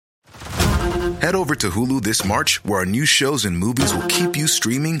Head over to Hulu this March, where our new shows and movies will keep you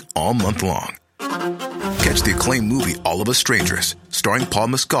streaming all month long. Catch the acclaimed movie All of Us Strangers, starring Paul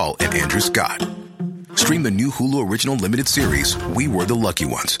Mescal and Andrew Scott. Stream the new Hulu original limited series We Were the Lucky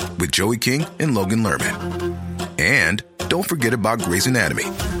Ones with Joey King and Logan Lerman. And don't forget about Grey's Anatomy.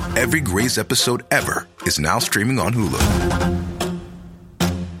 Every Grey's episode ever is now streaming on Hulu.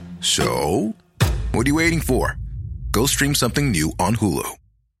 So, what are you waiting for? Go stream something new on Hulu.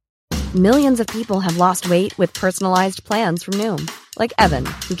 Millions of people have lost weight with personalized plans from Noom. Like Evan,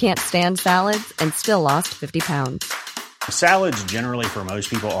 who can't stand salads and still lost 50 pounds. Salads generally for most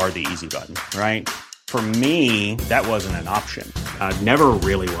people are the easy button, right? For me, that wasn't an option. I never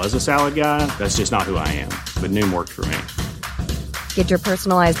really was a salad guy. That's just not who I am. But Noom worked for me. Get your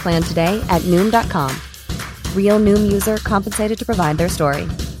personalized plan today at Noom.com. Real Noom user compensated to provide their story.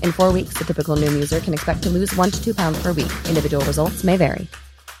 In 4 weeks, the typical Noom user can expect to lose 1 to 2 pounds per week. Individual results may vary.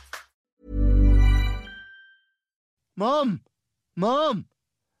 Mom! Mom!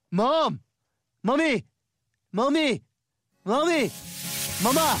 Mom! Mommy! Mommy! Mommy!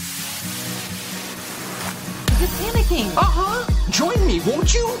 Mama! You're panicking. Join me,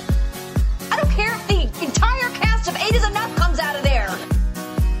 won't you? I don't care if the entire cast of 8 is enough comes out of there.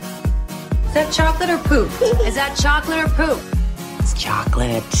 Is that chocolate or poop? Is that chocolate or poop? It's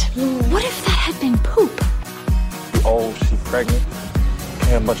chocolate. What if that had been poop? Old, she pregnant.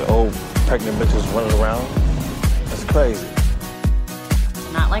 Can't a bunch of old pregnant bitches running around. That's crazy.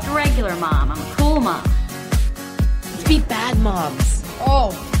 Not like a regular mom. I'm a cool mom. Let's be bad moms.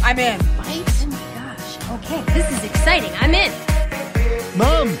 Oh, I'm in. Right? Oh my gosh. Okay, this is exciting. I'm in.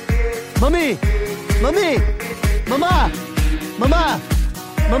 Mom! Mommy! Mommy! Mama! Mama!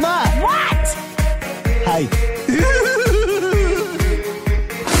 Mama! What? Hi.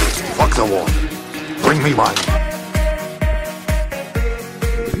 Fuck the war. Bring me mine.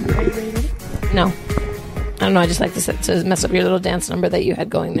 No. I don't know. I just like to mess up your little dance number that you had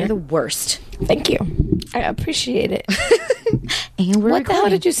going there. You're the worst. Thank you. I appreciate it. And what the hell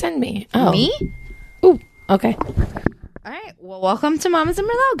did you send me? Oh. Me? Ooh. Okay. All right. Well, welcome to Mamas and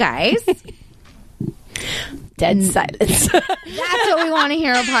Merlot, guys. Dead silence. That's what we want to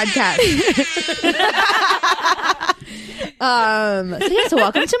hear on podcast. So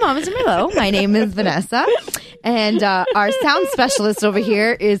welcome to Mamas and Merlot. My name is Vanessa, and our sound specialist over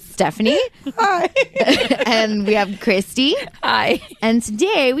here is Stephanie. Hi. And we have Christy. Hi. And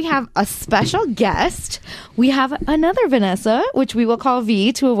today we have a special guest. We have another Vanessa, which we will call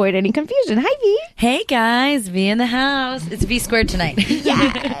V to avoid any confusion. Hi, V. Hey, guys. V in the house. It's V squared tonight.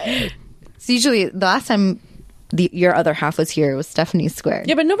 Yeah. So usually the last time your other half was here was Stephanie Squared.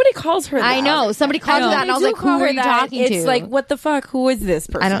 Yeah, but nobody calls her that. I know. Somebody called her that, and I was like, who are you talking to? It's like, what the fuck? Who is this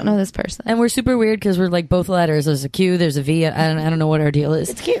person? I don't know this person. And we're super weird because we're like both letters. There's a Q, there's a V. I don't know what our deal is.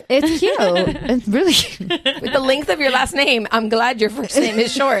 It's cute. It's cute. It's really cute. With the length of your last name, I'm glad your first name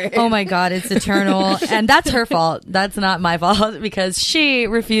is short. Oh my God, it's eternal. And that's her fault. That's not my fault because she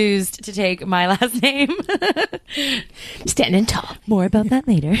refused to take my last name. Standing tall. More about that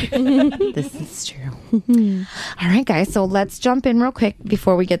later. This is true. All right, guys. So let's jump in real quick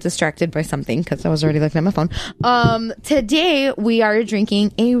before we get distracted by something because I was already looking at my phone. Today we are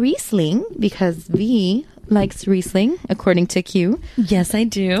drinking a Riesling because V likes Riesling, according to Q. Yes, I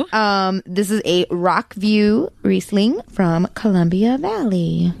do. This is a Rockview Riesling from Columbia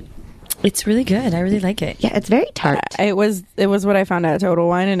Valley. It's really good. I really like it. Yeah, it's very tart. It was what I found at Total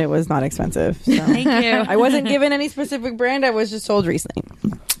Wine, and it was not expensive. So. Thank you. I wasn't given any specific brand. I was just told Riesling.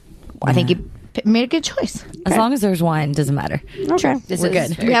 I think you made a good choice. As long as there's wine, doesn't matter. Okay. We're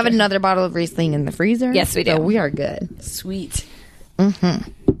good. We have another bottle of Riesling in the freezer. Yes, we do. So we are good. Sweet.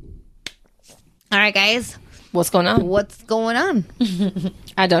 Mm-hmm. All right, guys. What's going on? What's going on?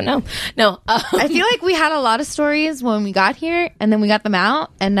 I don't know. No. I feel like we had a lot of stories when we got here, and then we got them out,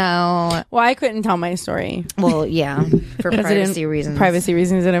 and now... Well, I couldn't tell my story. Well, yeah. For privacy reasons. Privacy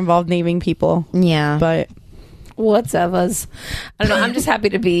reasons. It involved naming people. Yeah. But... Whatevers. I don't know. I'm just happy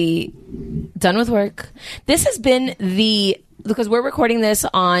to be done with work. This has been because we're recording this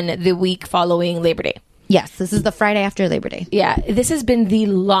on the week following Labor Day. Yes, this is the Friday after Labor Day. Yeah, this has been the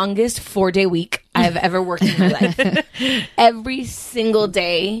longest 4-day week I have ever worked in my life. Every single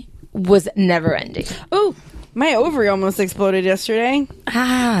day was never ending. Oh, my ovary almost exploded yesterday.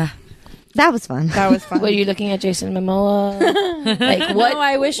 That was fun. That was fun. Were you looking at Jason Momoa? Like what? No,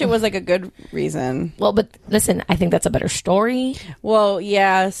 I wish it was like a good reason. Well, but listen, I think that's a better story. Well,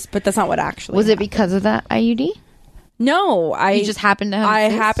 yes, but that's not what actually was happened. It because of that IUD? No, you just happened to have I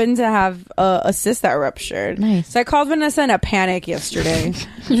happened to have a cyst that ruptured. Nice. So I called Vanessa in a panic yesterday.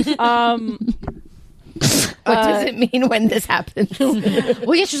 What does it mean when this happens?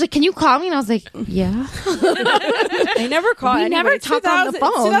 Well, yeah, she was like, "Can you call me?" And I was like, "Yeah." I never call. We never talk on the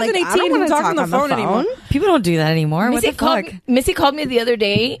phone. 2018, I don't we wanna talk on talk the phone anymore. People don't do that anymore. What the fuck? Missy called me the other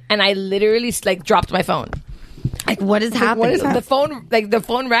day, and I literally like dropped my phone. Like, what is happening? What is the phone? Like the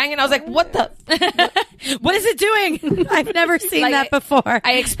phone rang, and I was like, "What the? What is it doing?" I've never seen Like, that before.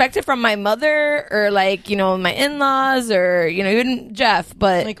 I expect it from my mother or like my in-laws or even Jeff,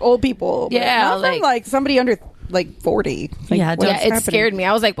 but Like old people. but Yeah, not from, like somebody under like 40. Like, Yeah, what's it happening? scared me.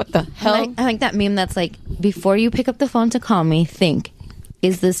 I was like, "What the hell?" I like that meme that's like, before you pick up the phone to call me, think,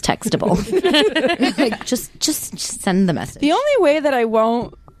 is this textable? Like, just send the message. The only way that I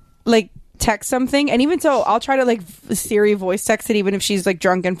won't like text something, and even so, I'll try to like Siri voice text it, even if she's like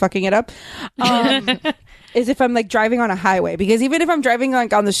drunk and fucking it up. Is if I'm like driving on a highway, because even if I'm driving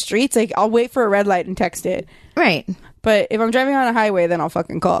like on the streets, like I'll wait for a red light and text it. Right. But if I'm driving on a highway, then I'll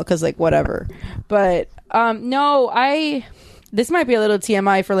fucking call, because like whatever. But no, this might be a little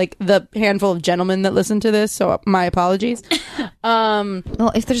TMI for like the handful of gentlemen that listen to this, so my apologies.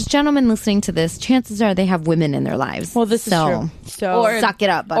 Well, if there's gentlemen listening to this, chances are they have women in their lives. Well, this is true. So Or suck it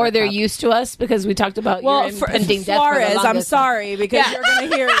up, or they're Buttercup. used to us because we talked about your impending death. For the Flores, I'm longest sorry, because you're gonna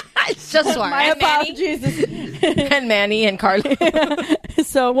hear It's just my And Manny. apologies. and Manny and Carly.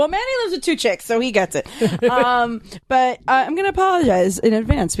 So, well, Manny lives with 2 chicks, so he gets it. But I'm gonna apologize in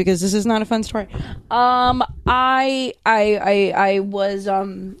advance, because this is not a fun story. I was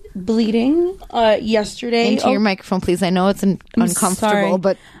bleeding yesterday. Into your microphone, please. I know it's uncomfortable, sorry.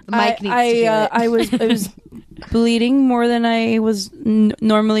 but the mic needs to hear it. I was bleeding more than I was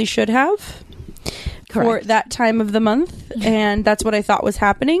normally should have for Correct. that time of the month, and that's what I thought was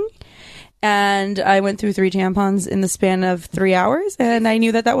happening. And I went through 3 tampons in the span of 3 hours, and I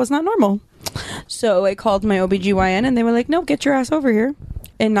knew that that was not normal. So I called my OBGYN, and they were like, "No, get your ass over here."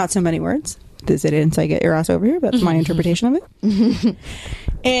 In not so many words. They didn't say "get your ass over here," but that's my interpretation of it.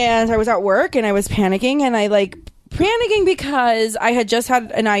 And I was at work, and I was panicking, and panicking because I had just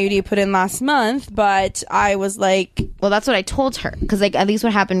had an IUD put in last month, but I was like, well, that's what I told her, because like at least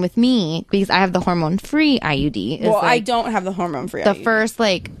what happened with me, because I have the hormone-free IUD. Is, well, I like, don't have the hormone-free the IUD. first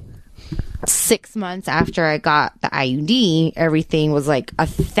 6 months after I got the IUD, everything was like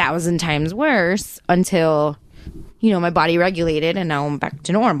 1,000 times worse until my body regulated, and now I'm back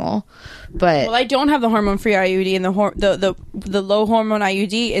to normal. But Well, I don't have the hormone-free IUD, and the low hormone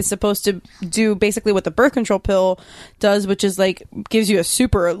IUD is supposed to do basically what the birth control pill does, which is like gives you a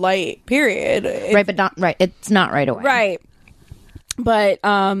super light period. right, but not right. It's not right away. Right. But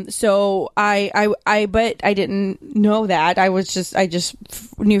so but I didn't know that. I just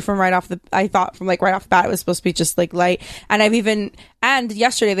knew from right off the bat it was supposed to be just like light. And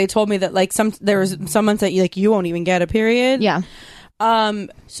yesterday they told me that like there was some months that you won't even get a period. Yeah.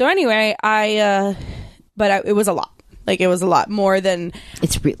 So anyway, it was a lot. Like, it was a lot more than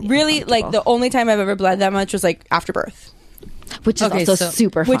It's really like the only time I've ever bled that much was like after birth. Which is also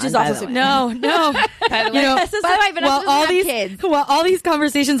super fun. Which is also super No. By the way, Vanessa doesn't have kids. While all these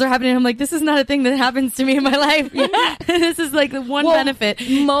conversations are happening, I'm like, this is not a thing that happens to me in my life. This is like the one benefit.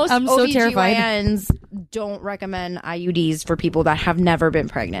 Most I'm so terrified. OBGYNs don't recommend IUDs for people that have never been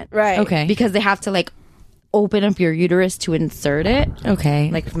pregnant. Right. Okay. Because they have to like open up your uterus to insert it. Okay.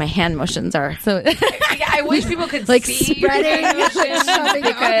 Like my hand motions are So I wish people could like see spreading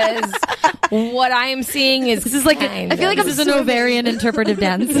because what I am seeing is this is like I feel like this is an ovarian interpretive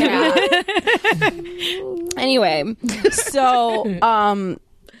dance. Anyway, so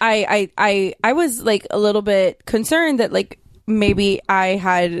I was like a little bit concerned that like maybe I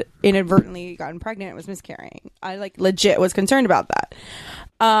had inadvertently gotten pregnant and was miscarrying. I like legit was concerned about that.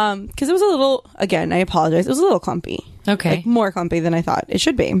 Because it was a little, again, I apologize, it was a little clumpy. Okay. Like, more clumpy than I thought it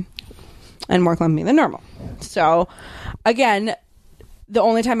should be. And more clumpy than normal. So, again, the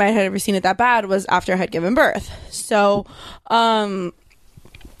only time I had ever seen it that bad was after I had given birth. So, I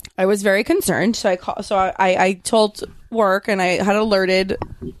was very concerned. So I told work, and I had alerted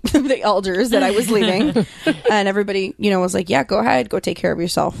the elders that I was leaving. And everybody, was like, yeah, go ahead, go take care of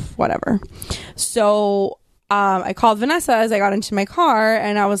yourself, whatever. So I called Vanessa as I got into my car,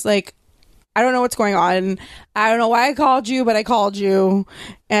 and I was like, I don't know what's going on. I don't know why I called you, but I called you,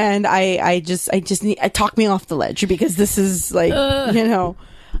 and I just need, talk me off the ledge, because this is like,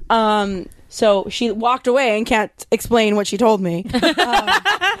 so she walked away and can't explain what she told me.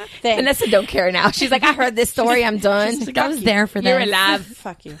 Vanessa don't care now. She's like, I heard this story. I'm done. Like, I was there for that. You're alive.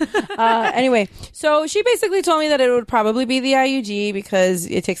 Fuck you. Anyway, so she basically told me that it would probably be the IUD because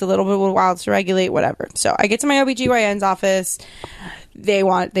it takes a little bit of a while to regulate, whatever. So I get to my OBGYN's office. They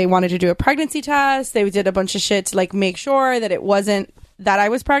wanted to do a pregnancy test. They did a bunch of shit to like make sure that it wasn't that I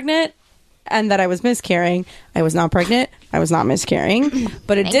was pregnant. and that I was miscarrying. I was not pregnant. I was not miscarrying.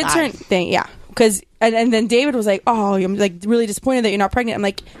 But it did turn because and then David was like, "Oh, I'm like really disappointed that you're not pregnant." I'm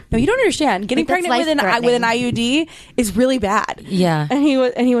like, "No, you don't understand. Getting pregnant with an IUD is really bad." Yeah. And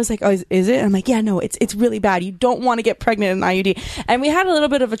he was like, "Oh, is it?" And I'm like, "Yeah, no, it's really bad. You don't want to get pregnant in an IUD." And we had a little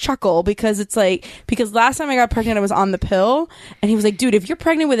bit of a chuckle because last time I got pregnant I was on the pill, and he was like, "Dude, if you're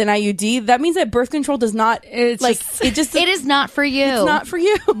pregnant with an IUD, that means that birth control does not it is not for you. It's not for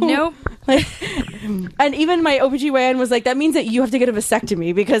you." Nope. And even my OBGYN was like, that means that you have to get a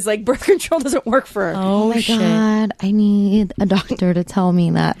vasectomy because like birth control doesn't work for her. Oh my God, I need a doctor to tell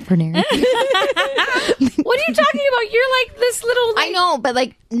me that for Neri. What are you talking about? You're like this little... I know, but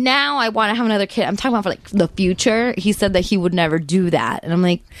like now I want to have another kid. I'm talking about for like the future. He said that he would never do that. And I'm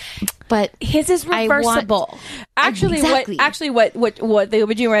like, but his is reversible. Actually, what the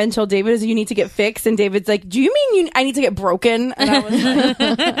OBGYN told David is you need to get fixed. And David's like, do you mean I need to get broken? And I was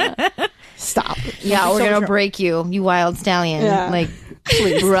like, stop. Yeah, we're going to break you, you wild stallion. Yeah. Like,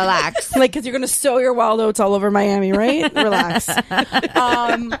 please relax. Like, because you're going to sow your wild oats all over Miami, right? Relax.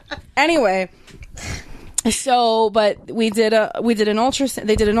 Anyway. So, but we did an ultrasound.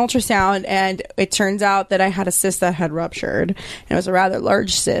 They did an ultrasound, and it turns out that I had a cyst that had ruptured, and it was a rather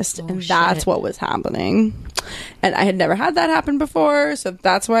large cyst, and that's what was happening. And I had never had that happen before, so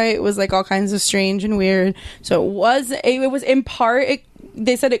that's why it was like all kinds of strange and weird. So it was in part.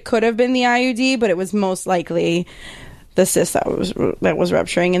 They said it could have been the IUD, but it was most likely the cyst that was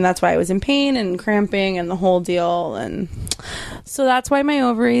rupturing, and that's why I was in pain and cramping and the whole deal. And so that's why my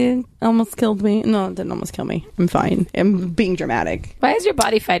ovary almost killed me. No, it didn't almost kill me. I'm fine. I'm being dramatic. Why is your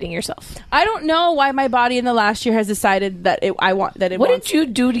body fighting yourself? I don't know why my body in the last year has decided that What did you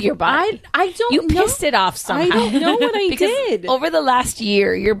do to your body? I don't you know. pissed it off somehow. I don't know what I because did. Over the last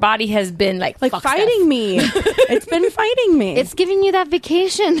year, your body has been like fighting me. It's been fighting me. It's giving you that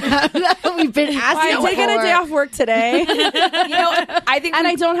vacation that we've been asking I'm taking a day off work today. I think, and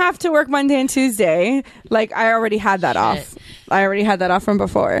I don't have to work Monday and Tuesday. Like I already had that off. I already had that off from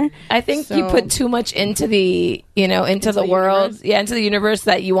before. I think you put too much into the into the world, into the universe,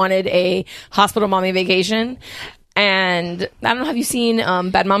 that you wanted a hospital mommy vacation. And I don't know, have you seen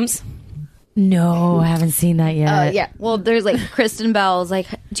Bad Moms? No, I haven't seen that yet. Yeah. Well, there's like Kristen Bell's like,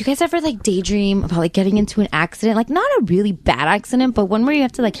 do you guys ever like daydream about like getting into an accident? Like not a really bad accident, but one where you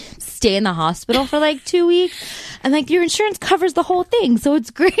have to like stay in the hospital for like 2 weeks, and like your insurance covers the whole thing, so it's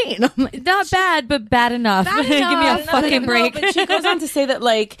great. I'm like, not bad, but bad enough. Give me a fucking break. But she goes on to say that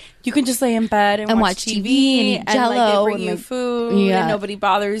like you can just lay in bed and watch TV and Jell-O, like, they bring and you like, food and nobody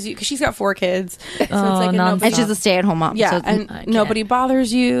bothers you because she's got 4 kids. So it's like and she's a stay-at-home mom. Yeah, so and nobody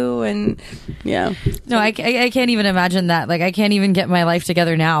bothers you, and No, I can't even imagine that. Like, I can't even get my life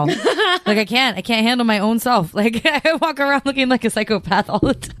together now. Like, I can't handle my own self. Like, I walk around looking like a psychopath all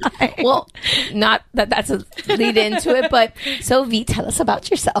the time. Well, not that's a lead into it, but so V, tell us about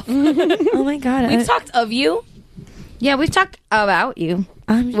yourself. Oh my God. We've talked of you. Yeah, we've talked about you.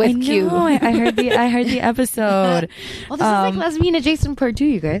 With Q. I heard the episode. Well, this is like lesbian adjacent part 2,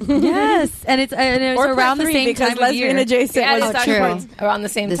 you guys. Yes, and it's around the same time of year. Lesbian adjacent was true. Around the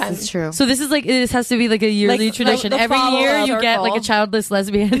same time. This is true. So this is like, this has to be like a yearly tradition. Every year you get like a childless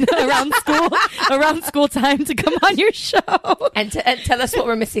lesbian around school time to come on your show and tell us what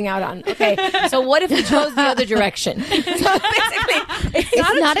we're missing out on. Okay, so what if we chose the other direction? So basically, it's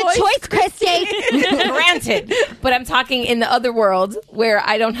not a choice, Christy. Granted, but I'm talking in the other world where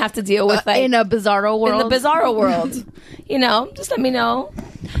I don't have to deal with like in a bizarro world. In the bizarro world, just let me know.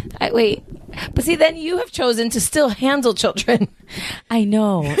 Wait, but see, then you have chosen to still handle children. I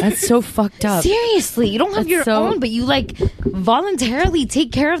know, that's so fucked up. Seriously, you don't have your own, but you like voluntarily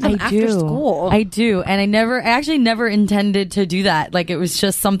take care of them after school. I do, and I actually never intended to do that. Like it was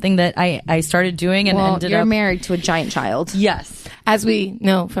just something that I started doing and ended up. You're married to a giant child. Yes, as we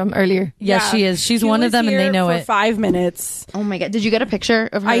know from earlier. Yes, she is. She's one of them, and they know for it. 5 minutes. Oh my God! Did you get a picture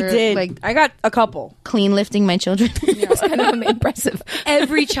of her? I did. Like, I got a couple. Clean lifting my children. It's kind of impressive.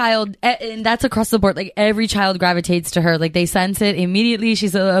 Every child, and that's across the board. Like every child gravitates to her. Like they sense it immediately.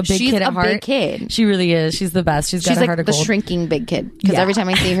 She's a big kid at heart. She's a big kid. She really is. She's the best. She's got a heart of the gold. shrinking big kid. Because every time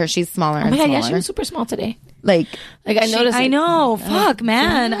I see her, she's smaller and smaller. Yeah, she was super small today. Like I noticed. I know. Fuck,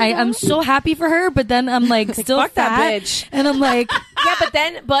 man. I'm so happy for her, but then I'm like still fuck fat, that bitch. and I'm like,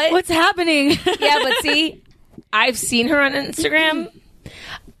 yeah, but what's happening? Yeah, but see, I've seen her on Instagram.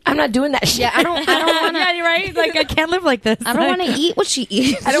 I'm not doing that shit. Yeah, I don't want to. Yeah, you're right. Like, I can't live like this. I don't want to eat what she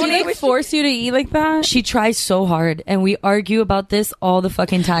eats. I don't want to force you to eat like that. She tries so hard, and we argue about this all the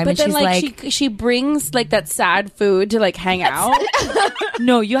fucking time. But and then, she's like, she brings like that sad food to like hang out.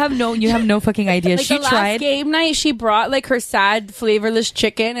 no, you have no fucking idea. Like She the last tried. game night, she brought like her sad flavorless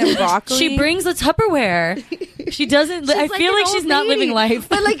chicken and broccoli. She brings the Tupperware. She doesn't. I feel like she's not living life.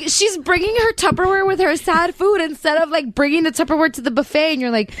 But like, she's bringing her Tupperware with her sad food instead of like bringing the Tupperware to the buffet, and you're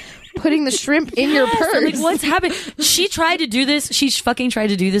like putting the shrimp in your purse. Like, what's happening? She tried to do this. She fucking tried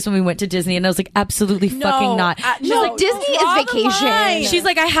to do this when we went to Disney, and I was like, absolutely fucking not. She's like, Disney is vacation. She's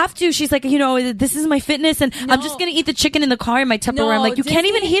like, I have to. She's like, this is my fitness, and I'm just gonna eat the chicken in the car in my Tupperware. I'm like, you can't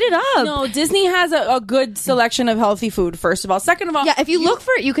even heat it up. No, Disney has a good selection of healthy food. First of all, second of all, yeah, if you look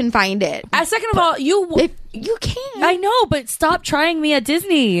for it, you can find it. Second of all, you can. I know, but stop trying me at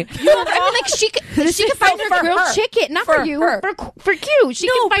Disney. I mean, like she can find her grilled chicken, not for you, for Q. She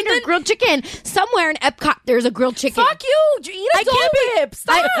can find her grilled chicken somewhere in Epcot. There's a grilled chicken. Fuck you! Eat a Dole Whip.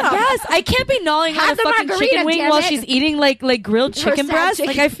 Stop. I can't be gnawing on a the fucking margarita, chicken wing damn while it. she's eating like grilled chicken sad breast.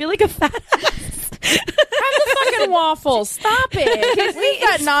 chicken. Like, I feel like a fat. Have the fucking waffle. Stop it. Leave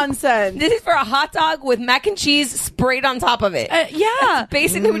that nonsense. This is for a hot dog with mac and cheese sprayed on top of it. Yeah. That's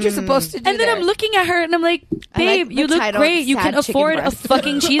basically what you're supposed to do. And then I'm looking at her and I'm like, babe, like you the look title, great. You Sad can Chicken afford a Breast.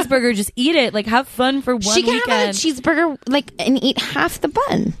 fucking cheeseburger. Just eat it. Like, have fun for one She can weekend. have a cheeseburger and eat half the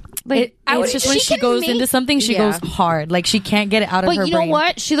bun. Like, It's just when she goes into something, she goes hard. Like, she can't get it out of her But you brain. know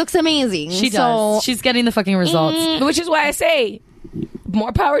what? She looks amazing. She So, does. She's getting the fucking results. which is why I say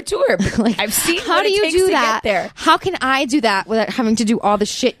more power to her. Like, I've seen how what do it you takes do to that? get there. How can I do that without having to do all the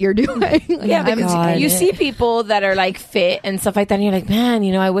shit you're doing? Yeah, because you see people that are like fit and stuff like that, and you're like, man,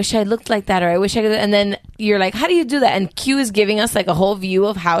 I wish I looked like that, or I wish I could. And then you're like, how do you do that? And Q is giving us like a whole view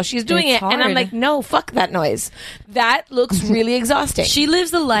of how she's doing It's it, and I'm hard. like, no, fuck that noise. That looks really exhausting. She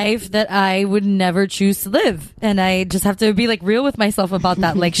lives a life that I would never choose to live. And I just have to be like real with myself about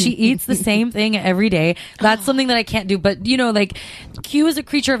that. Like, she eats the same thing every day. That's something that I can't do. But, like, Q is a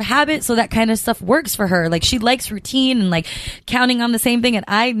creature of habit, so that kind of stuff works for her. Like, she likes routine and like counting on the same thing. And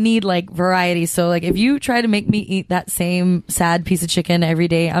I need like variety. So, like, if you try to make me eat that same sad piece of chicken every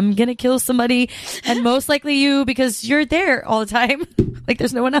day, I'm going to kill somebody. And most likely you, because you're there all the time. Like,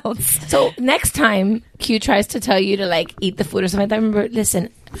 there's no one else. So next time Q tries to tell you to like eat the food or something like that, remember, listen,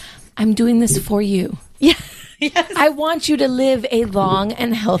 I'm doing this for you. Yeah. Yes. I want you to live a long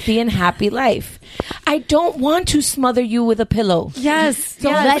and healthy and happy life. I don't want to smother you with a pillow. Yes. So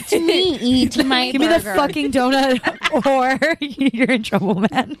let me eat my Give me the burger. fucking donut or you're in trouble,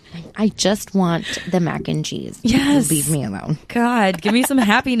 man. I just want the mac and cheese. Yes. Leave me alone. God, give me some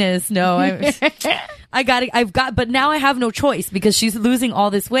happiness. No, but now I have no choice because she's losing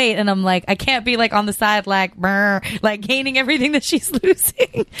all this weight and I'm like, I can't be like on the side, like, brr, like gaining everything that she's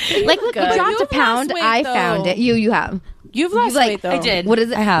losing. Like, look, you dropped a pound. weight, I though. found it. You have. You've lost weight, though. I did. What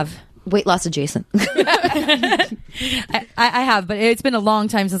is it? I have. Weight loss adjacent. I have, but it's been a long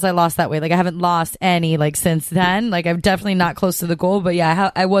time since I lost that weight. Like, I haven't lost any, like, since then. Like, I'm definitely not close to the goal, but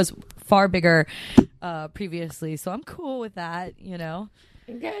yeah, I was far bigger previously, so I'm cool with that, You're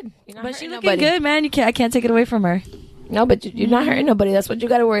good. You're not But she's hurting looking nobody. good, man. I can't take it away from her. No, but you're not hurting nobody. That's what you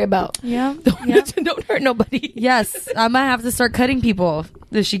got to worry about. Yeah. Don't hurt nobody. Yes, I might have to start cutting people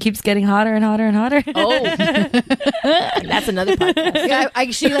if she keeps getting hotter and hotter and hotter. Oh, that's another podcast.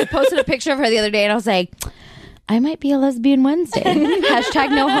 Yeah, she like posted a picture of her the other day, and I was like, I might be a lesbian Wednesday.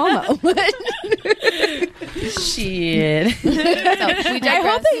 Hashtag no homo. Shit. I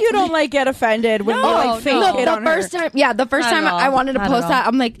hope that you don't like get offended when you like fake hit the on first her. time, the first Not time at all. I wanted to Not post at that,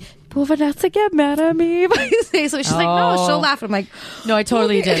 I'm like, will Vanessa get mad at me if I say so? She's like, no, Oh. she'll laugh. I'm like, No, I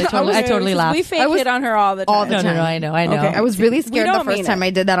totally did. I totally laughed. We fake hit on her all the time. all the No, time. I know. Okay, I was really scared the don't first mean time it. I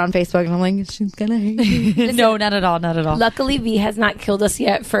did that on Facebook, and I'm like, she's gonna hate me. No, not at all. Not at all. Luckily, V has not killed us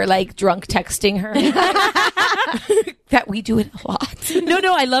yet for like drunk texting her. That we do it a lot.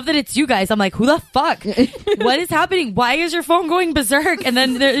 No, I love that it's you guys. I'm like, who the fuck? What is happening? Why is your phone going berserk? And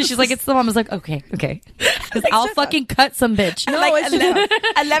then she's like, it's the mom. I was like, okay. Because I'll fucking cut some bitch. No, Like it's 11.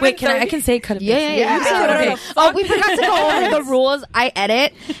 Wait, I can say cut a bitch. Yeah. Yeah. Okay. Oh, we forgot to go over the rules. I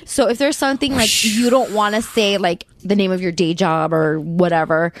edit. So if there's something like you don't want to say, like the name of your day job or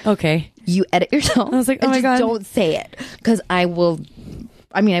whatever, Okay. you edit yourself. I was like, oh and my just God. don't say it because I will.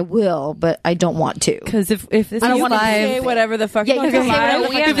 I mean, I will, but I don't want to. Because if this is I don't wanna Say live, whatever the fuck Yeah, you you can say want.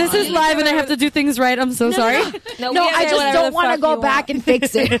 whatever if this is live and I have to do things right, I'm so sorry. No, No, we I have, just don't want to go back and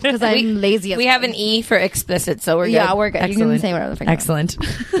fix it because I'm lazy. As we have an E for explicit, so we're good. Yeah, we're good. You can Excellent. say whatever the fuck you want.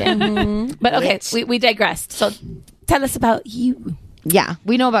 Excellent. But okay, we digressed. So tell us about you. Yeah,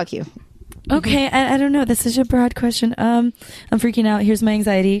 we know about Q. Okay, I don't know. That's such a broad question. I'm freaking out. Here's my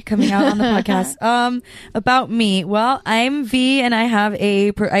anxiety coming out on the podcast. About me. Well, I'm V, and I'm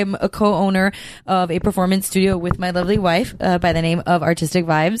a co-owner of a performance studio with my lovely wife by the name of Artistic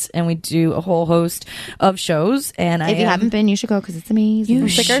Vibes, and we do a whole host of shows. And if you haven't been, you should go because it's amazing.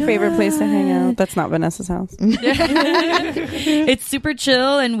 It's like our favorite place to hang out. That's not Vanessa's house. It's super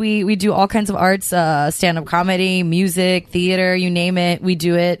chill, and we do all kinds of arts, stand-up comedy, music, theater, you name it. We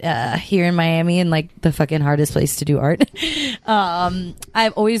do it here in Miami, and like the fucking hardest place to do art.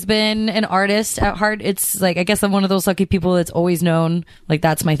 I've always been an artist at heart. It's like, I guess I'm one of those lucky people that's always known, like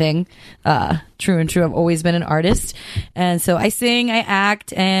that's my thing. True and true. I've always been an artist, and so I sing, I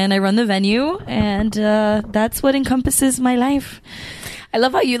act, and I run the venue, and that's what encompasses my life. I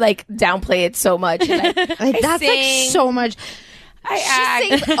love how you like downplay it so much. And that's sing. like so much.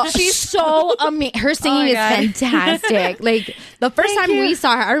 She's so amazing. Her singing is fantastic. Like the first time we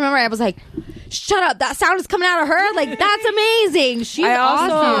saw her, I remember I was like, "Shut up! That sound is coming out of her. Like that's amazing." She's I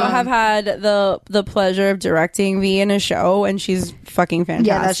also awesome. have had the pleasure of directing V in a show, and she's fucking fantastic.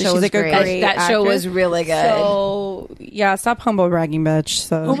 Yeah, that show she's was like great. a great That show actress. was really good. So yeah, stop humble bragging, bitch.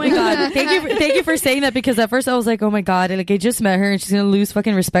 So Oh my god! Thank you for saying that, because at first I was like, oh my god, like I just met her and she's gonna lose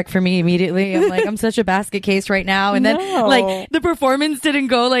fucking respect for me immediately. I'm like, I'm such a basket case right now, and then like the performance didn't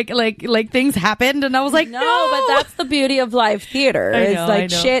go like things happened, and I was like, no, but that's the beauty of live theater. I It's know, like I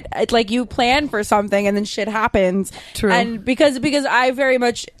know. shit. It's like you plan for something and then shit happens. True. And because I very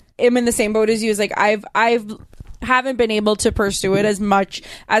much am in the same boat as you. Is like I've haven't been able to pursue it as much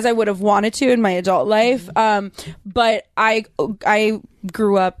as I would have wanted to in my adult life. But I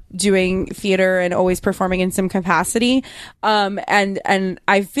grew up doing theater and always performing in some capacity. And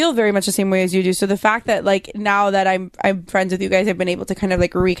I feel very much the same way as you do. So the fact that like now that I'm friends with you guys, I've been able to kind of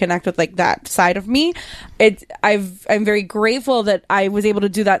like reconnect with like that side of me. I'm very grateful that I was able to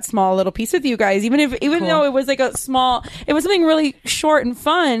do that small little piece with you guys, even though it was like it was something really short and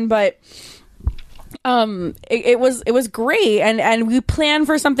fun, but it was great, and we planned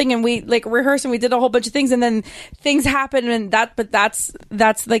for something, and we like rehearsed, and we did a whole bunch of things, and then things happened, and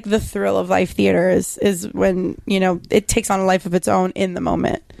that's like the thrill of live theater is when, you know, it takes on a life of its own in the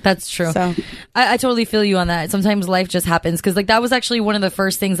moment. That's true. So I totally feel you on that. Sometimes life just happens, because like that was actually one of the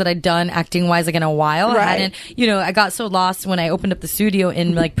first things that I'd done acting wise, like in a while. Right. I got so lost when I opened up the studio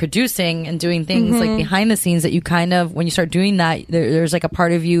in like producing and doing things like behind the scenes, that you kind of, when you start doing that, there's like a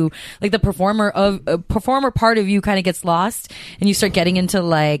part of you, like the performer part of you kind of gets lost, and you start getting into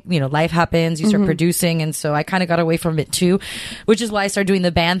like, you know, life happens, you start producing. And so I kind of got away from it too, which is why I started doing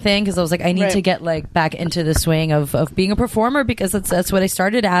the band thing, because I was like, I need to get like back into the swing of being a performer, because that's what I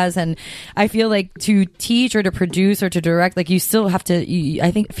started as. And I feel like to teach or to produce or to direct, like you still have to,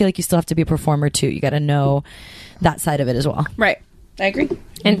 I feel like you still have to be a performer too. You got to know that side of it as well. right, I agree.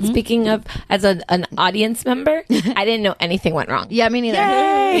 And speaking of, as an audience member, I didn't know anything went wrong. Yeah, me neither.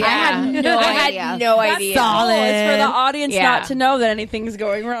 Yeah. I had no idea. I had no idea. Solid. It's for the audience Yeah. not to know that anything's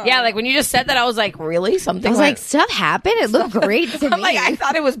going wrong. Yeah, like when you just said that, I was like, really? Something? I was like, stuff happened. It looked great to I'm me. like, I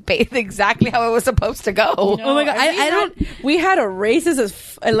thought it was bathed exactly how it was supposed to go. Oh my god, I don't. We had a racist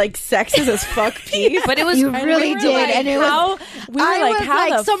as like sexist as fuck piece, But it was You really did, like, and it was. how we were I like, was how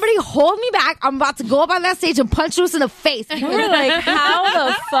like, the somebody hold me back. I'm about to go up on that stage and punch Luce in the face. we were like, how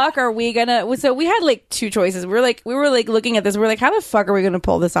the fuck are we gonna? So we had like two choices. We were like looking at this. We're like, how the fuck are we gonna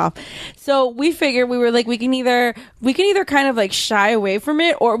pull this off? So we figured we were like, we can either kind of like shy away from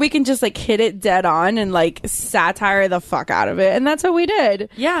it, or we can just like hit it dead on and like satire the fuck out of it, and that's what we did.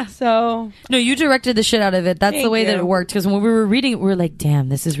 Yeah. So No, you directed the shit out of it. That's the Thank way that you. it worked. Because when we were reading it, we were like, damn,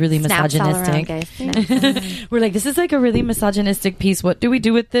 this is really Snaps all around, misogynistic. guys. We're like, this is like a really misogynistic piece. What do we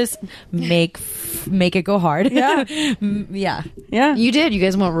do with this? Make it go hard. Yeah. Yeah. yeah, You did. You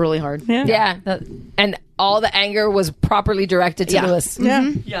guys went really hard. Yeah. And all the anger was properly directed to Lewis.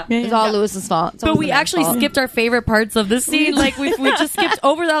 yeah, Yeah. It's all Lewis's fault. It's But always we the man's actually fault. skipped our favorite parts of the scene. Like we just skipped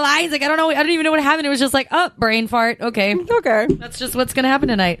over the lines. Like I don't even know what happened. It was just like, oh, brain fart. Okay, okay. that's just what's gonna happen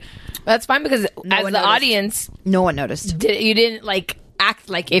tonight. That's fine, because No as one the noticed. audience, No one noticed. you didn't like act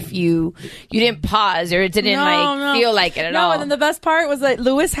like if you didn't pause, or it didn't feel like it at all. And then the best part was that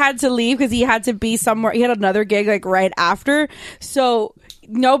Lewis had to leave because he had to be somewhere. He had another gig like right after, so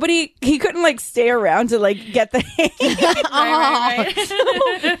he couldn't like stay around to like get the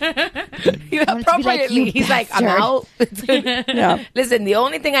appropriately, he's like, I'm out. Yeah. Listen, the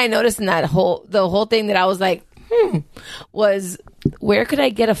only thing I noticed in the whole thing that I was like, was where could I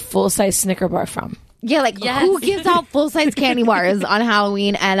get a full-size Snicker bar from? Yeah, like who gives out full size candy bars on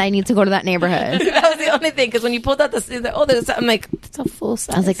Halloween? And I need to go to that neighborhood. That was the only thing, because when you pulled out I'm like, That's a full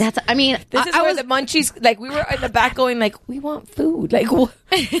size. I was like, that's. I mean, This is I where was the munchies. Like we were in the back going, like, we want food. Like, what?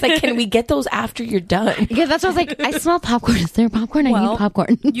 It's like, can we get those after you're done? Yeah, that's what I was like. I smell popcorn. Is there popcorn? I need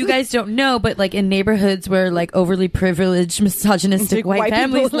popcorn. You guys don't know, but like in neighborhoods where like overly privileged, misogynistic white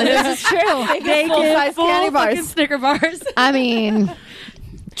families live, This is true. they get full candy bars. fucking Snicker bars. I mean,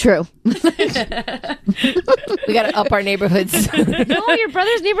 true. We got to up our neighborhoods. No, your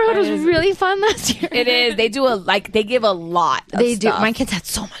brother's neighborhood was really fun last year. It is. They do they give a lot. Of They do. stuff. My kids had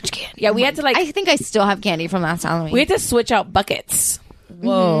so much candy. Yeah, we had to like. I think I still have candy from last Halloween. We had to switch out buckets.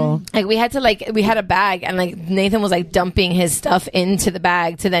 Whoa. Like we had a bag, and like Nathan was like dumping his stuff into the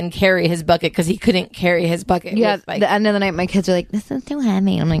bag to then carry his bucket because he couldn't carry his bucket. Yeah, with, like, the end of the night, my kids are like, "This is too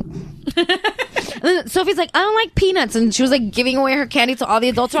heavy." I'm like, and then Sophie's like, "I don't like peanuts," and she was like giving away her candy to all the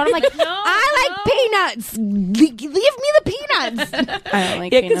adults around. I'm like, "I like peanuts. Leave me the peanuts." I don't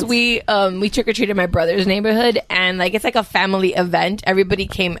like yeah, peanuts. because we trick or treated my brother's neighborhood, and like it's like a family event. Everybody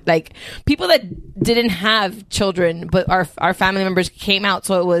came, like people that didn't have children, but our family members came out.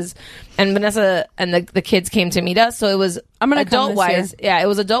 So it was, and Vanessa and the kids came to meet us. So it was adult wise. Yeah, it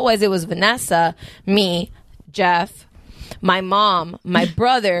was adult wise. It was Vanessa, me, Jeff, my mom, my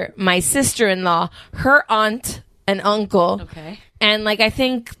brother, my sister-in-law, her aunt and uncle. Okay. And like I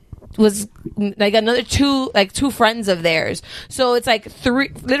think was like another two friends of theirs. So it's like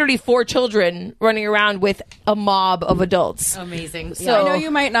literally 4 children running around with a mob of adults. Amazing. So I know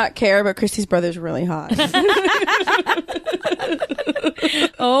you might not care, but Christy's brother's really hot.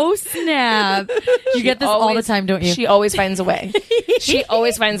 Oh snap! You get this all the time, don't you? She always finds a way. She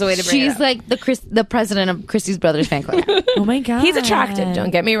always finds a way to bring it She's up. like the president of Christy's Brothers fan club. Oh my god, He's attractive,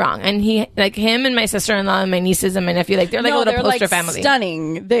 don't get me wrong. And he, like him and my sister-in-law and my nieces and my nephew, like they're like a little they're poster like family.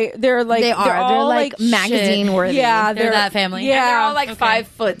 Stunning. They're like They are. They're all like magazine shit. worthy. Yeah, They're that family. Yeah, And they're all like 5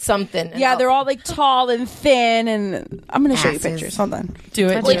 foot something. yeah, they're all like tall and thin, and I'm gonna show you Asses. pictures. Hold on. Do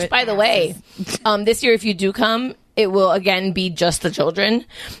it. Which, by the way, this year if you do come, it will again be just the children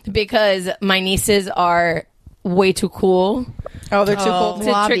because my nieces are way too cool Oh, they're too cool. to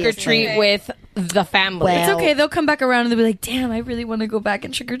trick or obviously. treat with the family. Well, It's okay. They'll come back around and they'll be like, "Damn, I really want to go back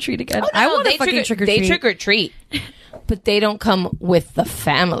and trick or treat again. I want to fucking trick or treat." They trick or treat, but they don't come with the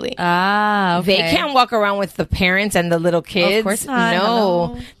family. Ah, okay. They can't walk around with the parents and the little kids. Of course not. No,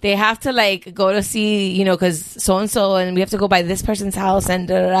 Hello. they have to like go to see, because so and so, and we have to go by this person's house and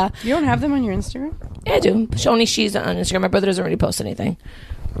da da da. You don't have them on your Instagram? Yeah, I do. Only she's on Instagram. My brother doesn't really post anything.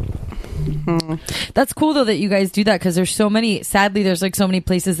 That's cool though that you guys do that because there's so many. Sadly, there's like so many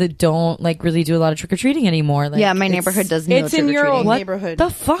places that don't like really do a lot of trick or treating anymore. Like, yeah, my neighborhood does no It's in your old What neighborhood. the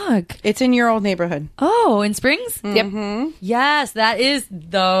fuck? It's in your old neighborhood. Oh, in Springs? Yep. Yes, that is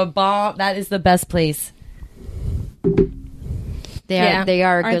the bomb. That is the best place. They are. Yeah. They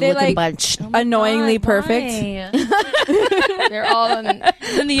are a Aren't good they, looking like, bunch. Annoyingly perfect. They're all on.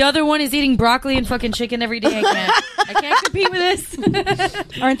 And the other one is eating broccoli and fucking chicken every day. I can't compete with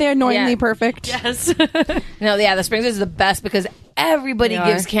this. Aren't they annoyingly Yeah. perfect? Yes. No, yeah, the Springs is the best because everybody They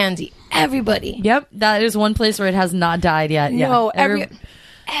gives are. candy. Everybody. Yep, that is one place where it has not died yet. No, yeah.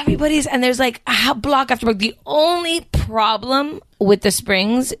 everybody's, and there's like a block after block. The only problem with the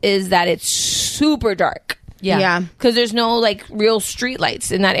Springs is that it's super dark. Yeah. Because there's no like real street lights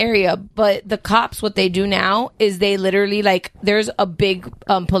in that area. But the cops, what they do now is they literally like there's a big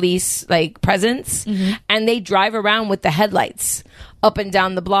police like presence, and they drive around with the headlights up and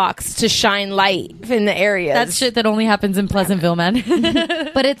down the blocks to shine light in the areas. That's shit that only happens in Pleasantville, man.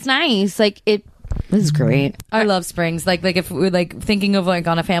 But it's nice. Like it was great. I love Springs. Like if we're like thinking of like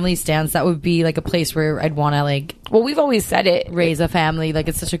on a family stance, that would be like a place where I'd want to like Well, we've always said it. raise a family. Like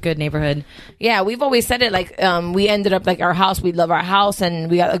it's such a good neighborhood. Yeah, we've always said it. Like, we ended up like our house. We love our house, and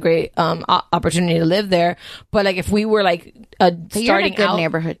we got a great opportunity to live there. But like, if we were like you're in a starting good out,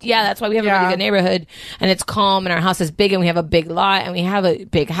 neighborhood. yeah, that's why we have a really good neighborhood, and it's calm, and our house is big, and we have a big lot, and we have a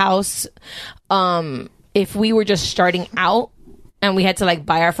big house. If we were just starting out, and we had to like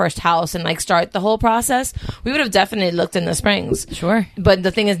buy our first house and like start the whole process, we would have definitely looked in the Springs. Sure. But the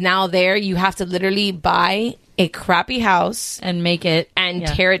thing is, now there you have to literally buy a crappy house And make it and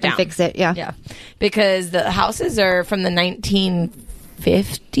yeah. tear it down. And fix it. Yeah. Yeah. Because the houses are from the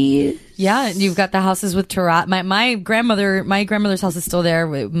 1950s. Yeah, and you've got the houses with terrace. My grandmother's house is still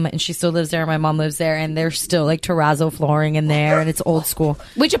there, and she still lives there. My mom lives there, and there's still like terrazzo flooring in there, and it's old school.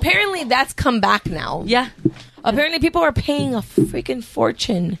 Which apparently that's come back now. Yeah, Apparently people are paying a freaking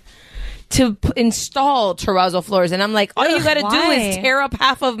fortune to install terrazzo floors, and I'm like, all you got to do why? is tear up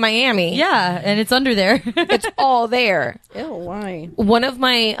half of Miami. yeah, and it's under there. It's all there. Ew, why? One of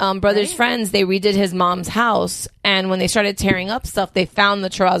my brother's friends, they redid his mom's house, and when they started tearing up stuff, they found the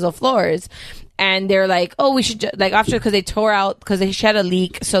terrazzo floors. And they're like, oh, we should like after because they tore out because she had a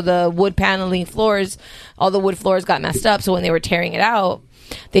leak, so the wood paneling floors, all the wood floors got messed up. So when they were tearing it out,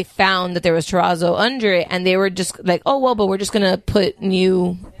 they found that there was terrazzo under it, and they were just like, oh well, but we're just gonna put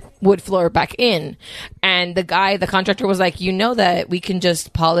new wood floor back in. And the contractor was like, you know that we can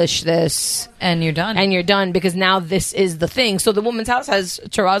just polish this and you're done because now this is the thing. So the woman's house has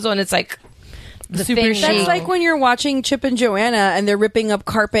terrazzo, and it's like. That's like when you're watching Chip and Joanna and they're ripping up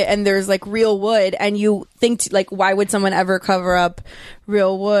carpet and there's like real wood and you think like why would someone ever cover up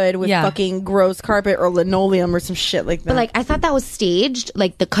real wood with fucking gross carpet or linoleum or some shit like that. But like I thought that was staged,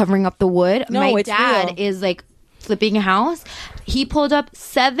 like the covering up the wood. No, my it's dad real. is like flipping a house. He pulled up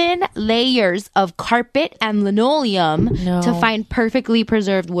 7 layers of carpet and linoleum to find perfectly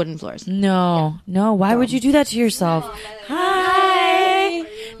preserved wooden floors. No, why would you do that to yourself? Hi.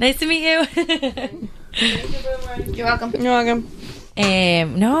 Nice to meet you. You're welcome. You're welcome.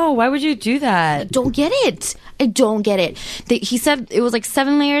 No, why would you do that? I don't get it. He said it was like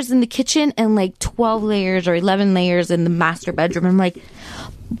 7 layers in the kitchen and like 12 layers or 11 layers in the master bedroom. I'm like,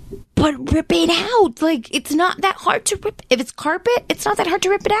 but rip it out. Like, it's not that hard to rip. If it's carpet, it's not that hard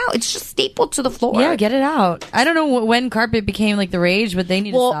to rip it out. It's just stapled to the floor. Yeah, get it out. I don't know when carpet became like the rage, but they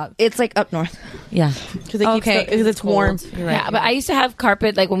need to stop. It's like up north. Yeah. Because it's warm. Yeah, but I used to have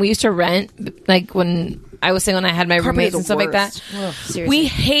carpet, like when we used to rent, like when I was single and I had my roommates and stuff like that. Seriously. We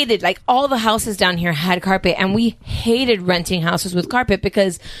hated, like all the houses down here had carpet, and we hated renting houses with carpet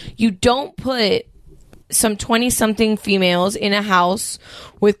because you don't put some 20-something females in a house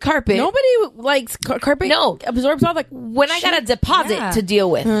with carpet. Nobody likes carpet. No, absorbs all the when I got a deposit to deal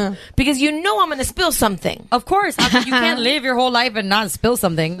with, because you know I'm going to spill something. Of course, you can't live your whole life and not spill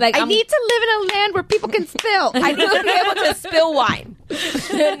something. Like I need to live in a land where people can spill. I need to be able to spill wine.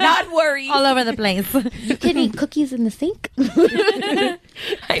 Not worry. All over the place. You can eat cookies in the sink.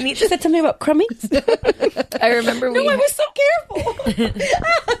 I need She said something about crummies. I remember I was so careful.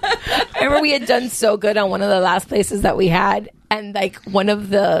 I remember we had done so good on one of the last places that we had, and like one of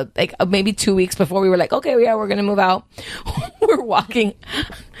the maybe 2 weeks before we were like, okay, yeah, we're gonna move out. We're walking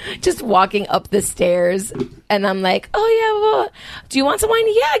up the stairs, and I'm like, oh yeah, well, do you want some wine?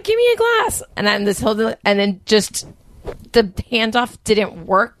 Yeah, give me a glass. And then then just the handoff didn't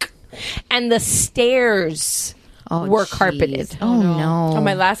work, and the stairs were carpeted. Oh no! On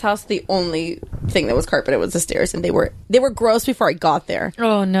my last house, the only thing that was carpeted was the stairs, and they were gross before I got there.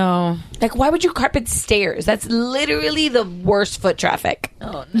 Oh no! Like, why would you carpet stairs? That's literally the worst foot traffic.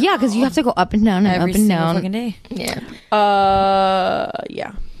 Oh no! Yeah, because you have to go up and down and every up and single down. fucking day. Yeah.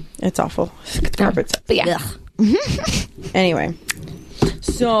 Yeah, it's awful. Carpets. But yeah. Anyway.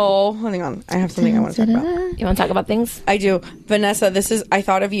 So, hang on. I have something I want to talk about. You want to talk about things? I do. Vanessa, I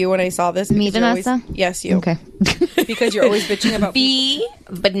thought of you when I saw this. Me, Vanessa? Yes, you. Okay. Because you're always bitching about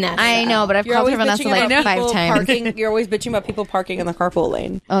Vanessa. I know, but I've You're called always her Vanessa bitching like about 5 people times. parking. You're always bitching about people parking in the carpool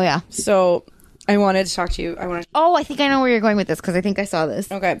lane. Oh yeah. So, I wanted to talk to you. Oh, I think I know where you're going with this because I think I saw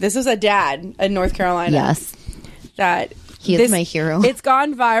this. Okay, this is a dad in North Carolina. Yes. That he is my hero. It's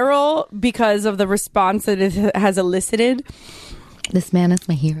gone viral because of the response that it has elicited. This man is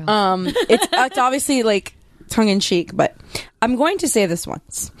my hero. It's obviously like tongue in cheek, but I'm going to say this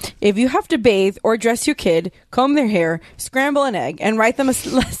once. If you have to bathe or dress your kid, comb their hair, scramble an egg, and write them a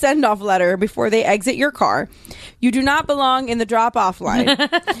send-off letter before they exit your car, you do not belong in the drop-off line.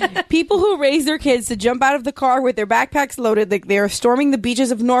 People who raise their kids to jump out of the car with their backpacks loaded like they are storming the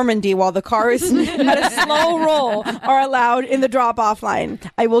beaches of Normandy while the car is at a slow roll are allowed in the drop-off line.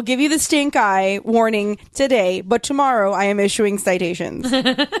 I will give you the stink eye warning today, but tomorrow I am issuing citations.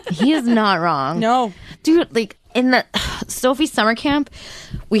 He is not wrong. No. Dude, like in the Sophie summer camp,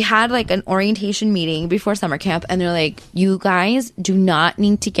 we had like an orientation meeting before summer camp, and they're like, you guys do not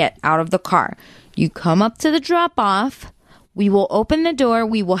need to get out of the car. You come up to the drop off. We will open the door.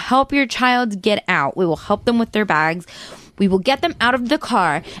 We will help your child get out. We will help them with their bags. We will get them out of the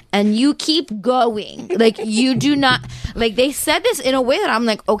car, and you keep going. Like, you do not, like, they said this in a way that I'm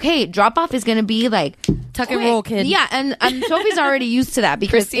like, okay, drop off is going to be like tuck and roll, kid. Yeah, and Sophie's already used to that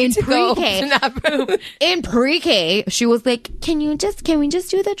because in pre-K, she was like, can we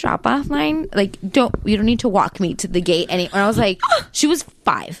just do the drop off line? Like, you don't need to walk me to the gate. And I was like, she was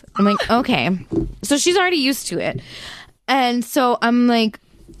 5. I'm like, okay, so she's already used to it, and so I'm like.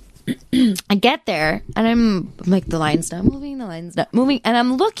 I get there and I'm like, the line's not moving, and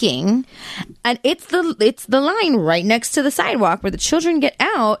I'm looking, and it's the line right next to the sidewalk where the children get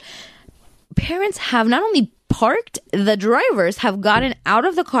out. Parents have not only parked, the drivers have gotten out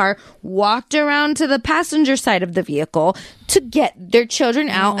of the car, walked around to the passenger side of the vehicle to get their children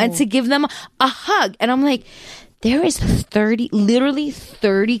out and to give them a hug. And I'm like, there is literally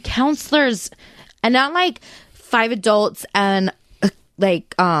 30 counselors and not like 5 adults and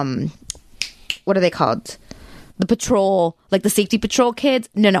like what are they called? The patrol, like the safety patrol kids.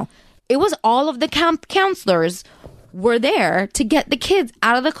 No. It was all of the camp counselors were there to get the kids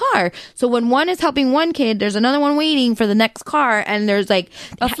out of the car. So when one is helping one kid, there's another one waiting for the next car, and there's like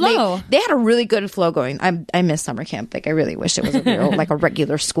a flow. They had a really good flow going. I miss summer camp. Like I really wish it was a real like a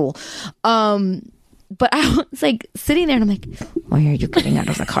regular school. But I was like sitting there and I'm like, why are you getting out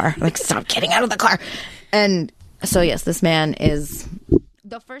of the car? Like, stop getting out of the car. And so yes, this man is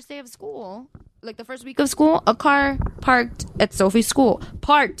the first day of school, like the first week of school, a car parked at Sophie's school,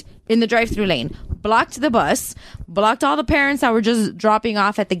 parked in the drive-through lane, blocked the bus, blocked all the parents that were just dropping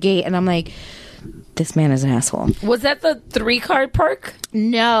off at the gate. And I'm like, this man is an asshole. Was that the 3-car park?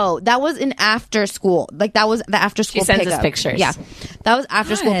 No, that was in after school. Like that was the after school pickup. She sends us pictures. Yeah, that was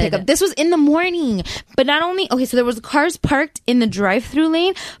after school pickup. This was in the morning. But not only, okay, so there was cars parked in the drive-through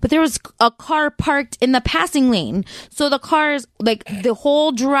lane, but there was a car parked in the passing lane. So the cars, like the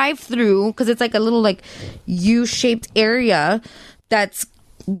whole drive-through, because it's like a little like U-shaped area that's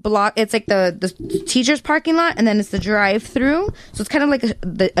block. It's like the teacher's parking lot, and then it's the drive-through. So it's kind of like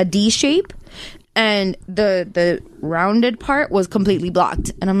a D shape. And the rounded part was completely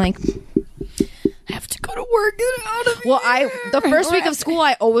blocked. And I'm like, I have to go to work. Get out of here. Well, the first week of school,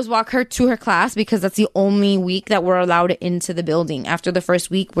 I always walk her to her class because that's the only week that we're allowed into the building. After the first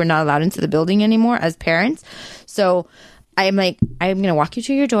week, we're not allowed into the building anymore as parents. So I'm like, I'm going to walk you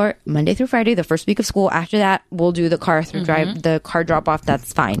to your door Monday through Friday, the first week of school. After that, we'll do the car through drive, the car drop off.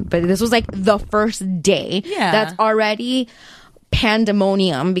 That's fine. But this was like the first day. Yeah. That's already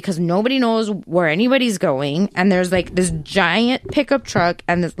pandemonium because nobody knows where anybody's going, and there's like this giant pickup truck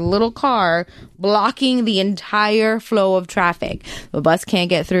and this little car blocking the entire flow of traffic. The bus can't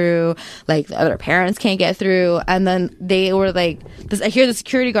get through, like the other parents can't get through, and then they were like this, I hear the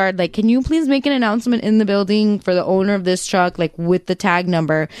security guard like, can you please make an announcement in the building for the owner of this truck, like with the tag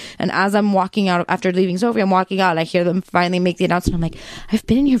number? And as I'm walking out after leaving Sophie, I'm walking out and I hear them finally make the announcement. I'm like, I've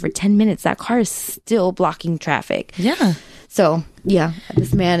been in here for 10 minutes, that car is still blocking traffic. Yeah. So, yeah,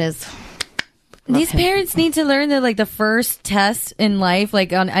 this man is... These parents need to learn that, like, the first test in life,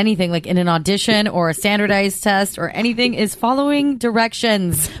 like on anything, like in an audition or a standardized test or anything, is following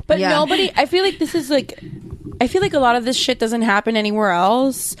directions. But nobody, I feel like this is like, I feel like a lot of this shit doesn't happen anywhere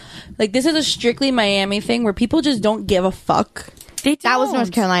else. Like, this is a strictly Miami thing where people just don't give a fuck. That was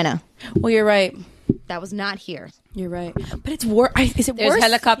North Carolina. Well, you're right. That was not here. You're right. But it's worse. Is it There's worse?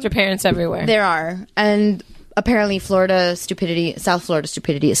 helicopter parents everywhere. There are. And apparently South Florida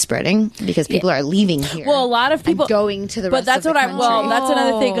stupidity is spreading because people are leaving here. Well, a lot of people going to the rest that's of the what country. Well, that's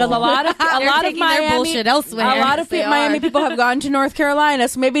another thing. Because a lot of taking Miami their bullshit elsewhere. A lot of Yes, they Miami are. people have gone to North Carolina,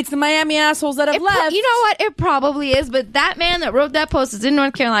 so maybe it's the Miami assholes that have left. You know what? It probably is, but that man that wrote that post is in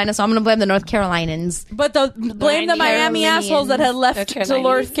North Carolina, so I'm going to blame the North Carolinians. But blame the Miami assholes that had left to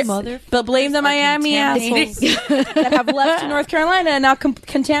North Carolina. But blame the Miami assholes that have left to North Carolina and now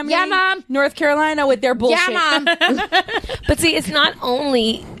contaminate North Carolina with their bullshit. Yeah, Mom. But see, it's not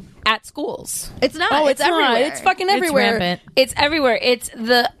only at schools. It's not. Oh, it's everywhere. not. It's fucking everywhere. rampant. It's everywhere. It's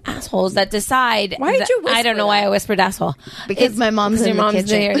the assholes that decide. Why did you whisper I don't know why I whispered asshole. Because my mom's in your the mom's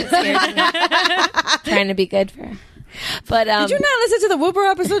there. kitchen. It's scared me. Trying to be good for her. But Did you not listen to the Whooper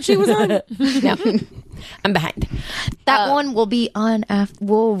episode she was on? No. I'm behind. That one will be on after.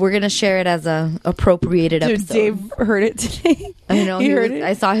 Well, we're gonna share it as a appropriated Dude, episode. Dave heard it today. I know he heard it.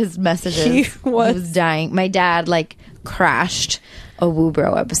 I saw his messages. He was dying. My dad crashed a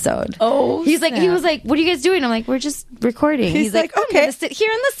Woobro episode. Oh, he was like, "What are you guys doing?" I'm like, "We're just recording." He's like, "Okay, I'm gonna sit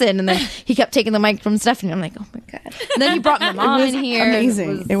here and listen." And then he kept taking the mic from Stephanie. I'm like, "Oh my god!" And then he brought my mom in here.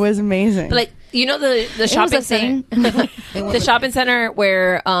 Amazing. It was amazing. But you know the shopping center, the shopping center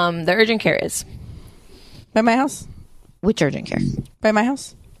where the urgent care is. By my house? Which urgent care? By my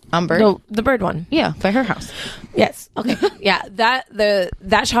house? Bird? The Bird one. Yeah, by her house. Yes. Okay. Yeah.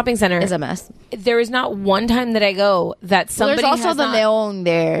 That shopping center is a mess. There is not one time that I go that somebody. There's also has the not, Leon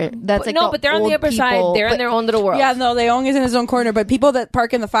there. That's but they're on the upper side. They're in their own little world. Yeah, no, Leon is in his own corner, but people that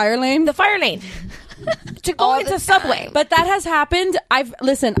park in the fire lane. The fire lane. To go into Subway. But that has happened. I've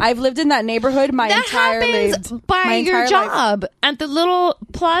lived in that neighborhood my entire life. That happens by your job at the little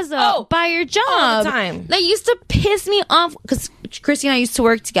plaza by your job all the time. That used to piss me off because Christy and I used to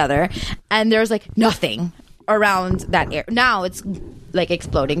work together, and there's nothing around that area. Now it's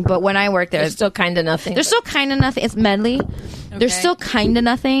exploding, but when I worked there, there's still kind of nothing. There's still kind of nothing. It's Medley. Okay. There's still kind of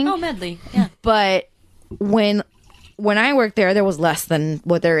nothing. Oh, Medley. Yeah. But when I worked there was less than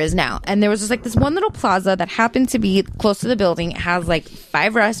what there is now. And there was just this one little plaza that happened to be close to the building. It has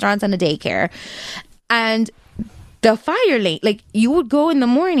 5 restaurants and a daycare. And the fire lane, like you would go in the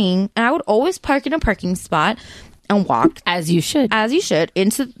morning, and I would always park in a parking spot and walk as you should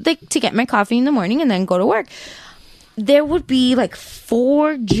into to get my coffee in the morning and then go to work. There would be like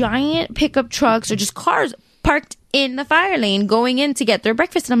 4 giant pickup trucks or just cars parked in the fire lane going in to get their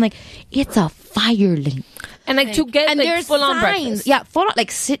breakfast, and I'm like, it's a fire lane. And like to get like there's full on signs. breakfast. Yeah, full on,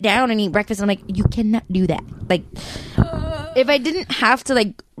 like sit down and eat breakfast. And I'm like, you cannot do that. Like, if I didn't have to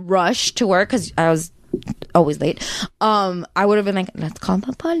like rush to work because I was always late, I would have been like, let's call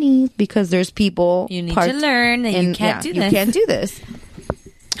the police because there's people. You need to learn that you can't do this. You can't do this.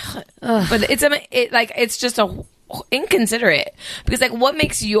 But it's just a inconsiderate, because like what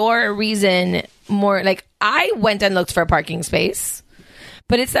makes your reason more like, I went and looked for a parking space,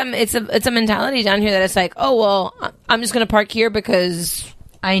 but it's a mentality down here that it's like, oh well, I'm just gonna park here because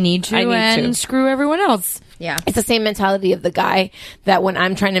I need to screw everyone else. Yeah, it's the same mentality of the guy that when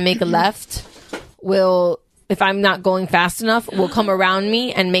I'm trying to make a left will, if I'm not going fast enough, will come around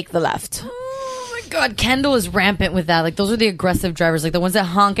me and make the left. God, Kendall is rampant with that. Like, those are the aggressive drivers, like the ones that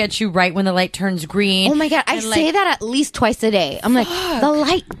honk at you right when the light turns green. Oh my God, I say that at least twice a day. I'm like, the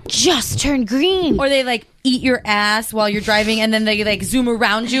light just turned green. Or they like eat your ass while you're driving, and then they like zoom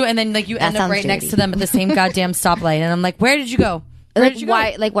around you, and then like you end up right next to them at the same goddamn stoplight. And I'm like, where did you go? Why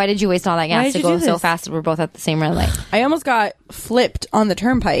did you waste all that gas to go so fast? We're both at the same red light. I almost got flipped on the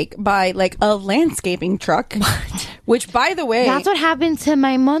turnpike by like a landscaping truck. Which, by the way, that's what happened to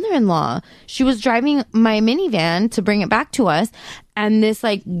my mother-in-law. She was driving my minivan to bring it back to us, and this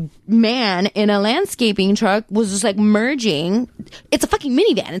like man in a landscaping truck was just like merging. It's a fucking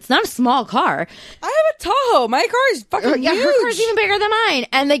minivan. It's not a small car. I have a Tahoe. My car is fucking huge. Her car's even bigger than mine.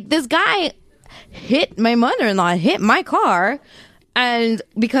 And like this guy hit my mother-in-law, hit my car. And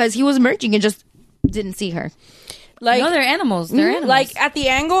because he was merging and just didn't see her. Like, no, they're animals. They're animals. Like at the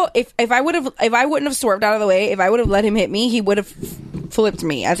angle, if I wouldn't have swerved out of the way, if I would have let him hit me, he would have flipped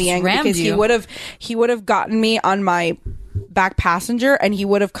me at the angle, because he would have gotten me on my back passenger, and he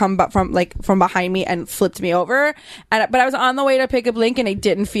would have come from behind me and flipped me over. But I was on the way to pick up Link, and I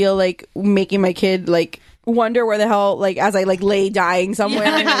didn't feel like making my kid like wonder where the hell, like, as I like lay dying somewhere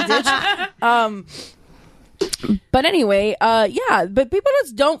in a ditch. But anyway, but people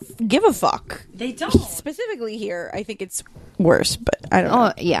just don't give a fuck. They don't. Specifically here, I think it's worse, but I don't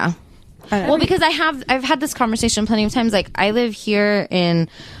know. Oh, yeah. Well, because I've had this conversation plenty of times. Like, I live here in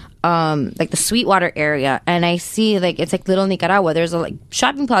like the Sweetwater area, and I see like it's like Little Nicaragua. There's like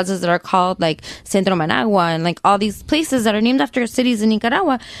shopping plazas that are called like Centro Managua, and like all these places that are named after cities in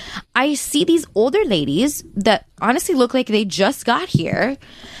Nicaragua. I see these older ladies that honestly look like they just got here,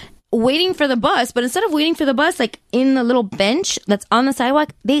 waiting for the bus, but instead of waiting for the bus, like in the little bench that's on the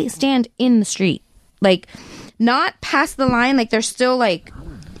sidewalk, they stand in the street, like not past the line, like they're still like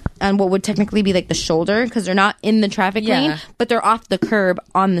on what would technically be like the shoulder, because they're not in the traffic lane, but they're off the curb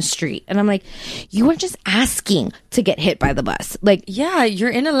on the street. And I'm like, you are just asking to get hit by the bus. Like, yeah, you're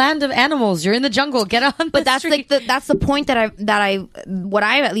in a land of animals. You're in the jungle. Get on. But that's street. Like that's the point that I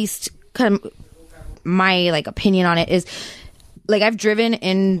at least kind of my like opinion on it is. Like, I've driven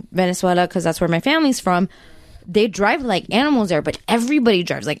in Venezuela because that's where my family's from. They drive like animals there, but everybody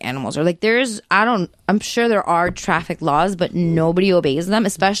drives like animals. Or like I'm sure there are traffic laws, but nobody obeys them,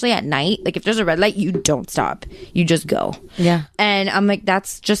 especially at night. Like, if there's a red light, you don't stop. You just go. Yeah. And I'm like,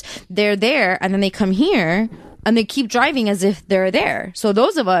 that's just, they're there, and then they come here and they keep driving as if they're there. So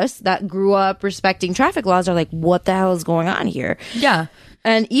those of us that grew up respecting traffic laws are like, what the hell is going on here? Yeah.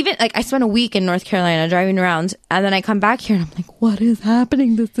 And even, like, I spent a week in North Carolina driving around, and then I come back here, and I'm like, what is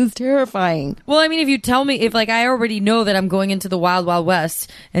happening? This is terrifying. Well, I mean, if you tell me, if, like, I already know that I'm going into the wild, wild west,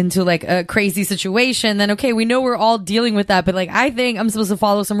 into, like, a crazy situation, then, okay, we know we're all dealing with that, but, like, I think I'm supposed to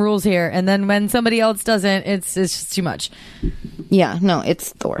follow some rules here, and then when somebody else doesn't, it's just too much. Yeah, no,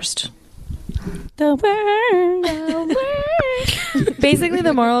 it's the worst. The worst. Basically,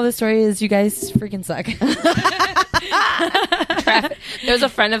 the moral of the story is you guys freaking suck. There was a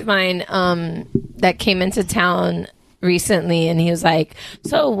friend of mine that came into town recently, and he was like,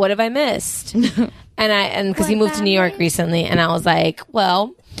 so what have I missed? and because he moved to New York recently, and I was like,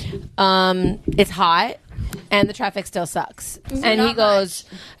 well, it's hot and the traffic still sucks. And he goes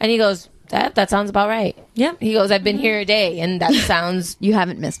that sounds about right. Yeah. He goes, I've been here a day, and that sounds you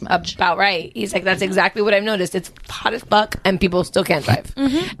haven't missed much. About right. He's like, that's exactly what I've noticed. It's hot as fuck, and people still can't drive.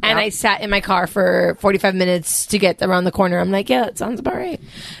 Mm-hmm. And I sat in my car for 45 minutes to get around the corner. I'm like, yeah, that sounds about right.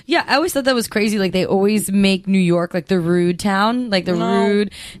 Yeah, I always thought that was crazy. Like, they always make New York like the rude town, like the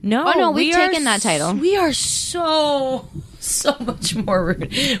rude. No, oh no, we've taken that title. We are so so much more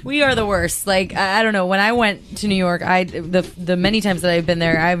rude. We are the worst. Like, I don't know. When I went to New York, the many times that I've been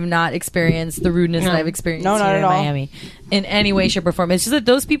there, I've not experienced the rudeness that I've experienced not here at in all. Miami in any way, shape, or form. It's just that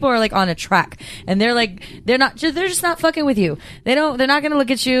those people are like on a track, and they're just not fucking with you. They're not gonna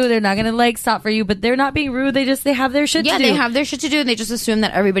look at you. They're not gonna like stop for you, but they're not being rude. They have their shit to do. Yeah, they have their shit to do, and they just assume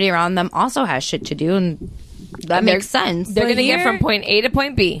that everybody around them also has shit to do, and that makes sense. They're going to get from point A to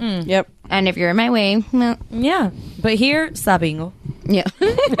point B. Yep. And if you're in my way, no. Yeah. But here, sabingo. Yeah.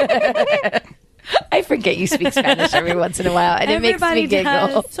 I forget you speak Spanish every once in a while, and it makes me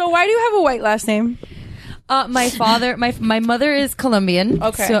giggle. So why do you have a white last name? My father, my mother is Colombian.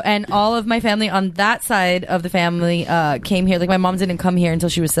 Okay. So, and all of my family on that side of the family came here. Like, my mom didn't come here until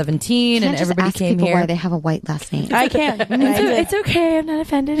she was 17, and everybody came here. Why they have a white last name? I can't. It's okay. I'm not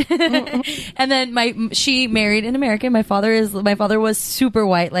offended. And then she married an American. My father was super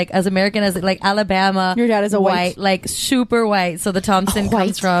white, like as American as like Alabama. Your dad is a white, like super white. So the Thompson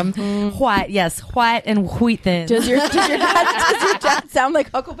comes from white. Yes, white and wheaten. Does your dad sound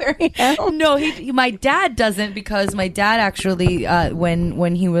like Huckleberry? No, my dad doesn't, because my dad actually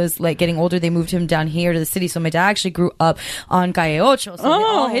when he was like getting older, they moved him down here to the city. So my dad actually grew up on Calle Ocho. So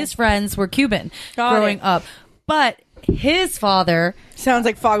all his friends were Cuban growing up. But his father sounds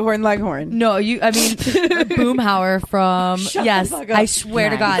like Foghorn Leghorn. No, Boomhauer from yes, I swear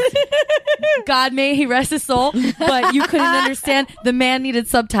to God. God may he rest his soul, but you couldn't understand. The man needed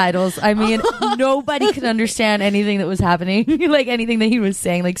subtitles. I mean, nobody could understand anything that was happening, like anything that he was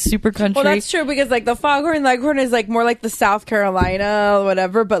saying, like super country. Well, that's true, because like the Foghorn Leghorn is like more like the South Carolina or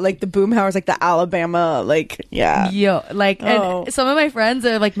whatever, but like the Boomhauer is like the Alabama, like and some of my friends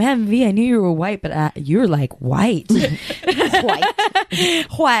are like, "Man, V, I knew you were white, but you're like white."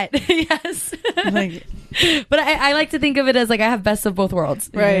 White, yes. But I like to think of it as like I have best of both worlds.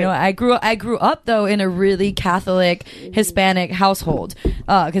 Right. You know, I grew up though in a really Catholic Hispanic household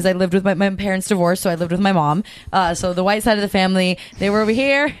because I lived with my parents divorced, so I lived with my mom. So the white side of the family, they were over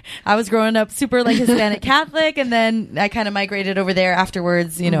here. I was growing up super like Hispanic Catholic, and then I kind of migrated over there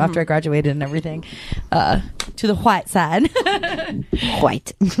afterwards. You know, after I graduated and everything, to the white side.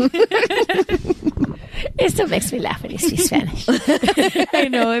 White. It still makes me laugh when you speak Spanish. I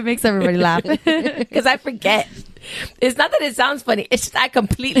know, it makes everybody laugh. Because I forget. It's not that it sounds funny. It's just I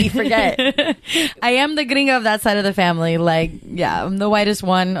completely forget. I am the gringa of that side of the family. Like, yeah, I'm the whitest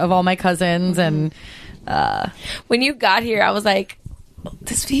one of all my cousins. And when you got here, I was like,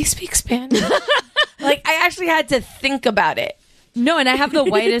 does V speak Spanish? Like, I actually had to think about it. No, and I have the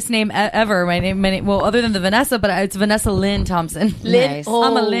whitest name ever. My name, well, other than the Vanessa, but it's Vanessa Lynn Thompson. Nice.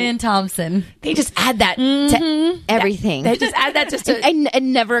 I'm a Lynn Thompson. They just add that to everything. They just add that just to. It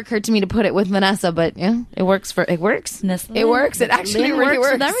never occurred to me to put it with Vanessa, but yeah, it works. It works. It works. It actually Lynn really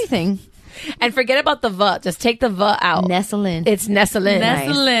works with everything. And forget about the "v." Just take the "v" out. Nesselin. It's Nesselin.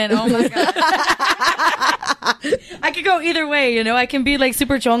 Nesselin. Oh my god. I could go either way. You know, I can be like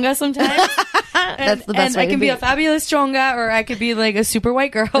super chonga sometimes. That's the best and way I can to be a fabulous chonga, or I could be like a super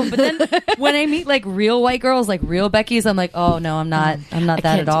white girl. But then when I meet like real white girls, like real Beckys, I'm like, oh no, I'm not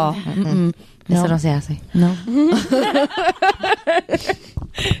that at all. No. Eso no se hace. No.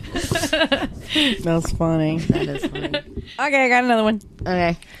 That's funny. That is funny. Okay, I got another one.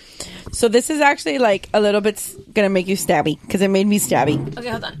 Okay. So this is actually like a little bit gonna make you stabby, because it made me stabby. Okay,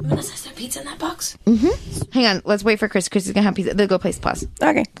 hold on. Vanessa, is there pizza in that box? Mm-hmm. Hang on. Let's wait for Chris. Chris is gonna have pizza. They'll go place pause.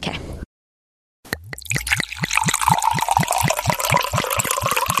 Okay. Okay.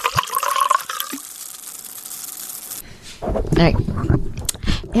 All right.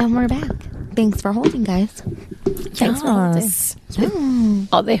 And we're back. Thanks for holding, guys. Thanks for holding. Oh.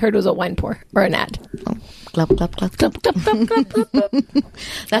 All they heard was a wine pour or an ad. Oh. Glub, glub, glub, glub, glub, glub, glub, glub.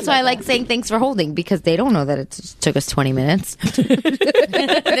 That's why I like saying thanks for holding, because they don't know that it took us 20 minutes. They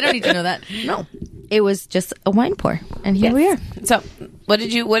don't need to know that. No. It was just a wine pour. And here we are. So, what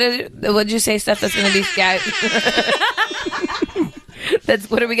did you say, Steph, that's going to be That's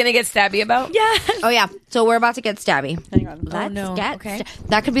what are we going to get stabby about? Yeah. Oh, yeah. So we're about to get stabby. Hang on. Let's get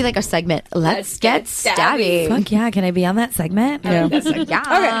that could be like a segment. Let's get stabby. Fuck yeah. Can I be on that segment? Yeah. Yes.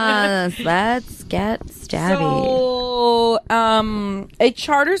 Okay. Let's get stabby. So, a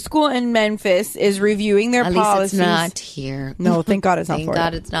charter school in Memphis is reviewing their At policies. least it's not here. No, thank God it's not Thank Florida.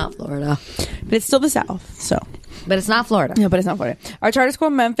 God it's not Florida. But it's still the South, so. But it's not Florida. No, but it's not Florida. Our charter school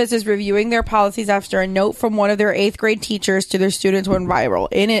in Memphis is reviewing their policies after a note from one of their 8th grade teachers to their students went viral.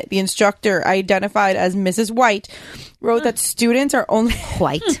 In it, the instructor, identified as Mrs. White, wrote that students are only...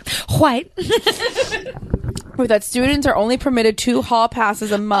 White. White. that students are only permitted 2 hall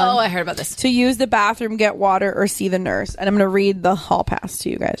passes a month. Oh, I heard about this. To use the bathroom, get water, or see the nurse. And I'm going to read the hall pass to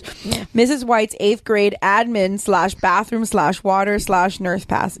you guys. Yeah. Mrs. White's 8th grade admin / bathroom / water / nurse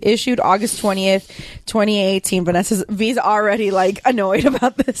pass issued August 20th, 2018. Vanessa's V's already like annoyed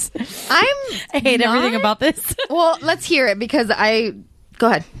about this. I hate everything about this. Well, let's hear it because go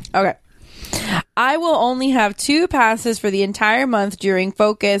ahead. Okay. I will only have 2 passes for the entire month during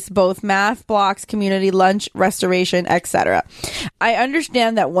focus, both math blocks, community lunch, restoration, etc. I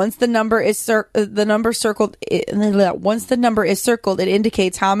understand that once the number is circled, it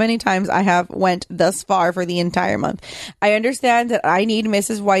indicates how many times I have went thus far for the entire month. I understand that I need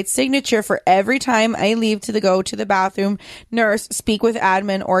Mrs. White's signature for every time I leave to go to the bathroom, nurse, speak with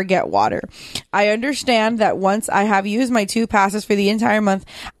admin, or get water. I understand that once I have used my 2 passes for the entire month,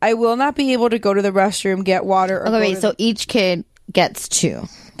 I will not be able to go to the restroom, get water. Or okay, wait. So each kid gets 2.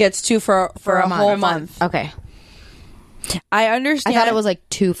 Gets 2 for a whole month. Okay. I understand. I thought it was like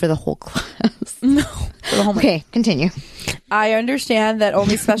 2 for the whole class. No. For the whole month. Okay, continue. I understand that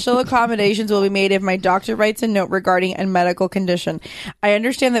only special accommodations will be made if my doctor writes a note regarding a medical condition. I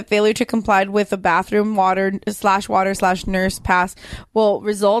understand that failure to comply with the bathroom water / nurse pass will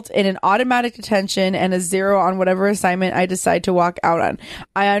result in an automatic detention and a 0 on whatever assignment I decide to walk out on.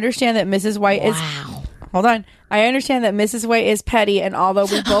 I understand that Mrs. White is... Hold on. I understand that Mrs. White is petty, and although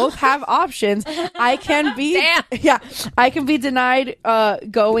we both have options, I can be I can be denied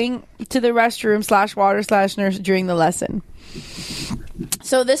going to the restroom / water / nurse during the lesson.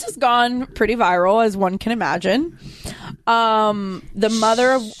 So this has gone pretty viral, as one can imagine. The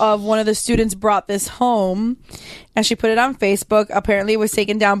mother of one of the students brought this home, and she put it on Facebook. Apparently, it was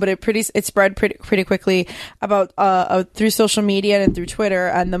taken down, but it spread pretty quickly about through social media and through Twitter.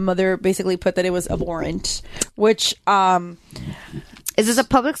 And the mother basically put that it was abhorrent. Which is this a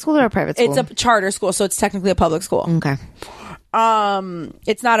public school or a private school? It's a charter school, so it's technically a public school. Okay.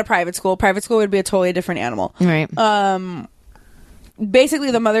 It's not a private school. Private school would be a totally different animal. Right. Basically,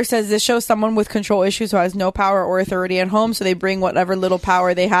 the mother says this shows someone with control issues who has no power or authority at home, so they bring whatever little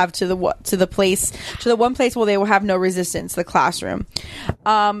power they have to the one place where they will have no resistance, the classroom.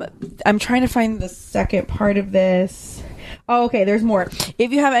 I'm trying to find the second part of this. Oh, okay, there's more.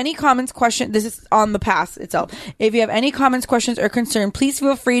 If you have any comments, questions, this is on the pass itself. If you have any comments, questions, or concern, please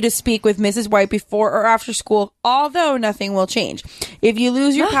feel free to speak with Mrs. White before or after school, although nothing will change. If you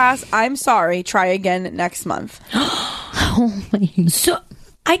lose your pass, I'm sorry. Try again next month. So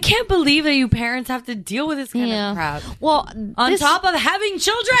I can't believe that you parents have to deal with this kind of crap. Well, on top of having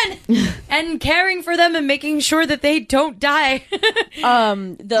children and caring for them and making sure that they don't die.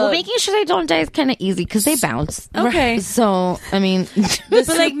 Making sure they don't die is kind of easy because they bounce. Okay. So, I mean... but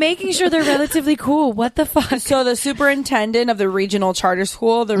like making sure they're relatively cool. What the fuck? So the superintendent of the regional charter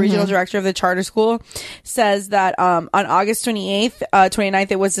school, the regional director of the charter school, says that on August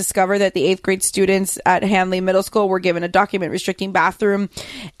 29th, it was discovered that the 8th grade students at Hanley Middle School were given a document restricting bathroom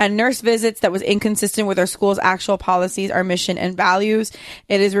and nurse visits that was inconsistent with our school's actual policies, our mission, and values.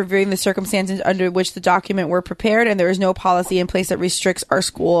 It is reviewing the circumstances under which the document were prepared, and there is no policy in place that restricts our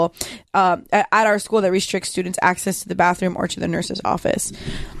school, at our school, that restricts students' access to the bathroom or to the nurse's office.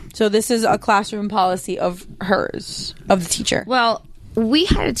 So this is a classroom policy of hers, of the teacher. Well, we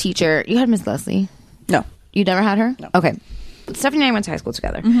had a teacher. You had Miss Leslie? No. You never had her? No. Okay. Stephanie and I went to high school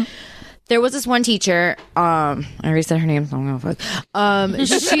together. Mm-hmm. There was this one teacher. I already said her name, so I'm gonna fuck.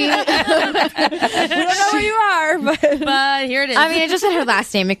 She. We don't know who you are, but here it is. I mean, I just said her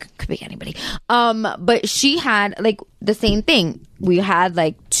last name. It could be anybody. But she had like the same thing. We had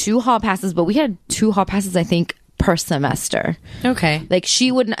like 2 hall passes, but we had 2 hall passes, I think, per semester. Okay. Like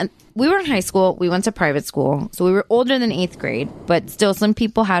she wouldn't. We were in high school. We went to private school, so we were older than 8th grade. But still, some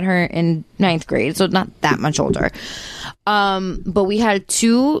people had her in 9th grade, so not that much older. But we had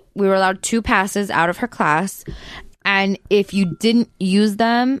 2. We were allowed 2 passes out of her class, and if you didn't use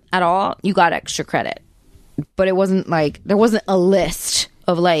them at all, you got extra credit. But it wasn't like there wasn't a list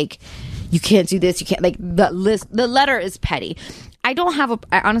of like you can't do this, you can't, like the list. The letter is petty. I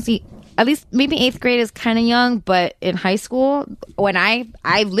honestly. At least maybe 8th grade is kind of young, but in high school, when I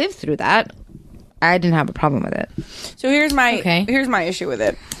lived through that, I didn't have a problem with it. So here's my issue with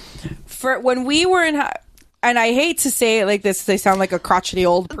it. For when we were in and I hate to say it like this, they sound like a crotchety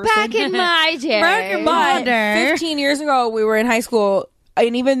old person. Back in my day. 15 years ago, we were in high school,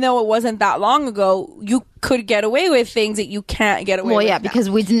 and even though it wasn't that long ago, you could get away with things that you can't get away with. Well, yeah, because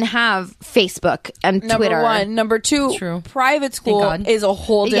we didn't have Facebook and Twitter. Number one. Number two, True. Private school is a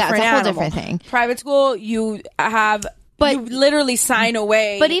whole different animal. different thing. Private school, you have... But you literally sign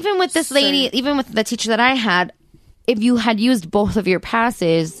away. But even with this lady, even with the teacher that I had, if you had used both of your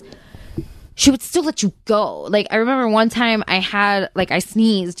passes, she would still let you go. Like, I remember one time I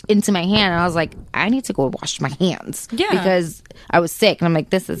sneezed into my hand and I was like, I need to go wash my hands. Yeah. Because I was sick and I'm like,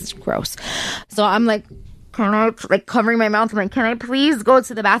 this is gross. So I'm like, can I, like, covering my mouth? I'm like, can I please go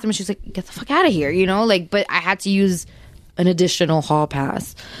to the bathroom? She's like, get the fuck out of here, you know? Like, but I had to use an additional hall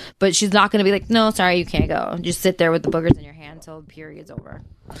pass. But she's not going to be like, no, sorry, you can't go. Just sit there with the boogers in your hand until the period's over.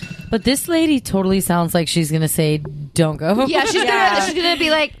 But this lady totally sounds like she's gonna say, "Don't go." Yeah, she's gonna be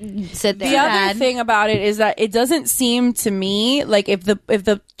like, sit there. The other thing about it is that it doesn't seem to me like if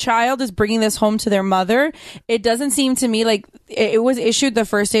the child is bringing this home to their mother, it doesn't seem to me like it was issued the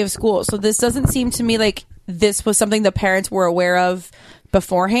first day of school. So this doesn't seem to me like this was something the parents were aware of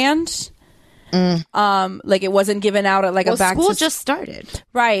beforehand. Like it wasn't given out at like a back. School just started,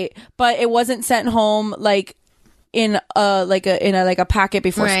 right? But it wasn't sent home like in a packet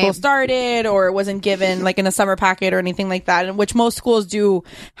before school started, or it wasn't given like in a summer packet or anything like that, in which most schools do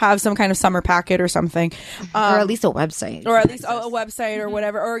have some kind of summer packet or something, or at least a website, or at least a website or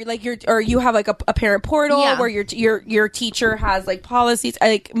whatever, or like you have like a parent portal where your teacher has like policies.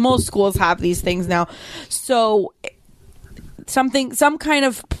 Like most schools have these things now, so some kind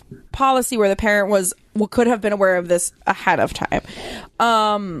of policy where the parent could have been aware of this ahead of time.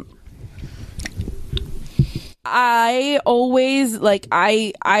 I've always,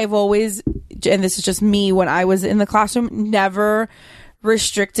 and this is just me when I was in the classroom, never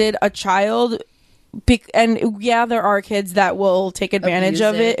restricted a child. And yeah, there are kids that will take advantage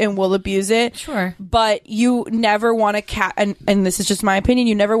of it and will abuse it. Sure. But you never want to and this is just my opinion,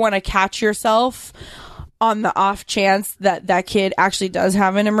 you never want to catch yourself on the off chance that kid actually does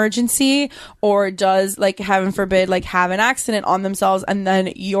have an emergency or does, like, heaven forbid, like, have an accident on themselves, and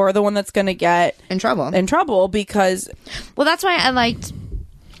then you're the one that's going to get in trouble because... Well, that's why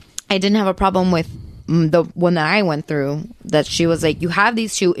I didn't have a problem with the one that I went through, that she was like, you have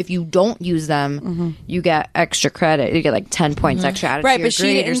these two, if you don't use them, you get extra credit. You get like 10 points extra added to your but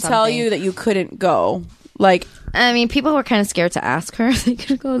she didn't tell you that you couldn't go. Like, I mean, people were kind of scared to ask her if they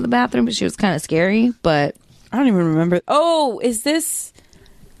could go to the bathroom, but she was kind of scary. But I don't even remember. Oh, is this?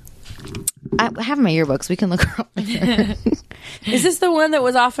 I have my yearbooks. We can look her up. Is this the one that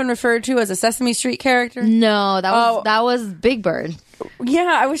was often referred to as a Sesame Street character? No, that was Big Bird.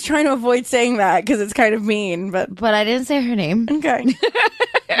 Yeah, I was trying to avoid saying that because it's kind of mean, but I didn't say her name. Okay.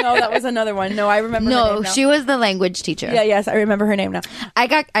 No, that was another one. No, I remember. No, her name now. She was the language teacher. Yeah, yes, I remember her name now. I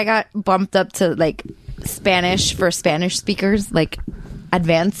got bumped up to like Spanish for Spanish speakers, like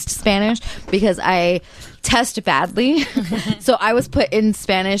advanced Spanish, because I test badly. So I was put in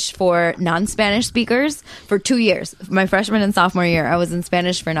Spanish for non-Spanish speakers for 2 years. My freshman and sophomore year, I was in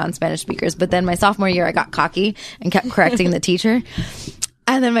Spanish for non-Spanish speakers. But then my sophomore year, I got cocky and kept correcting the teacher.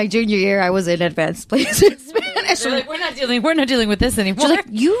 And then my junior year, I was in advanced place in Spanish. They're like, we're not dealing with this anymore. She's like,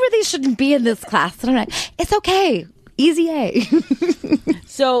 you really shouldn't be in this class. And I'm like, it's okay. Easy A.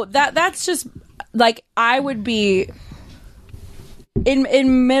 So that's just like, I would be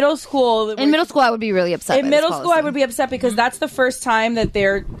in middle school. In middle school, I would be really upset. In middle school, I would be upset because that's the first time that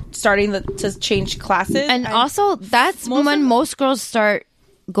they're starting to change classes. And also, that's when most girls start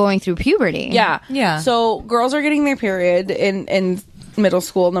going through puberty. Yeah. So girls are getting their period in middle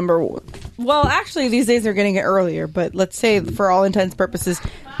school, number one. Well, actually, these days they're getting it earlier, but let's say for all intents and purposes,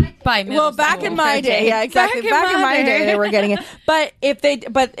 back in my day, yeah, exactly. Back in my day, they were getting it. But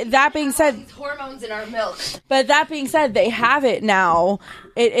that being said, hormones in our milk. But that being said, they have it now.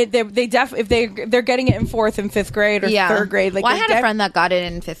 If they're getting it in 4th and 5th grade or 3rd grade. Like, I had a friend that got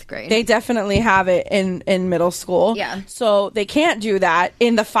it in 5th grade. They definitely have it in middle school. Yeah. So they can't do that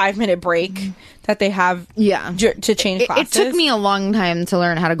in the 5-minute break that they have. To change classes. It took me a long time to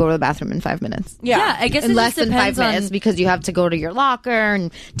learn how to go to the bathroom in 5 minutes. Yeah, I guess in it less just than 5 minutes, because you have to go to your locker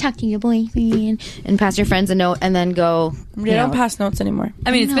and talk to your boyfriend and pass your friends a note and then go. They don't pass notes anymore.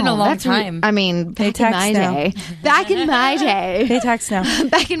 I mean, it's been a long time. I mean, back in my day. They text now.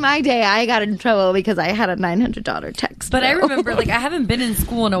 Back in my day, I got in trouble because I had a $900 text. But I remember, like, I haven't been in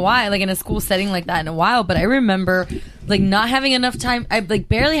school in a while, like in a school setting like that in a while. But I remember, like, not having enough time. I like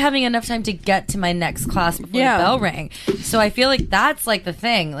barely having enough time to get to my next class before the bell rang. So I feel like that's like the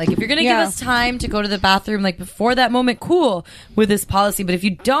thing. Like, if you're gonna give us time to go to the bathroom, like before that moment, cool with this policy. But if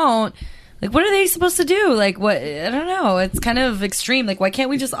you don't, like, what are they supposed to do? Like, what? I don't know. It's kind of extreme. Like, why can't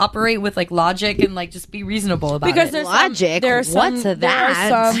we just operate with like logic and like just be reasonable about it? Because there's logic. What's that? I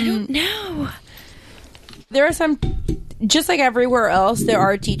don't know. There are some, just like everywhere else, there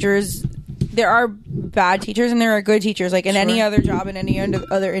are teachers. There are bad teachers and there are good teachers, like in any other job, in any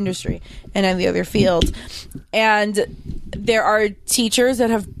other industry, and any other field. And there are teachers that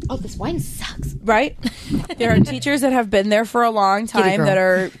have... Oh, this wine sucks. Right? There are teachers that have been there for a long time that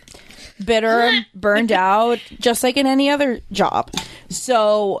are bitter and burned out, just like in any other job.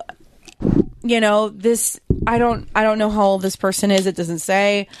 So, this, I don't know how old this person is. It doesn't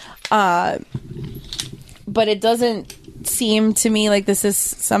say, but it doesn't seem to me like this is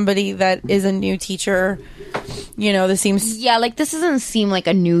somebody that is a new teacher. This seems... Yeah, like this doesn't seem like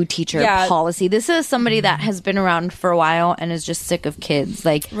a new teacher policy. This is somebody that has been around for a while and is just sick of kids.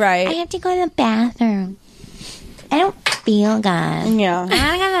 Like, right. I have to go to the bathroom. I don't feel good. Yeah.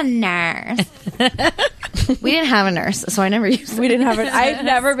 I got a nurse. We didn't have a nurse, so I never used it. We didn't have it. I've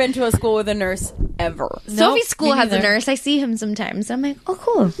never been to a school with a nurse ever. Sophie's school has a nurse. I see him sometimes. I'm like, oh,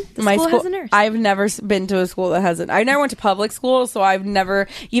 cool. The school has a nurse. I've never been to a school that hasn't. I never went to public school, so I've never,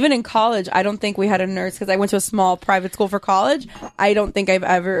 even in college, I don't think we had a nurse because I went to a small private school for college. I don't think I've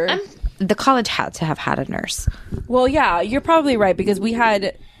ever. The college had to have had a nurse. Well, yeah, you're probably right because we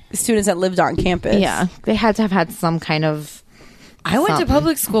had students that lived on campus. Yeah, they had to have had some kind of. I went to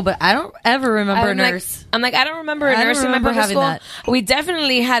public school, but I don't ever remember a nurse. I don't remember a nurse in my public school. That. We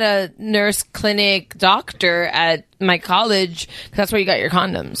definitely had a nurse clinic doctor at my college because that's where you got your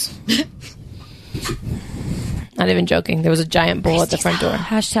condoms. Not even joking. There was a giant bowl at the front door.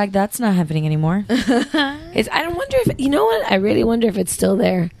 Hashtag that's not happening anymore. I don't wonder if, you know what? I really wonder if it's still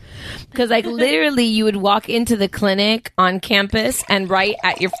there. Because literally you would walk into the clinic on campus and right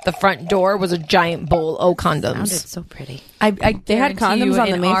at the front door was a giant bowl of condoms. Sounded so pretty. They had condoms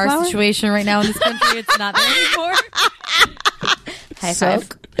on the Mayflower? Our situation right now in this country, it's not there anymore. High five.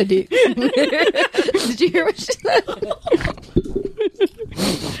 Did you hear what she said?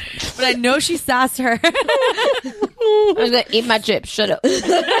 But I know she sassed her. I was going to eat my chips. Shut up.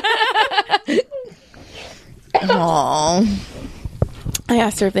 Aww. I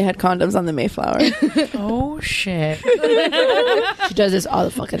asked her if they had condoms on the Mayflower. Oh, shit. She does this all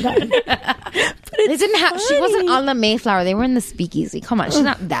the fucking time. They didn't have. She wasn't on the Mayflower. They were in the speakeasy. Come on, she's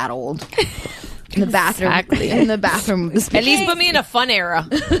not that old. In the bathroom. Exactly. In the bathroom. At least put me in a fun era.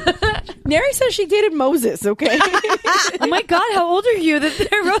 Neri says she dated Moses, okay? Oh my God, how old are you? That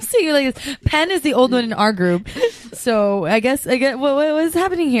they're roasting you like this. Penn is the old one in our group. So I guess what is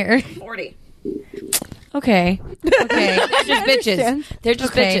happening here? 40. Okay. They're just bitches. They're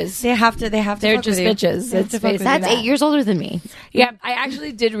just bitches. They have to. They're just bitches. That's 8 years older than me. Yeah, I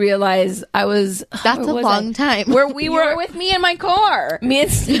actually did realize I was. That's a long time. Where we were with me in my car. Me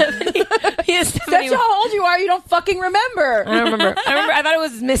and Stephanie. That's how old you are. You don't fucking remember. I don't remember. I thought it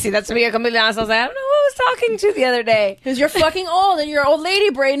was Missy. That's to be completely honest. I was like, I don't know who I was talking to the other day. Because you're fucking old and your old lady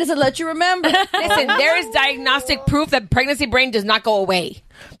brain doesn't let you remember. Listen, there is diagnostic proof that pregnancy brain does not go away.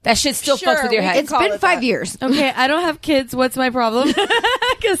 That shit still fucks with your head. It's been 5 years. Okay, I don't have kids. What's my problem?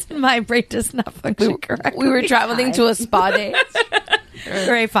 Because my brain does not function correctly. We were traveling to a spa day.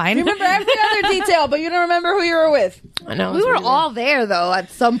 Great, fine. You remember every other detail, but you don't remember who you were with. I know. We were all there, though, at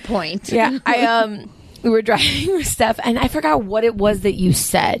some point. Yeah, we were driving with Steph, and I forgot what it was that you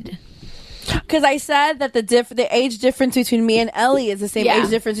said. Because I said that the age difference between me and Ellie is the same age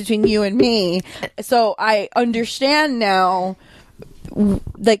difference between you and me. So I understand now,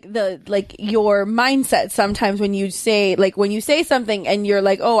 like your mindset sometimes when you say something and you're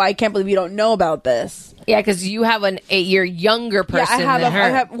like, oh, I can't believe you don't know about this. Yeah, because you have an 8-year younger person than her. I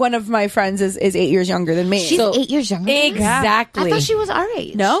have one of my friends is 8 years younger than me. She's 8 years younger. Exactly. I thought she was our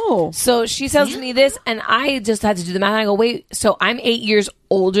age. No. So she tells me this, and I just had to do the math. And I go, wait, so I'm 8 years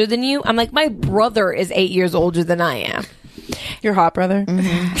older than you? I'm like, my brother is 8 years older than I am. Your hot brother.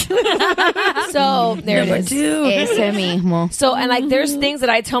 Mm-hmm. So there Number it is. 2. Ese mismo. So, and like, there's things that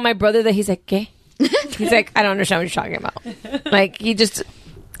I tell my brother that he's like, ¿qué? He's like, I don't understand what you're talking about. Like, he just.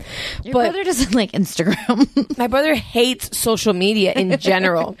 Your brother doesn't like Instagram. My brother hates social media in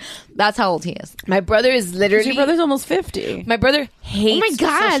general. That's how old he is. My brother is literally. Your brother's almost 50. My brother hates. Oh my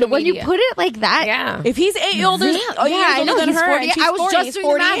God! social When media. you put it like that, Yeah. If he's 8 years older, I know than he's her, 48. I was 40, just he's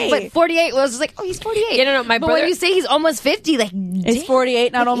doing the math, but 48 was like, oh, he's 48. Yeah, no. My But brother. when you say he's almost 50, like, He's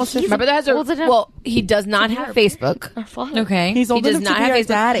 48, not almost 50. My brother has a. old enough Well, he does not have Facebook. Okay. He's old He does enough not to be have our Facebook.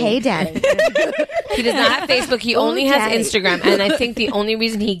 daddy. Hey, daddy. He does not have Facebook. He only has daddy. Instagram. And I think the only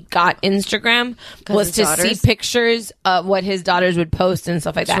reason he got Instagram was his to daughters? see pictures of what his daughters would post and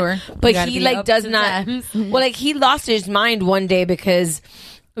stuff like that. Sure. But You gotta he be like up does to not. times. Well, like he lost his mind one day because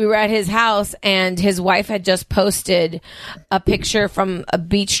we were at his house and his wife had just posted a picture from a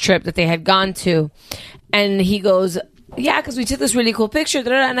beach trip that they had gone to. And he goes, yeah, because we took this really cool picture.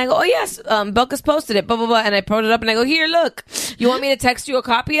 And I go, oh, yes, Belka's posted it, blah, blah, blah. And I put it up and I go, here, look. You want me to text you a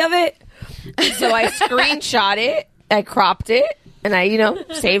copy of it? So I screenshot it. I cropped it. And I,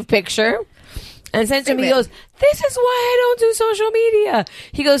 saved picture. And sent to him. He goes, this is why I don't do social media.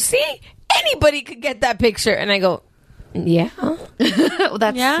 He goes, see? Anybody could get that picture. And I go, Yeah. Well,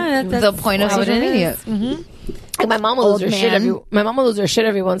 that's the point of social media. Like my mom will lose her shit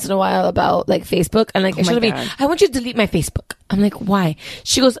every once in a while about like Facebook, and like she'll be, I want you to delete my Facebook. I'm like, why?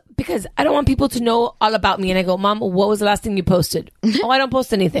 She goes, because I don't want people to know all about me. And I go, Mom, what was the last thing you posted? Oh, I don't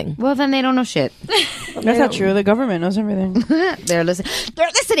post anything. Well, then they don't know shit. That's not true. The government knows everything. They're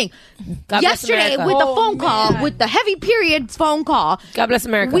listening. God bless Yesterday America. with the phone call, with the heavy periods phone call. God bless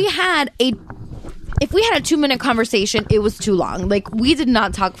America. If we had a 2-minute conversation, it was too long. Like, we did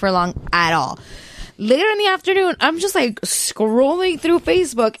not talk for long at all. Later in the afternoon, I'm just like scrolling through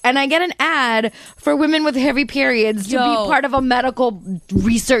Facebook, and I get an ad for women with heavy periods to be part of a medical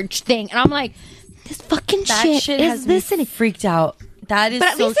research thing. And I'm like, this fucking shit is listening. Freaked out. That is But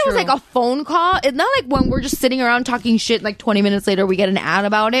at least it was like a phone call. It's not like when we're just sitting around talking shit, like 20 minutes later, we get an ad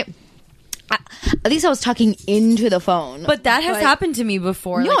about it. At least I was talking into the phone. But that has happened to me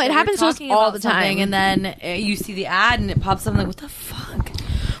before. No, like, it happens to us all the time. And then you see the ad and it pops up. I'm like, what the fuck?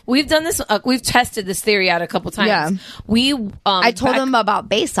 We've done this. We've tested this theory out a couple times. Yeah. I told them about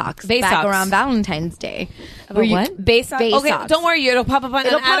base socks back socks. around Valentine's Day. About what? Base socks. Okay, socks. don't worry. It'll pop up on.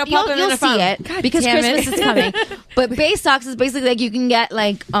 You'll see it because Christmas is coming. But base socks is basically like you can get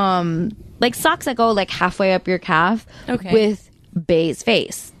like socks that go like halfway up your calf with Bay's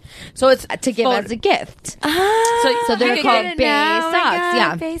face. So it's to give as a gift. So they're called Bay socks.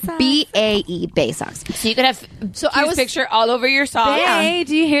 Yeah, BAE Bay socks. So you could have I was picture all over your socks. Bay,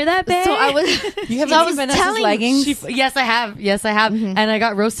 do you hear that, Bay? So I was. You haven't seen Vanessa's leggings? Yes, I have. And I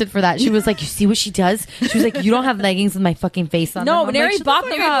got roasted for that. She was like, "You see what she does?" She was like, "You don't have leggings with my fucking face on." No, them. Neri bought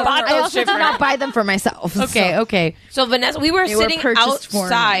them. I also did not buy them for myself. Okay. So Vanessa, we were sitting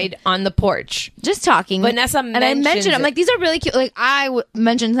outside on the porch, just talking. Vanessa and I mentioned, I'm like, these are really cute. Like I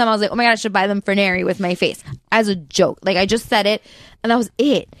mentioned them. I was like, oh my god, I should buy them for Neri with my face as a joke. Like I just said it, and that was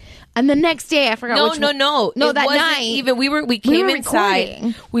it. And the next day, I forgot. No. That wasn't night, even we came inside.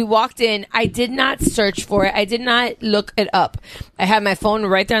 Recording. We walked in. I did not search for it. I did not look it up. I had my phone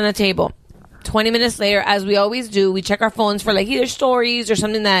right there on the table. 20 minutes later, as we always do, we check our phones for like either stories or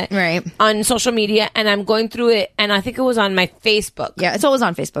something that on social media. And I'm going through it, and I think it was on my Facebook. Yeah, it's always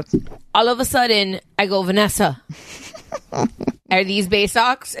on Facebook. All of a sudden, I go, Vanessa, are these Bay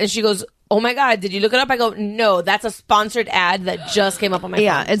socks? And she goes, oh my god, did you look it up? I go, no, that's a sponsored ad that just came up on my phone.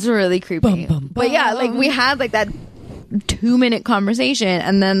 Yeah, it's really creepy. But yeah, like we had like that 2-minute conversation,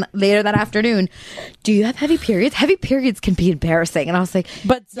 and then later that afternoon, do you have heavy periods? Heavy periods can be embarrassing. And I was like,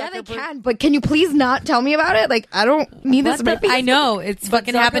 but yeah, they can, but can you please not tell me about it? Like, I don't need this. I know, it's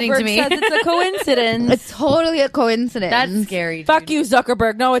fucking happening to me. Says it's a coincidence. It's totally a coincidence. That's scary. Fuck you,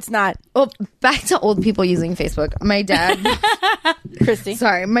 Zuckerberg. No, it's not. Oh, back to old people using Facebook. My dad, Christy.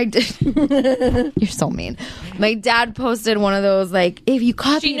 Sorry, you're so mean. My dad posted one of those like, if you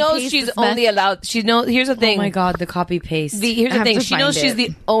copy, she knows she's only allowed. She knows. Here's the thing. Oh my god, the copy paste. Here's the thing. She knows she's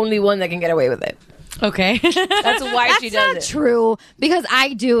the only one that can get away with it. Okay. That's why she does it. That's not true, because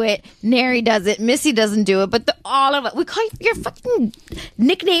I do it, Neri does it, Missy doesn't do it, but all of it. We call your fucking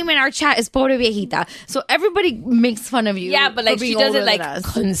nickname in our chat is Pobre Viejita. So everybody makes fun of you. Yeah, but like she does it like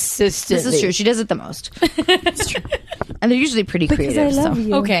consistently. This is true. She does it the most. It's true. And they're usually pretty creative. I love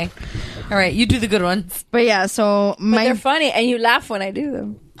you. Okay. All right, you do the good ones. But yeah, so but they're funny, and you laugh when I do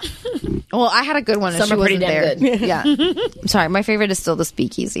them. Well, I had a good one. Some are pretty damn good. Yeah. I'm sorry. My favorite is still the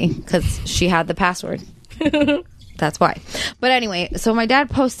speakeasy because she had the password. That's why. But anyway, so my dad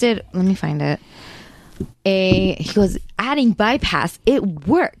posted, let me find it. He goes, adding bypass, it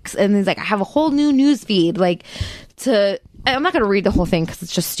works. And he's like, I have a whole new news feed. Like, I'm not going to read the whole thing because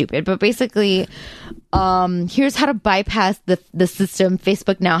it's just stupid. But basically, here's how to bypass the system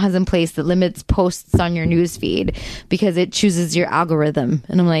Facebook now has in place that limits posts on your news feed because it chooses your algorithm.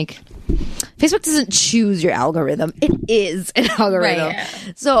 And I'm like, Facebook doesn't choose your algorithm. It is an algorithm. Right, yeah.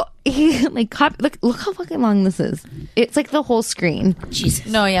 So he like look how fucking long this is. It's like the whole screen. Jesus.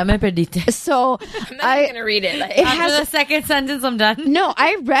 No, yeah, me perdiste. So I'm not gonna read it. Like, after the second sentence, I'm done. No,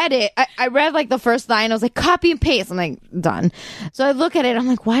 I read it. I read like the first line. I was like, copy and paste. I'm like, done. So I look at it. I'm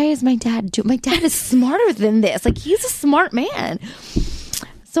like, why is my dad my dad is smarter than this. Like, he's a smart man.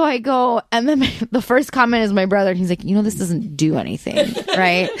 So I go, and then the first comment is my brother, and he's like, this doesn't do anything,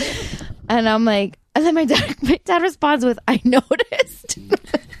 right? And I'm like, and then my dad responds with, I noticed.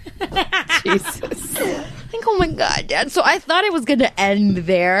 Jesus. Like, oh my God, Dad. So I thought it was going to end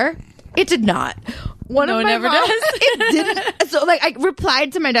there. It did not. It never does. It didn't. So like, I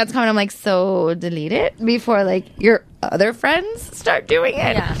replied to my dad's comment. I'm like, so delete it before like your other friends start doing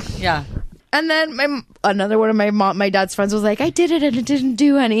it. Yeah. And then another one of my dad's friends was like, I did it and it didn't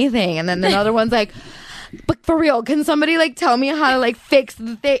do anything. And then another one's like, but for real, can somebody like tell me how to like fix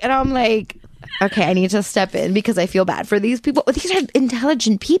the thing? And I'm like, okay, I need to step in because I feel bad for these people. These are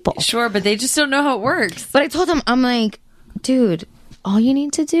intelligent people. Sure, but they just don't know how it works. But I told him, I'm like, dude, all you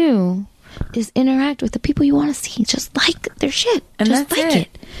need to do is interact with the people you want to see. Just like their shit. And just that's like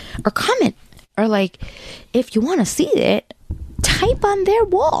it. Or comment. Or like, if you want to see it, type on their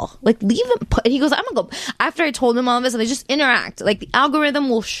wall. Like, leave them. And he goes, I'm going to go. After I told him all this, and they just interact. Like, the algorithm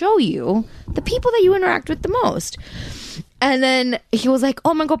will show you the people that you interact with the most. And then he was like, oh,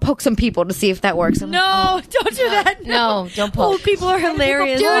 I'm going to go poke some people to see if that works. I'm No, don't do that. No, don't poke. Old people are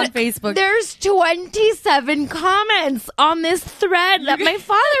hilarious on Facebook. There's 27 comments on this thread that my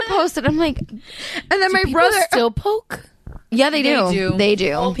father posted. I'm like, and then my brother still poke. Yeah, they do. They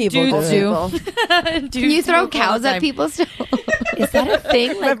do. Old people Dudes do. Dudes Can you throw poke all cows the at time. people still? Is that a thing?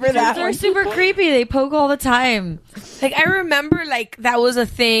 Like, Remember that They're one? super creepy. They poke all the time. like I remember, like that was a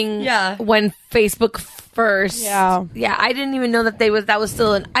thing. Yeah. When Facebook first. Yeah. Yeah. I didn't even know that that was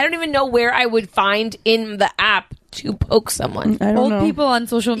still I don't even know where I would find in the app to poke someone. I don't Old know. people on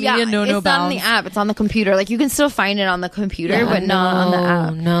social media know no it's bounds. on the app. It's on the computer. Like, you can still find it on the computer, but not on the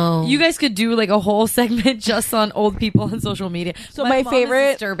app. No. You guys could do like a whole segment just on old people on social media. So my mom is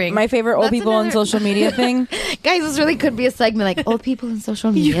favorite old That's people on another- social media thing. Guys, this really could be a segment, like old people in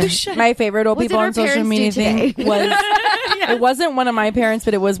social media. My favorite old What did people our on social parents media do thing today? was it wasn't one of my parents,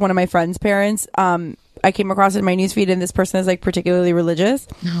 but it was one of my friend's parents. I came across it in my newsfeed, and this person is like particularly religious.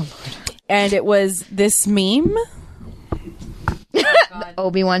 Oh, Lord. And it was this meme.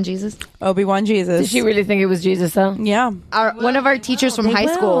 Obi-Wan Jesus. Obi-Wan Jesus. Did she really think it was Jesus though? Yeah. One of our teachers from high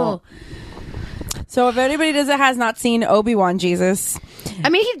school. So if anybody has not seen Obi-Wan Jesus, I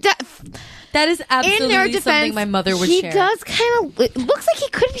mean, That is absolutely in their defense, something my mother would he share. does kind of. It looks like he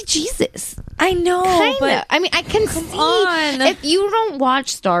could be Jesus. I know, Kind but of. I mean, I can see on. if you don't watch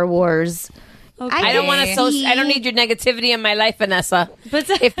Star Wars. Okay. I don't want to. I don't need your negativity in my life, Vanessa. But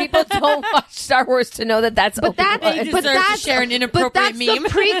if people don't watch Star Wars to know that that's But Obi-Wan. deserve to share an inappropriate but that's meme. the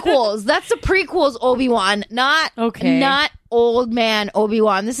prequels. That's the prequels. Obi-Wan, not old man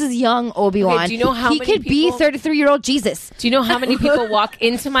Obi-Wan. This is young Obi-Wan. Okay, do you know how he many could be people- 33-year-old Jesus? Do you know how many people walk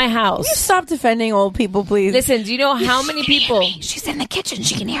into my house? you stop defending old people, please. Listen, do you know how many people? She's in the kitchen.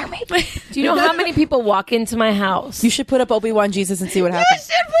 She can hear me. Do you know how many people walk into my house? You should put up Obi-Wan Jesus and see what happens.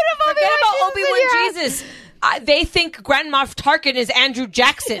 Forget about Obi-Wan Jesus. They think Grand Moff Tarkin is Andrew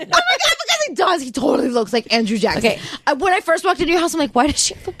Jackson. Oh my god, because he does. He totally looks like Andrew Jackson. Okay. When I first walked into your house, I'm like, why does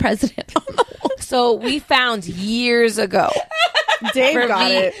she have a president on the wall? So we found years ago. Dave got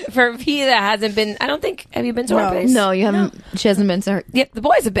it. For V that hasn't been. I don't think. Have you been to our place? No, you haven't. She hasn't been to her. Yep, the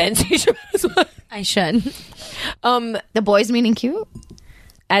boys have been. So you should as well. I should. The boys meaning cute?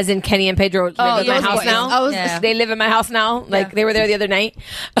 As in Kenny and Pedro live in my those house boys. now. Yeah. They live in my house now. Like they were there the other night.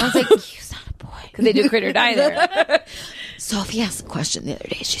 I was like, you son of a boy. Because they do Crit or Die there. Sophie asked a question the other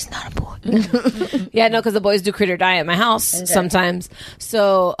day. She's not a boy. Yeah, no, because the boys do Crit or Die at my house sometimes.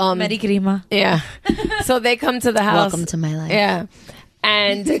 So, Marigrima. yeah. So they come to the house. Welcome to my life. Yeah.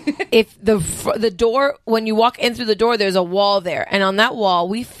 And if the door, when you walk in through the door, there's a wall there. And on that wall,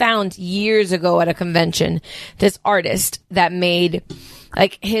 we found years ago at a convention, this artist that made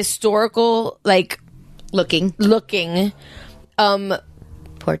like historical, like looking,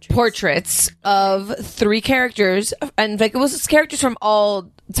 portraits of three characters. And like, it was characters from all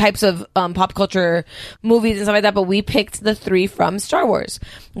types of pop culture movies and stuff like that. But we picked the three from Star Wars,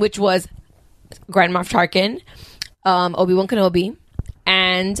 which was Grand Moff Tarkin, Obi-Wan Kenobi,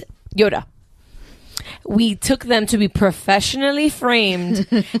 and Yoda. We took them to be professionally framed,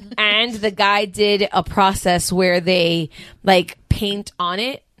 and the guy did a process where they like paint on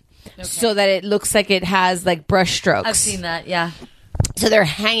it so that it looks like it has like brush strokes. I've seen that, yeah. So they're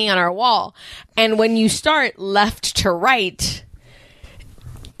hanging on our wall. And when you start left to right,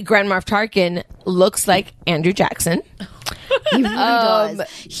 Grand Moff Tarkin looks like Andrew Jackson. He really does.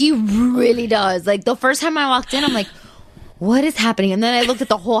 He really does. Like, the first time I walked in, I'm like, what is happening? And then I looked at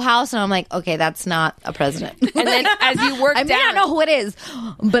the whole house and I'm like, okay, that's not a president. And then as you work I down, may not know who it is,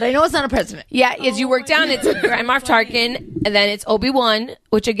 but I know it's not a president. yeah, as you work down, it's Grand Moff Tarkin, and then it's Obi-Wan,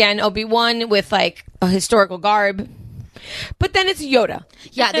 which again, Obi-Wan with like a historical garb. But then it's Yoda.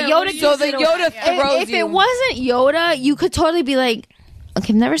 Yeah, the Yoda. So the Yoda throws If you. it wasn't Yoda, you could totally be like,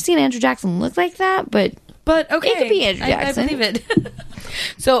 okay, I've never seen Andrew Jackson look like that, but okay, it could be Andrew Jackson. I believe it.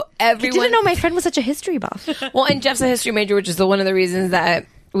 So I everyone didn't know my friend was such a history buff. Well, and Jeff's a history major, which is one of the reasons that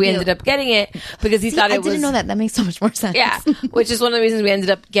we ended up getting it because he thought it was. I didn't know that. That makes so much more sense. Yeah, which is one of the reasons we ended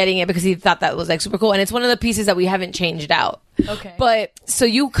up getting it because he thought that was like super cool, and it's one of the pieces that we haven't changed out. Okay. But so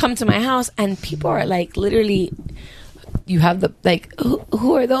you come to my house and people are like literally. You have the like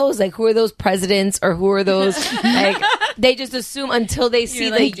who are those, like who are those presidents or who are those like they just assume until they see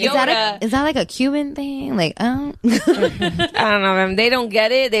the Yoda. Is that like a Cuban thing? Like, oh, I don't know, man. They don't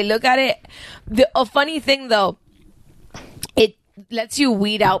get it. They look at it. A funny thing though, it lets you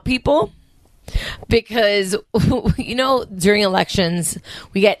weed out people. Because, you know, during elections,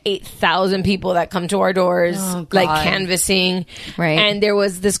 we get 8,000 people that come to our doors, like canvassing. Right. And there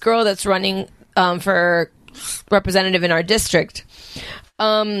was this girl that's running for representative in our district.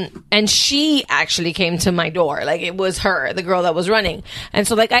 And she actually came to my door. Like, it was her, the girl that was running. And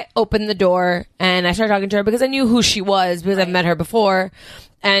so, like, I opened the door and I started talking to her because I knew who she was because I've met her before.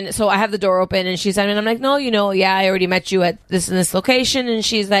 And so I have the door open and she's and I'm like, no, you know, yeah, I already met you at this and this location. And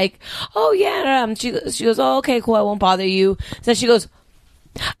she's like, oh yeah. She goes, oh, okay, cool. I won't bother you. So she goes,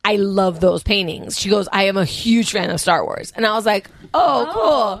 I love those paintings. She goes, I am a huge fan of Star Wars. And I was like, oh,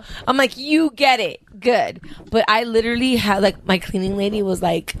 cool. I'm like, you get it. Good. But I literally had, like, my cleaning lady was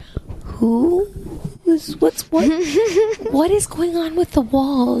like, what is going on with the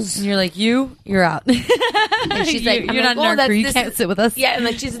walls? And you're like, you're out. And she's like, you're not in our crew. You can't sit with us. Yeah, and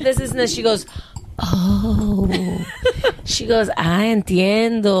like she's this and this. She goes, oh. She goes, I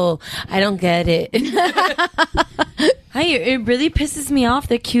entiendo. I don't get it. It really pisses me off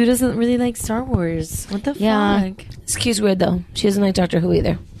that Q doesn't really like Star Wars. What the fuck? This Q's weird though. She doesn't like Doctor Who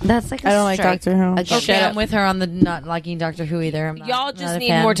either. That's like I don't like Doctor Who. Okay, I'm with her on the not liking Doctor Who either. I'm not, Y'all just not a need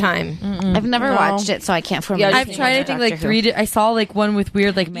fan. more time. I've never watched it, so I can't formulate. I've tried, I think, like 3. I saw like one with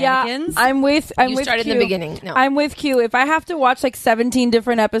weird like mannequins. Yeah, I'm with started Q. in the beginning. No. I'm with Q. If I have to watch like 17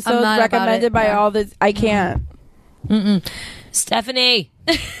 different episodes recommended by all the, I can't. Stephanie.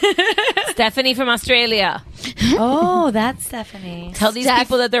 Stephanie from Australia. Oh, that's Stephanie. Tell these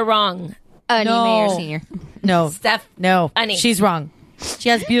people that they're wrong. Mayor Senior. No. Steph. No. Honey. She's wrong. She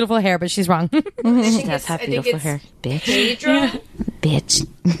has beautiful hair, but she's wrong. She does have beautiful hair. Bitch. Pedro? Bitch.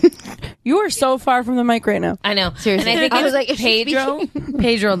 You are so far from the mic right now. I know. Seriously. And I think I was like, Pedro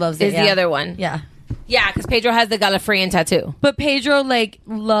Pedro loves it. is the other one. Yeah. Yeah, because Pedro has the Gallifreyan tattoo. But Pedro like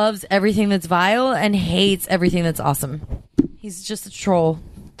loves everything that's vile and hates everything that's awesome. He's just a troll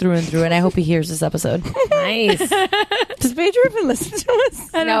through and through, and I hope he hears this episode. Nice. Does Pedro even listen to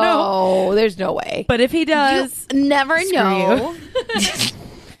us? I don't know. There's no way. But if he does, You never know.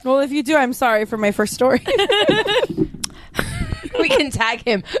 Well, if you do, I'm sorry for my first story. We can tag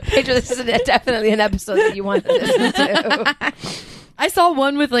him. Pedro, this is definitely an episode that you want to listen to. I saw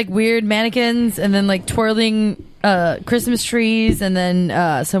one with like weird mannequins and then like twirling Christmas trees and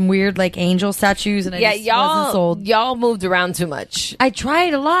then some weird like angel statues, and I just wasn't sold. Y'all moved around too much. I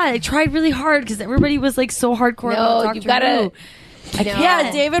tried a lot. I tried really hard because everybody was like so hardcore. No, about you Doctor gotta. Who.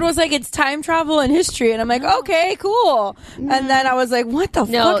 Yeah, David was like, it's time travel and history. And I'm like, okay, cool. And then I was like, what the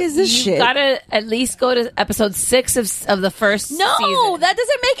fuck is this shit? You gotta at least go to episode 6 of the first season. That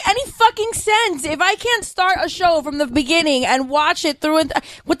doesn't make any fucking sense. If I can't start a show from the beginning and watch it through and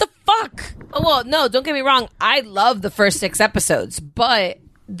what the fuck? Oh, well, no, don't get me wrong. I love the first 6 episodes, but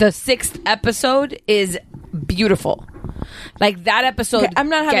the 6th episode is beautiful. Like that episode. Okay, I'm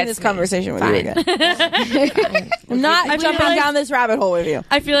not having this conversation with you again. I'm not jumping down this rabbit hole with you.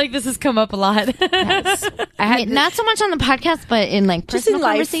 I feel like this has come up a lot. Not so much on the podcast, but in like personal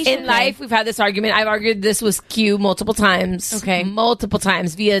conversation. In life, we've had this argument. I've argued this with Q multiple times. Okay, multiple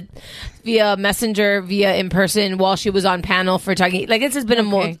times via messenger, via in person while she was on panel for talking. Like this has been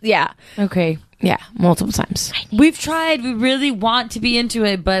Okay. Yeah, multiple times. We've tried. We really want to be into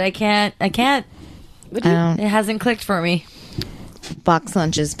it, but I can't. It hasn't clicked for me. Box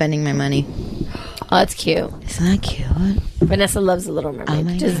lunch is spending my money. Oh, that's cute. Isn't that cute? Vanessa loves The Little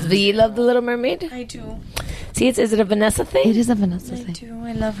Mermaid. Does V love The Little Mermaid? I do. See, is it a Vanessa thing? It is a Vanessa thing. I do.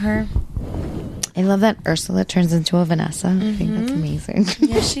 I love her. I love that Ursula turns into a Vanessa. I think that's amazing.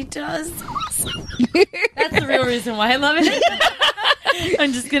 Yeah, she does. That's the real reason why I love it.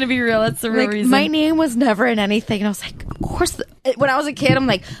 I'm just gonna be real. That's the real reason. My name was never in anything, and I was like, of course. When I was a kid, I'm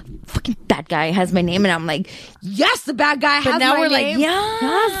like, fucking bad guy has my name, and I'm like, yes, the bad guy has my name. But now we're like,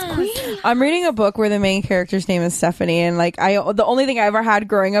 yes, queen. I'm reading a book where the main character's name is Stephanie, and like the only thing I ever had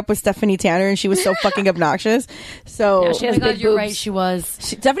growing up was Stephanie Tanner, and she was so fucking obnoxious. So now she has big you're boobs. right. She was.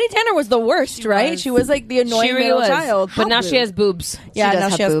 Stephanie Tanner was the worst, right? She was like the annoying little child. But now she has boobs. Yeah, now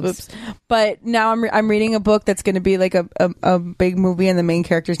she has boobs. But now I'm reading a book that's going to be like a big movie, and the main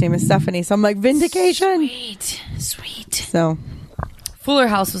character's name is Stephanie. So I'm like, vindication. Sweet. So Fuller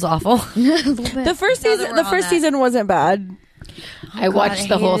House was awful. The first season wasn't bad. I watched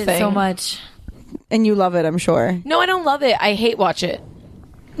the whole thing so much, and you love it, I'm sure. No, I don't love it. I hate watch it.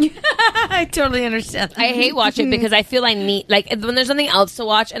 I totally understand. I hate watch it because I feel I need when there's something else to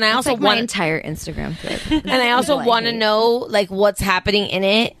watch, and I also want my entire Instagram feed. And I also want to know like what's happening in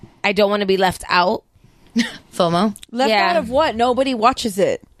it. I don't want to be left out. FOMO. Left out of what? Nobody watches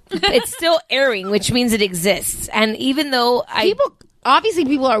it. It's still airing, which means it exists. And even though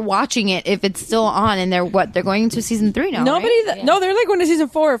people are watching it if it's still on, and they're going into season 3 now. Nobody, right? no, they're like going to season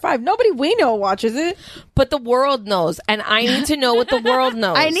 4 or 5. Nobody we know watches it, but the world knows, and I need to know what the world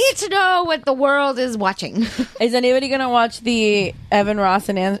knows. I need to know what the world is watching. Is anybody going to watch the Evan Ross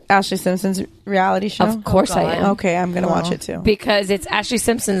and Ashley Simpson's reality show? Of course I am. Okay, I'm going to watch it too because it's Ashley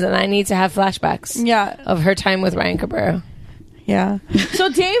Simpson's, and I need to have flashbacks. Of her time with Ryan Cabrera. Yeah. So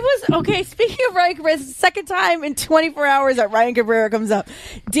Dave was okay. Speaking of Ryan Cabrera, it's the second time in 24 hours that Ryan Cabrera comes up.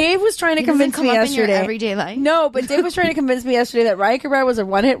 Dave was trying to convince me yesterday. In your everyday life? No, but Dave was trying to convince me yesterday that Ryan Cabrera was a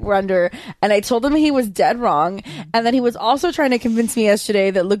one-hit wonder, and I told him he was dead wrong. And then he was also trying to convince me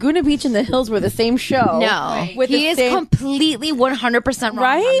yesterday that Laguna Beach and The Hills were the same show. No, he is completely 100%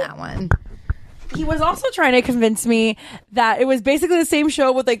 wrong on that one. He was also trying to convince me that it was basically the same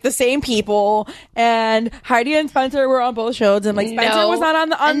show with like the same people, and Heidi and Spencer were on both shows, and like Spencer was not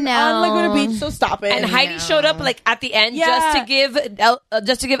on Laguna Beach, so stop it. And Heidi showed up like at the end just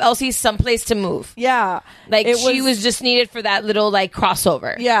to give Elsie some place to move. Yeah, like she was just needed for that little like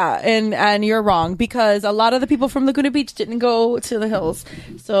crossover. Yeah, and you're wrong because a lot of the people from Laguna Beach didn't go to the Hills.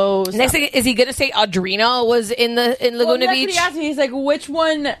 So next thing, is he gonna say Audrina was in Laguna Beach? What he asked me. He's like, which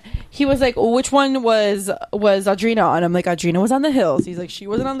one? He was like, which one was Audrina on? I'm like, Audrina was on the Hills. He's like, she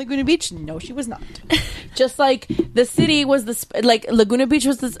wasn't on Laguna Beach. No, she was not. Just like the city was like Laguna Beach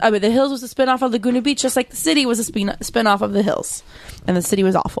was the Hills was a spinoff of Laguna Beach. Just like the city was a spinoff of the Hills, and the city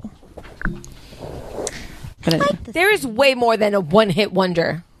was awful. But anyway. There is way more than a one-hit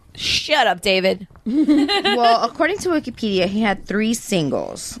wonder. Shut up, David. Well, according to Wikipedia, he had 3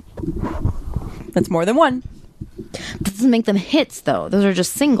 singles. That's more than one. Doesn't make them hits, though. Those are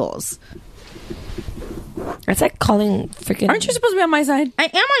just singles. That's like calling freaking... Aren't you supposed to be on my side? I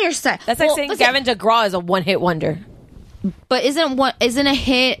am on your side. That's like saying Gavin DeGraw is a one-hit wonder. But isn't a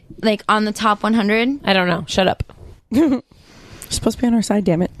hit like on the top 100? I don't know. Shut up. You're supposed to be on our side,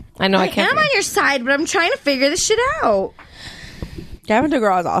 damn it. I know I can't. I'm on your side, but I'm trying to figure this shit out. Gavin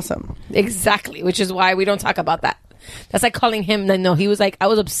DeGraw is awesome. Exactly, which is why we don't talk about that. That's like calling him... No, he was like... I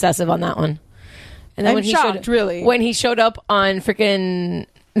was obsessive on that one. And then I'm shocked, really. When he showed up on freaking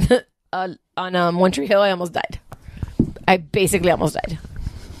on One Tree Hill, I almost died. I basically almost died.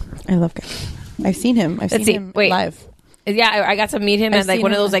 I love Gavin. I've seen him. I've seen him live. Yeah, I got to meet him at like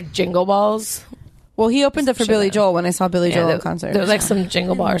one of those like jingle balls. Well, he opened up for Billy Joel when I saw Billy Joel in concert. There was like some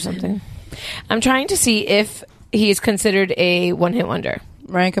jingle ball or something. I'm trying to see if he is considered a one-hit wonder.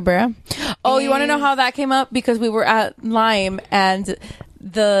 Ryan Cabrera. Oh, you want to know how that came up? Because we were at Lime and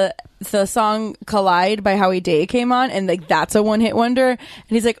the song Collide by Howie Day came on, and like that's a one-hit wonder. And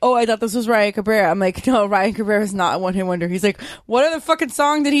he's like, oh, I thought this was Ryan Cabrera. I'm like, no, Ryan Cabrera is not a one-hit wonder. He's like, what other fucking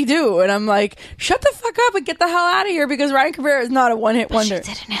song did he do? And I'm like, shut the fuck up and get the hell out of here, because Ryan Cabrera is not a one-hit wonder.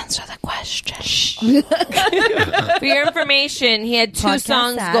 She didn't answer the question. For your information, he had 2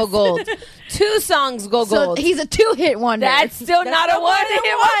 songs go gold. 2 songs go gold. So he's a 2-hit wonder. That's still not a one-hit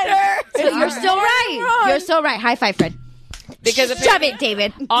wonder. So you're still right. You're still right. High five, Fred. Because shove it,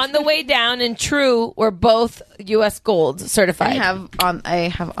 David. On the Way Down and True were both U.S. Gold certified. I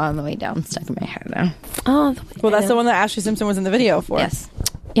have On the Way Down stuck in my head now. Oh, well, that's the one that Ashley Simpson was in the video for. Yes.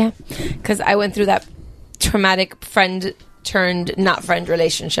 Yeah, because I went through that traumatic friend turned not friend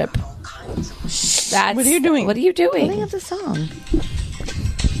relationship. What are you doing? What are you doing? Pulling up the song.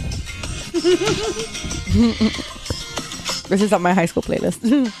 This is on my high school playlist.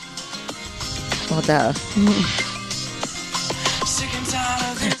 Well, duh.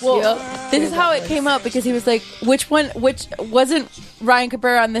 Well, this is how it came up, because he was like, which wasn't Ryan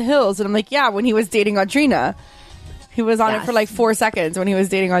Cabrera on the Hills? And I'm like, yeah, when he was dating Audrina. He was on it for like 4 seconds when he was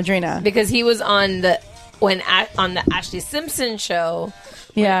dating Audrina. Because he was on the Ashley Simpson show.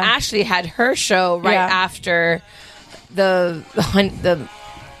 When Ashley had her show right after the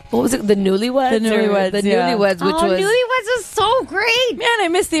what was it? The Newlyweds? The Newlyweds, Newlyweds, which was... Newlyweds is so great. Man, I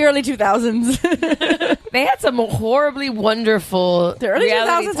miss the early 2000s. They had some horribly wonderful... The early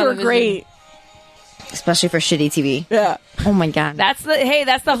 2000s were great. Especially for shitty TV. Yeah. Oh my God. That's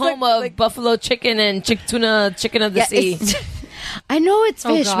the home of buffalo chicken and tuna chicken of the sea. I know it's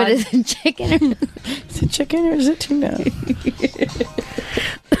fish, but is it chicken? Is it chicken or is it tuna?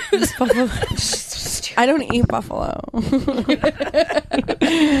 I don't eat buffalo.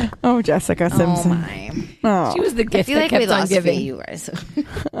 Oh, Jessica Simpson. Oh my. Oh. She was the gift I feel that like kept we lost on giving. V, you guys.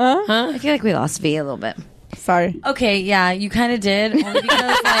 I feel like we lost V a little bit. Sorry. Okay, yeah, you kind of did. Only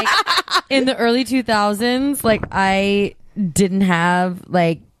because, like, in the early 2000s, like, I didn't have,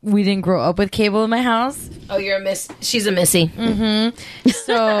 like, we didn't grow up with cable in my house. Oh, you're a miss. She's a missy. Mm-hmm.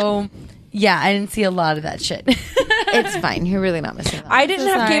 So Yeah, I didn't see a lot of that shit. It's fine. You're really not missing that. I didn't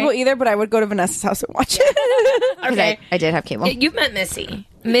have cable either, but I would go to Vanessa's house and watch it. Okay. I did have cable. You met Missy.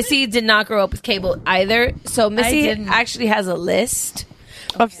 Missy did not grow up with cable either. So Missy actually has a list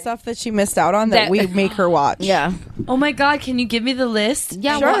of stuff that she missed out on that we make her watch. Yeah. Oh my God, can you give me the list?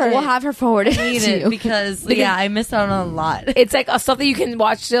 Yeah, sure. We'll have her forward it to you. Because I missed out on a lot. It's like stuff that you can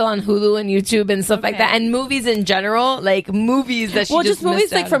watch still on Hulu and YouTube and stuff like that, and movies in general, like movies that she just movies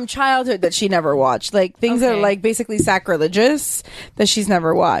missed like out from childhood that she never watched, like things that are like basically sacrilegious that she's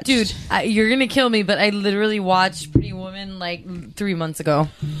never watched. Dude, you're gonna kill me, but I literally watched Pretty Woman like 3 months ago.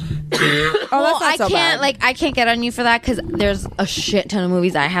 Well, I can't I can't get on you for that because there's a shit ton of movies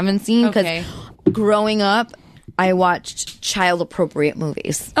I haven't seen because growing up I watched child appropriate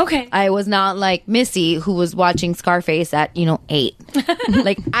movies. Okay. I was not like Missy who was watching Scarface at 8.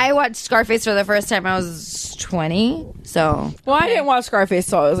 Like I watched Scarface for the first time I was 20. So I didn't watch Scarface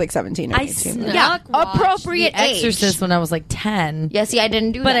till I was like 17 or 18. I snuck appropriate The Exorcist when I was like 10. Yeah, see, I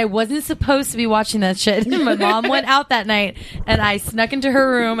didn't do that. But I wasn't supposed to be watching that shit. My mom went out that night and I snuck into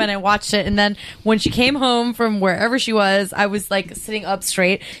her room and I watched it. And then when she came home from wherever she was, I was like sitting up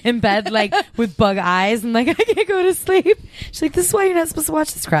straight in bed, like with bug eyes and like, I can't go to sleep. She's like, this is why you're not supposed to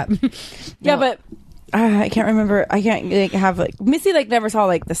watch this crap. Yeah, but I can't remember. I can't have Missy never saw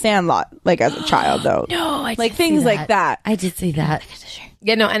The Sandlot as a child though. No, I like things like that. I did see that.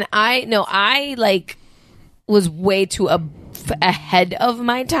 Yeah, no, and I was way too ahead of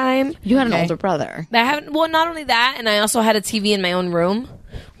my time. You had an older brother. I haven't. Well, not only that, and I also had a TV in my own room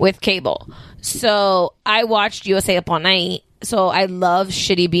with cable. So I watched USA Up All Night. So I love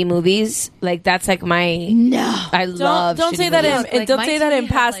shitty B movies. That's my I love. Don't say that in don't say that in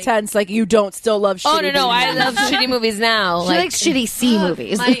past tense. Like you don't still love. Shitty Oh no, I love shitty movies now. She likes shitty C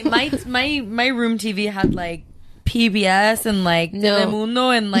movies. My room TV had PBS and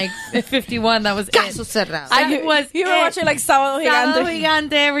Telemundo and 51. That was it. You were watching Sábado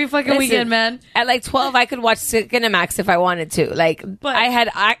Gigante every fucking weekend, man. At 12, I could watch Cinemax if I wanted to. But I had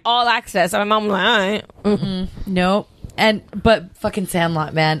all access. And my mom was like, all right. Nope. But fucking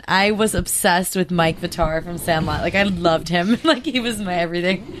Sandlot, man. I was obsessed with Mike Vitar from Sandlot. I loved him. He was my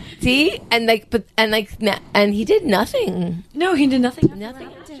everything. See? And he did nothing. No, he did nothing.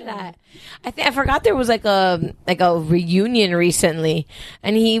 Nothing after that. I forgot there was a reunion recently,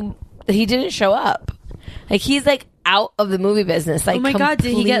 and he didn't show up. He's out of the movie business. Oh my God,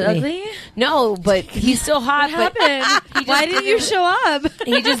 did he get ugly? No, but he's still hot. What happened? Why didn't you show up?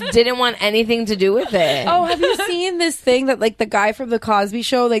 He just didn't want anything to do with it. Oh, have you seen this thing that the guy from the Cosby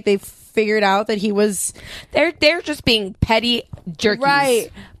Show, they figured out that he was they're just being petty jerkies,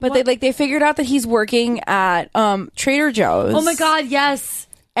 right? But they figured out that he's working at Trader Joe's. Oh my God, yes.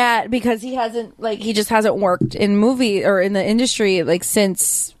 Because he hasn't he just hasn't worked in movie or in the industry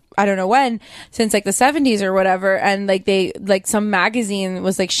since I don't know when, since the 70s or whatever, and they some magazine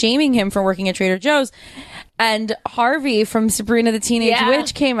was shaming him for working at Trader Joe's. And Harvey from Sabrina the Teenage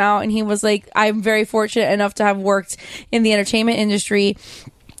Witch came out and he was I'm very fortunate enough to have worked in the entertainment industry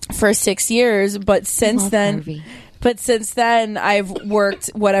for 6 years, but since then I've worked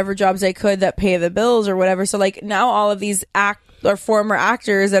whatever jobs I could that pay the bills or whatever. So now all of these former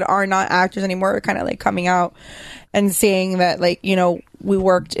actors that are not actors anymore are kind of coming out and saying that we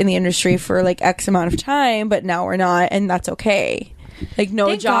worked in the industry for X amount of time, but now we're not, and that's okay. No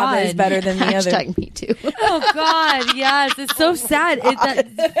Thank job God. is better than the other. Hashtag me too. Oh God, yes, it's so sad.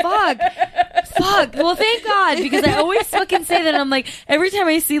 Fuck. Well, thank God, because I always fucking say that. I'm every time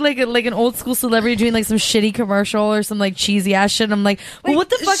I see an old school celebrity doing some shitty commercial or some cheesy ass shit, I'm well,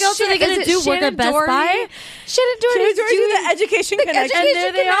 what the fuck else are they gonna do? Work at Best Buy? Shannon Doherty's doing the education connection. And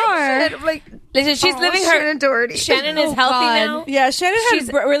there they are. Listen, she's living her. Shannon Doherty. Shannon is healthy now. Yeah, Shannon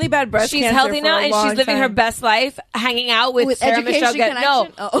has really bad breast cancer. She's healthy for now, a and long she's living time. her best life, hanging out with Sarah Michelle Gellar.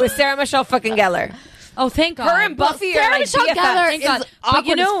 No, with Sarah Michelle fucking Gellar. Oh, thank God. Her and Buffy Sarah are Michelle BFFs. Gellar is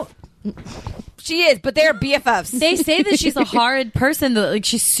But she is, but they're BFFs. they say that she's a hard person. That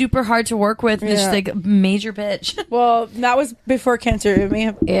she's super hard to work with. And she's a major bitch. Well, that was before cancer. It may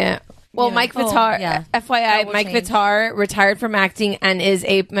have. Yeah. Well, Mike Vitar, FYI, Mike Vitar retired from acting and is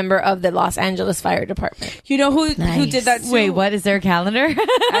a member of the Los Angeles Fire Department. You know who did that too? Wait, what? Is there a calendar?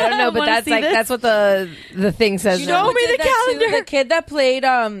 I don't know, but that's what the thing says. You know me the calendar. The kid that played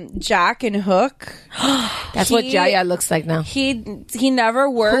Jack and Hook. That's what Yaya looks like now. He never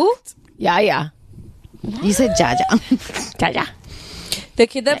worked. Who? Yaya. You said Jaja. Jaja. The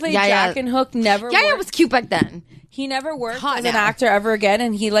kid that played Jack and Hook never Yaya worked. was cute back then. He never worked as an actor ever again,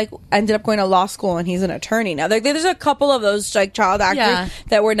 and he ended up going to law school, and he's an attorney now. There's a couple of those child actors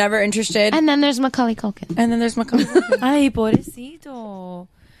that were never interested. And then there's Macaulay Culkin. Ay, pobrecito.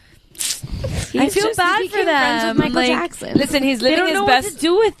 I feel bad for them. Friends with Michael Jackson. Listen, he's They living don't his know best. what to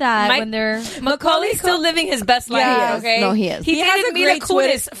do with that when they're. Macaulay's still living his best life. Yes. Okay, No, he is. He has dated a Mila great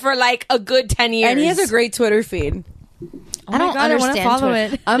Twitter- Kunis for like a good 10 years, And he has a great Twitter feed. I don't God, I wanna understand follow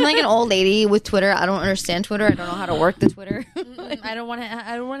Twitter. it. I'm like an old lady with Twitter. I don't understand Twitter. I don't know how to work the Twitter. I don't want to.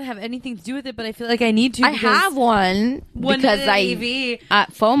 I don't want to have anything to do with it, but I feel like I need to. I have one because night I at AV.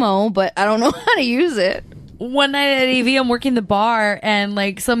 at FOMO, but I don't know how to use it. One night at AV, I'm working the bar, and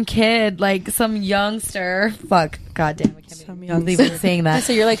like some kid, like some youngster. Fuck, goddamn, I can't believe I'm saying that.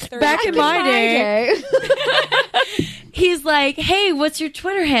 So you're like 30. Back in my day. He's like, "Hey, what's your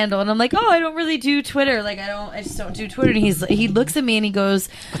Twitter handle?" And I'm like, "Oh, I don't really do Twitter. Like, I just don't do Twitter." And he looks at me and he goes,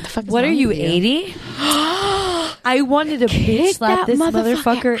 "What the fuck? What are you, 80?" I wanted to bitch slap this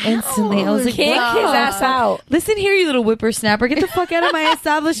motherfucker instantly. I was like, Kick "Wow." his ass out. Listen here, you little whippersnapper. Get the fuck out of my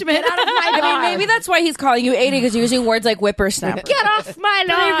establishment. Get out of my I mean, maybe that's why he's calling you 80 because you're using words like whippersnapper. Get off my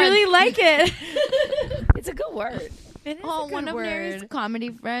But lawn. I really like it. It's a good word. One of Mary's comedy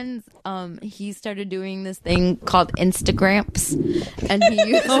friends, he started doing this thing called Instagramps, and he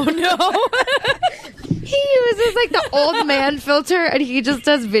uses, Oh no. he uses like the old man filter, and he just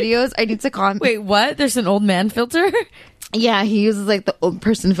does videos. I need to comment. Wait, what? There's an old man filter? Yeah, he uses like the old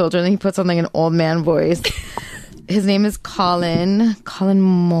person filter, and then he puts on like an old man voice. His name is Colin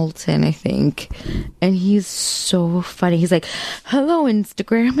Moulton, I think. And he's so funny. He's like, "Hello,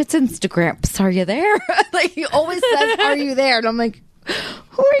 Instagram. It's Instagramps. Are you there?" Like, he always says, "Are you there?" And I'm like,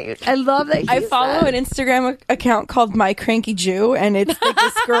 who are you? I love that. I follow an Instagram account called My Cranky Jew, and it's like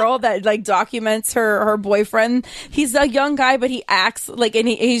this girl that like documents her boyfriend. He's a young guy, but he acts like, and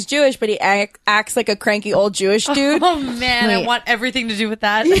he's Jewish, but he acts like a cranky old Jewish dude. Oh man, I Wait. want everything to do with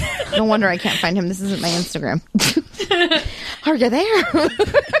that. No wonder I can't find him. This isn't my Instagram. Are you there?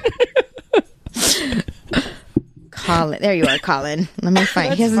 Colin. There you are, Colin. Let me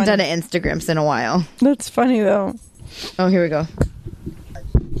find. He hasn't done an Instagrams in a while. That's funny though. Oh, here we go.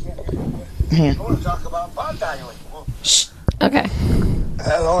 I want to talk about bot dialing. Shh. Okay.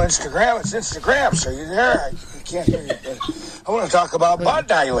 Hello, Instagram. It's Instagrams. Are you there? I can't hear you. I want to talk about bot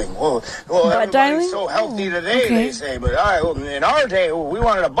dialing. Well, everybody's dialing? so healthy today, they say. But in our day, we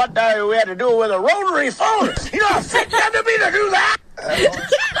wanted a butt dial. We had to do it with a rotary phone. You know how fit you had to be to do that?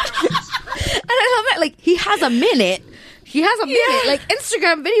 And I love it. Like, he has a minute. He has a minute. Like,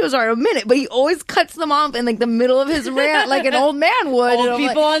 Instagram videos are a minute, but he always cuts them off in like the middle of his rant, like an old man would. Old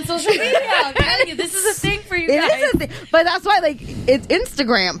people on social media. I'm telling you, this is a thing for you guys. It is a thing, but that's why, like, it's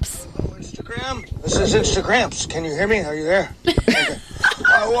Instagrams. Instagram? This is Instagrams. Can you hear me? Are you there? Okay.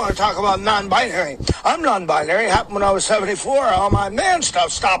 I want to talk about non-binary. I'm non-binary. Happened when I was 74. All my man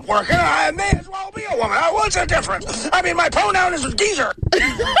stuff stopped working. I may as well be a woman. What's the difference? I mean, my pronoun is geezer.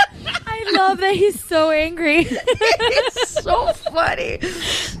 I love that he's so angry. It's so funny.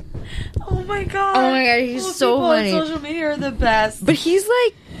 Oh my god. Oh my god, he's Old so people funny. on social media are the best. But he's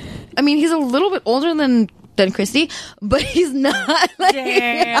like, I mean, he's a little bit older than Christy, but he's not like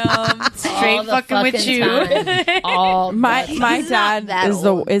Damn. Straight All the fucking with fucking you. time. All My He's dad not that is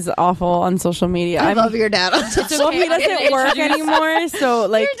old. is awful on social media. I love your dad on Well, he doesn't work anymore, so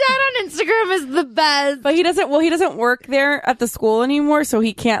like Your dad on Instagram is the best. But he doesn't work there at the school anymore, so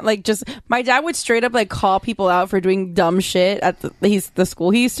he can't like just. My dad would straight up like call people out for doing dumb shit at the school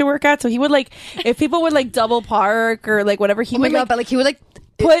he used to work at. So he would like, if people would like double park or like whatever, he Oh my would god, like but like he would like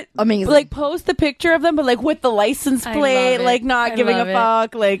put amazing. like post the picture of them, but like with the license I plate, love it. like not I giving a love it.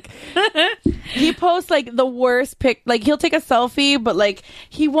 fuck. Like he posts like the worst pic. Like he'll take a selfie, but like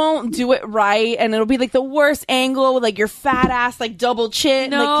he won't do it right, and it'll be like the worst angle with like your fat ass like double chin.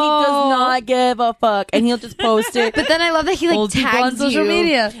 No. Like he does not give a fuck, and he'll just post it. But then I love that he like Old people on tags social you.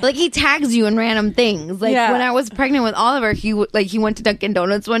 media. Like he tags you in random things. Like Yeah. when I was pregnant with Oliver, he went to Dunkin'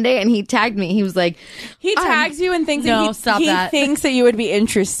 Donuts one day and he tagged me. He was like, He tags you in things No, that stop he that. thinks that you would be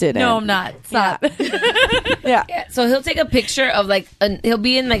interested in. No, I'm not. Stop. Yeah. Yeah, so he'll take a picture of like he'll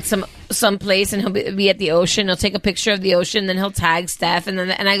be in like some place and he'll be at the ocean. He'll take a picture of the ocean, then he'll tag Steph, and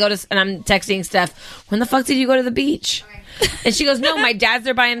I go to and I'm texting Steph, when the fuck did you go to the beach? And she goes, no, my dad's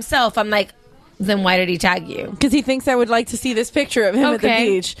there by himself. I'm like, then why did he tag you? Because he thinks I would like to see this picture of him at the Okay.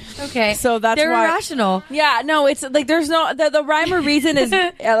 beach. Okay. So that's They're why. irrational. Yeah, no, it's like there's no the rhyme or reason is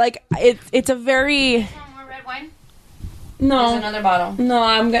like it's a very more red wine? no Another bottle. no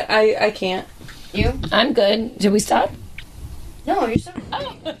I'm good I can't. You? I'm good. Did we stop? No, you're so.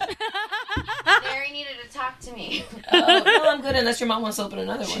 Oh. Mary needed to talk to me. Oh, no, I'm good unless your mom wants to open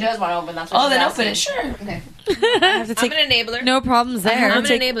another one. She does want to open. That's what then she's open it. asking. Sure. Okay. I have to take. I'm an enabler. No problems there. I'm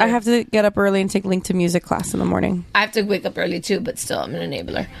an enabler. I have to get up early and take Link to music class in the morning. I have to wake up early too, but still, I'm an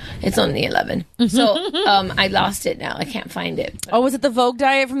enabler. It's only 11, so I lost it now. I can't find it. Oh, was it the Vogue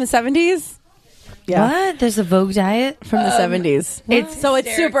diet from the 70s? Yeah. What? There's a Vogue diet from the 70s.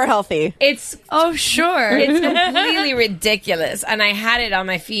 It's super healthy. It's sure. It's completely ridiculous, and I had it on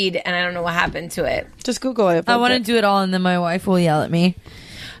my feed, and I don't know what happened to it. Just Google it. I want to do it all, and then my wife will yell at me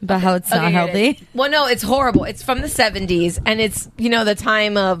about how it's not here it healthy. is. Well, no, it's horrible. It's from the 70s, and it's the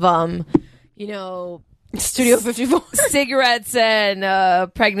time of Studio 54 cigarettes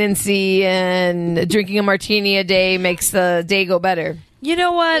and pregnancy and drinking a martini a day makes the day go better. You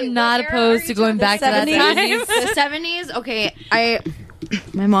know what? Not opposed to going back to that time. The 70s. Okay,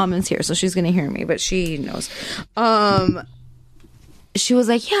 my mom is here, so she's gonna hear me, but she knows. She was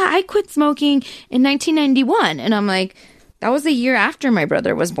like, "Yeah, I quit smoking in 1991," and I'm like, "That was a year after my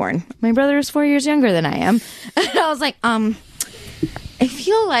brother was born. My brother is 4 years younger than I am." And I was like, I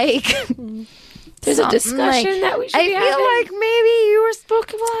feel like." There's a discussion that we should be having. I feel like maybe you were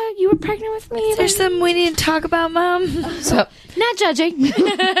spoken about. You were pregnant with me. There's something we need to talk about, Mom. So, not judging.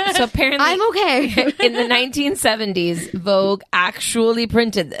 So apparently, I'm okay. In the 1970s, Vogue actually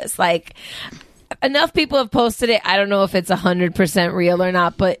printed this. Like, enough people have posted it. I don't know if it's 100% real or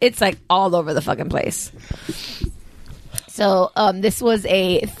not, but it's like all over the fucking place. So this was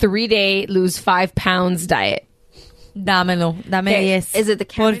a 3-day lose 5 pounds diet. Dámelo. Dame yes. Is it the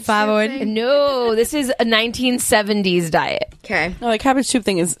Por cabbage favor. soup thing? No, this is a 1970s diet. Okay. No, the cabbage soup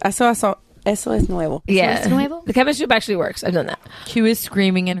thing is eso es nuevo. Yeah. es nuevo? The cabbage soup actually works. I've done that. Q is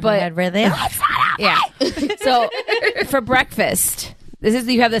screaming in her head right there. Yeah. So for breakfast,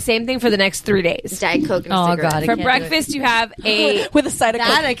 you have the same thing for the next 3 days. Diet Coke and a Oh, cigarette. God. I For can't do breakfast, you have a With a side of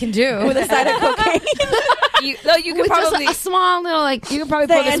That coke. I can do. With a side of cocaine. you can With probably just a small little you can probably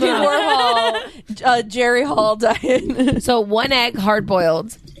The pull this Andy one off. Warhol, Jerry Hall diet. So 1 egg hard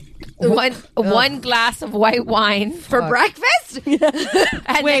boiled, one glass of white wine for breakfast.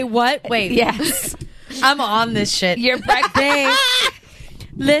 and Wait, what? Wait. yes, I'm on this shit. your breakfast.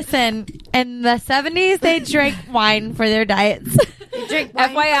 Listen, in the 70s, they drank wine for their diets. Drink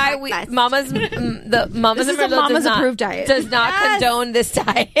wine FYI, mamas and Merlot mama's approved diet. does not condone this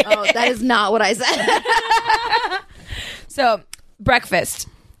diet. Oh, that is not what I said. So breakfast.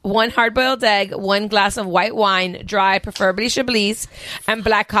 1 hard-boiled egg, 1 glass of white wine, dry, preferably Chablis, and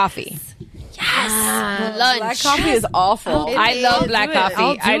black coffee. Yes. Lunch. Black coffee is awful. I love black do it.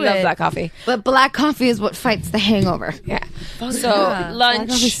 I'll coffee. do I love it. black coffee. But black coffee is what fights the hangover. Yeah. So Black coffee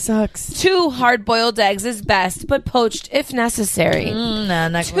lunch. sucks. 2 hard-boiled eggs is best, but poached if necessary. Nah,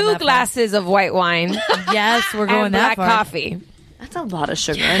 not going 2 that far. glasses of white wine Yes, we're going and that black far. coffee. That's a lot of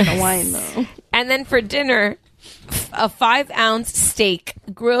sugar in the wine, though. And then for dinner, a 5-ounce steak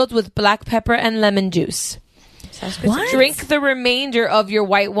grilled with black pepper and lemon juice. What? Drink the remainder of your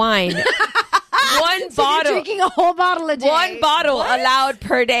white wine. One bottle. Drinking a whole bottle a day. 1 bottle allowed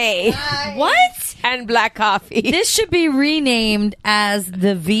per day. What? And black coffee. This should be renamed as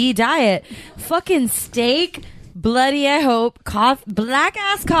the V diet. Fucking steak, bloody, I hope, black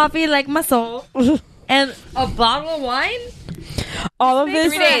ass coffee like my soul, and a bottle of wine. All of this,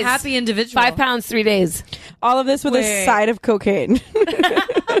 3 days. A happy individual. 5 pounds, 3 days. all of this with a side of cocaine.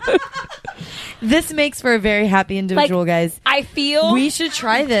 This makes for a very happy individual, guys. I feel we should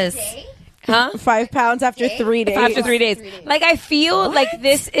try this. Huh? 5 pounds after 3 days. After 3 days. Like, I feel like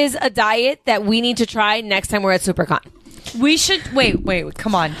this is a diet that we need to try next time we're at SuperCon. We should wait.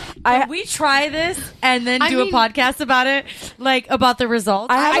 Come on. Can we try this and then do a podcast about it, like about the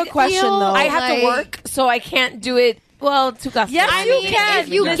results? I have a question though. I have to work, so I can't do it. Well, 2 glasses. Yes, you can. If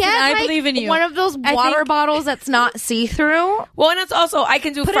you Listen, get I like, believe in you. one of those water bottles that's not see-through. Well, and it's also I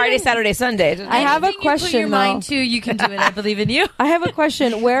can do Friday, Saturday, Sunday. I have a Anything you put question your though. mind to, you can do it. I believe in you. I have a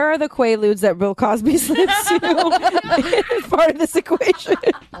question. Where are the Quaaludes that Bill Cosby slips to as part of this equation?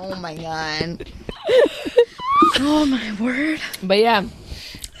 Oh my god. Oh my word. But yeah.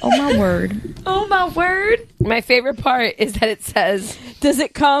 Oh my word. Oh my word. My favorite part is that it says, does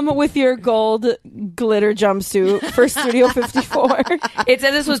it come with your gold glitter jumpsuit for Studio 54? It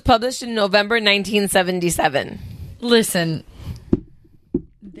says this was published in November 1977. Listen,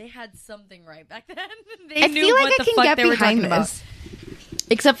 they had something right back then. They I knew feel like what I the can fuck get they were behind talking this.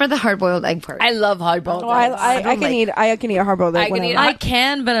 Except for the hard-boiled egg part. I love hard-boiled eggs. I can eat a hard-boiled egg. I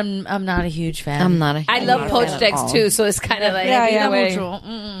can, but I'm not a huge fan. I'm not a I love poached eggs too, so it's kind of like Yeah. way. Neutral.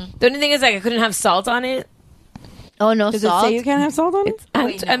 The only thing is, like, I couldn't have salt on it. Oh, no Does salt? it say you can't have salt on it?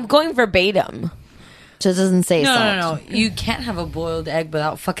 I'm going verbatim. Just doesn't say salt. No. You can't have a boiled egg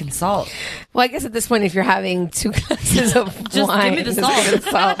without fucking salt. Well, I guess at this point, if you're having 2 glasses of Just wine, give me the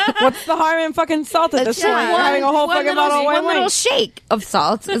salt. What's the harm in fucking salt at this point? You're having a whole fucking bottle of white One little wine. shake of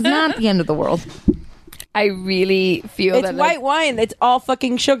salt is not the end of the world. I really feel It's that white wine. It's all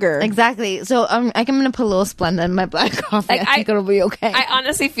fucking sugar. Exactly. So I'm going to put a little Splenda in my black coffee. I think it'll be okay. I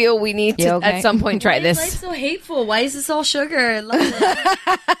honestly feel we need to at some point try Why is this. life so hateful? Why is this all sugar? I love it.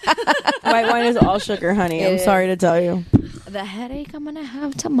 White wine is all sugar, honey. I'm sorry to tell you. The headache I'm going to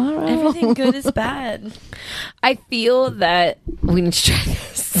have tomorrow. Everything good is bad. I feel that we need to try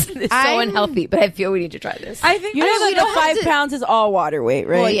this. It's so unhealthy, but I feel we need to try this. I think you know that the 5 pounds is all water weight,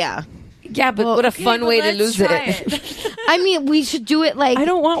 right? Well, yeah. Yeah, but what a fun way to lose it. I mean, we should do it like... I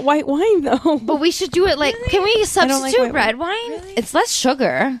don't want white wine, though. But we should do it like... Can we substitute white red wine? Really? It's less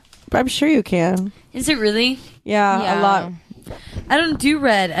sugar. But I'm sure you can. Is it really? Yeah, a lot. I don't do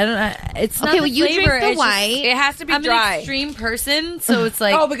red. I don't. It's not Okay, the well, you flavor. drink the it's white. Just, It has to be I'm dry. an extreme person, so it's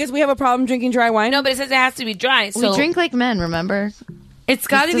like... Oh, because we have a problem drinking dry wine? No, but it says it has to be dry. So We drink like men, remember? It's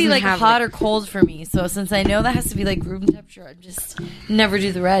got to This be doesn't like have hot it. or cold for me. So since I know that has to be like room temperature, I just never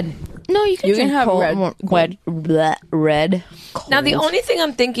do the red. No, you can You drink can have red. now the only thing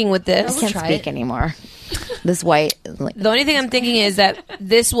I'm thinking with this, I can't speak anymore. This white, like, the only thing I'm thinking is that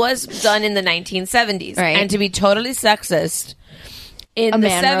this was done in the 1970s, Right. and to be totally sexist, in A the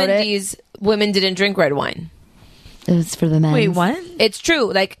man wrote it. 70s, women didn't drink red wine. it was for the men. Wait, what? It's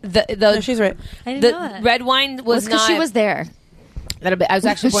true. Like the No, she's right. I didn't the know that. red wine was because not. she was there. That'll be, I was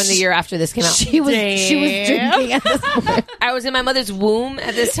actually born the year after this came out. She was drinking at this point. I was in my mother's womb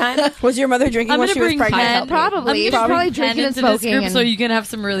at this time. Was your mother drinking I'm when gonna she was bring pregnant? Ken. Probably. I'm She was gonna probably bring Ken drinking and into this smoking group and- so you can have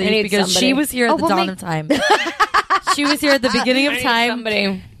some I relief need because somebody. she was here at Oh, the well, dawn make- of time. She was here at the beginning of I need time,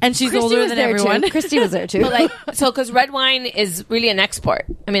 somebody. and she's Christy older was than there everyone. too. Christy was there too. But like, so because red wine is really an export.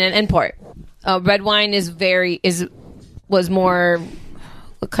 I mean, an import. Red wine was more.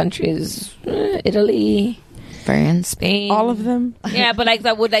 What countries? Italy, France, Spain, All of them? Yeah, but like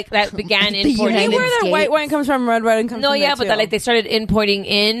that began importing. United Anywhere that States. white wine comes from, red wine comes No, from yeah, there, but too. that, like they started importing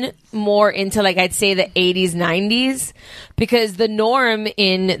in more into like I'd say the 80s, 90s, because the norm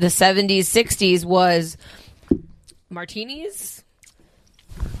in the 70s, 60s was martinis,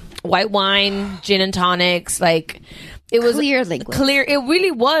 white wine, gin and tonics, like it was Clear liquid. Clear. It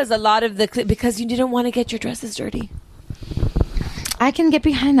really was a lot of the because you didn't want to get your dresses dirty. I can get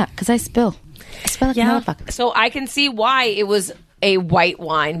behind that because I spill. I spill like a motherfucker. So I can see why it was a white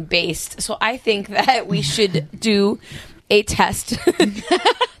wine based. So I think that we should do a test.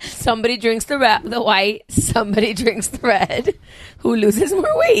 Somebody drinks the white, somebody drinks the red. Who loses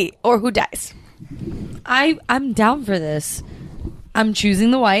more weight or who dies? I'm down for this. I'm choosing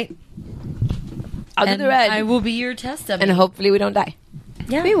the white. I'll do and the red. I will be your test dummy. And hopefully we don't die.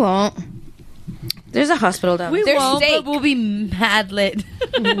 Yeah. We won't. There's a hospital down We There's won't, steak. but we'll be mad lit.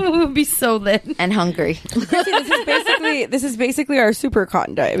 We'll be so lit. and hungry. this is basically our super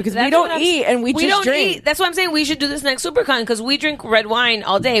cotton diet because we That's don't what I'm- eat and we just don't drink. eat. That's what I'm saying. We should do this next SuperCon because we drink red wine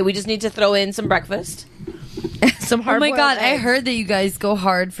all day. We just need to throw in some breakfast. Some Oh hard. my god, I heard that you guys go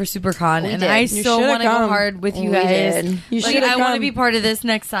hard for SuperCon, and did. I You so should've want to go come. hard with you We guys. did. You Like, should've I want to come. be part of this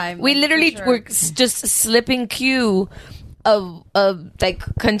next time. We like, literally for sure. were just slipping Q a like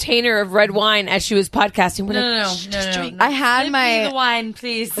container of red wine as she was podcasting. We're No. I had Give me my. the wine,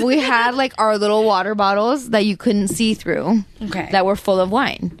 please. We had like our little water bottles that you couldn't see through. Okay. That were full of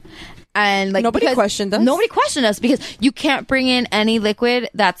wine. And like Nobody because- questioned us. Nobody questioned us because you can't bring in any liquid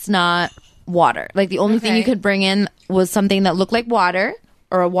that's not water. Like the only thing you Okay. could bring in was something that looked like water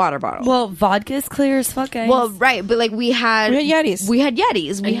or a water bottle. Well, vodka's clear as fuck, guys. Well, right, but like we had Yetis. We had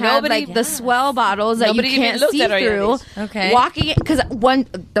Yetis. We And had nobody- like the swell bottles that Nobody you even can't looked see at our through. Yetis. Okay. Walking because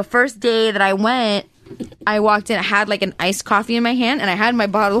the first day that I went, I walked in. I had like an iced coffee in my hand, and I had my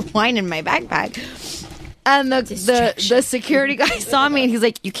bottle of wine in my backpack. And the security guy saw me, and he's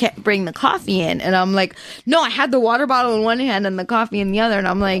like, "You can't bring the coffee in." And I'm like, "No, I had the water bottle in one hand and the coffee in the other." And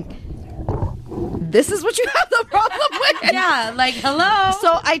I'm like, "This is what you have the problem with?" yeah, like hello.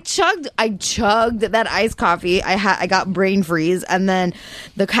 So I chugged that iced coffee. I got brain freeze, and then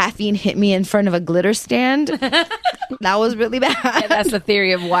the caffeine hit me in front of a glitter stand. That was really bad. Yeah, that's the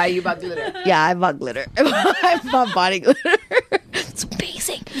theory of why you bought glitter. Yeah, I bought glitter. I bought body glitter. It's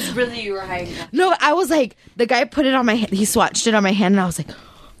amazing. Really, you were hiding. No, I was like, the guy put it on my hand. He swatched it on my hand, and I was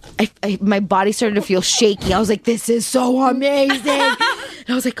like, my body started to feel shaky. I was like, this is so amazing. And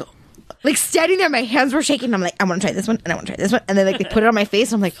I was like standing there, my hands were shaking. I'm like, I want to try this one, and I want to try this one. And then like they put it on my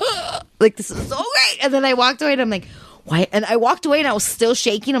face, and I'm like, like this is so great. And then I walked away, and I'm like, why? And I walked away, and I was still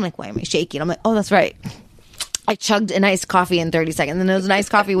shaking. I'm like, why am I shaking? I'm like, oh, that's right. I chugged an iced coffee in 30 seconds. And it was an iced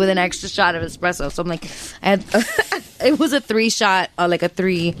coffee with an extra shot of espresso. So I'm like, it was a 3-shot, like a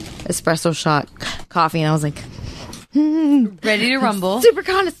 3 espresso shot coffee. And I was like, ready to rumble.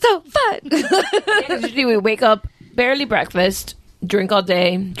 SuperCon is so fun. Usually we wake up, barely breakfast, drink all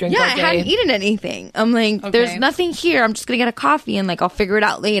day, drink all day. I hadn't eaten anything. I'm like, there's nothing here. I'm just going to get a coffee and like I'll figure it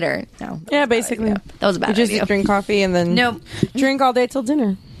out later. No. Yeah, basically. That was a bad You just idea. drink coffee and then drink all day till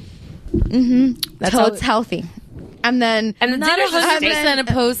dinner. That's how it's healthy. And then I'm not 100%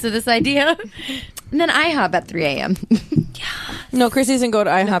 opposed to this idea. And then IHOP at 3 a.m. No, Chrissy doesn't go to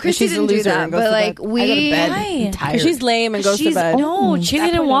IHOP. Chrissy She's a didn't do loser. that, And goes but, to like, bed. we- I go to bed. Why? I'm tired. She's lame and goes to bed. No, chicken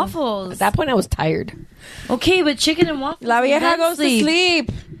and point, waffles. At that point, I was tired. Okay, but chicken and waffles. La vieja then goes to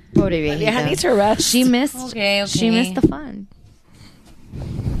sleep. Yeah, needs her rest. She missed. Okay. She missed the fun.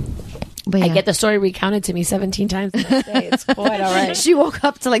 But I yeah. get the story recounted to me 17 times the next day. It's quite all right. She woke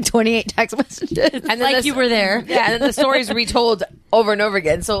up to like 28 text messages. And then Like you were there. Yeah, and then the story's retold over and over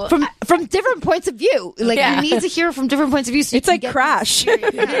again. So From different points of view. Like Yeah. you need to hear from different points of view. So It's like Crash.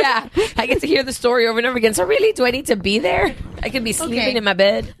 yeah, I get to hear the story over and over again. So really, do I need to be there? I could be sleeping in my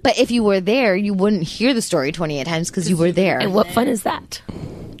bed. But if you were there, you wouldn't hear the story 28 times because you were there. And what fun is that?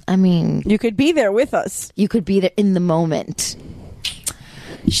 I mean, You could be there with us. you could be there in the moment.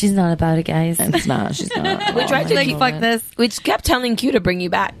 She's not about it, guys. It's not. She's not. We tried to Like, fuck this. We just kept telling Q to bring you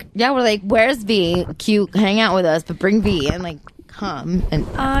back. Yeah, we're like, where's V? Cute, hang out with us, but bring V. And like, come. And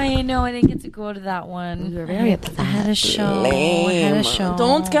I know. I didn't get to go to that one. were very I had a show. I had a show.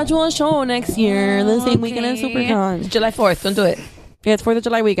 Don't schedule a show next year. The same weekend as Okay. SuperCon. July 4th. Don't do it. Yeah, it's 4th of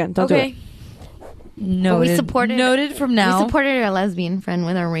July weekend. Don't do Okay. it. Noted. we supported Noted from now. We supported our lesbian friend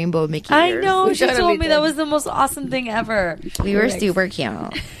with our rainbow Mickey I ears. know. We She totally told me did. that was the most awesome thing ever. We were super cute.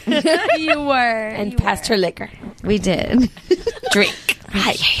 You were. And passed her liquor. We did. Drink.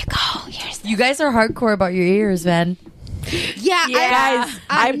 Right, here you go. Here's You guys are hardcore about your ears, man. Yeah, Guys,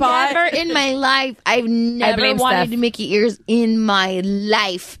 I bought- never in my life. I've never blame wanted Steph. Mickey ears in my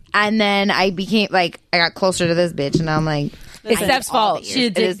life, and then I became like I got closer to this bitch, and I'm like, It's Steph's fault. She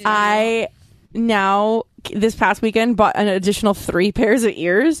It did. is- I now this past weekend bought an additional 3 pairs of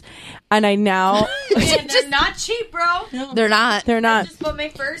ears, and I now And they're not cheap, bro. they're not. they're not. Just bought my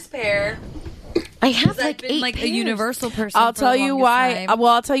first pair. I have I've like been 8 like pairs. a universal person. I'll for tell the you longest why. time.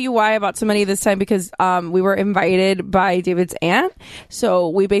 Well, I'll tell you why about so many this time because we were invited by David's aunt, so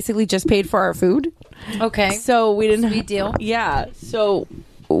we basically just paid for our food. Okay. So we didn't. Sweet deal. Yeah. So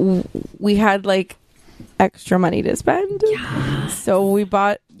we had like extra money to spend. So we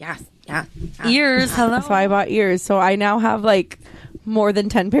bought. Yes, yeah. Ears. Hello. So I bought ears. So I now have like more than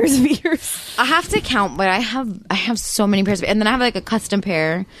 10 pairs of ears. I have to count, but I have so many pairs, and then I have like a custom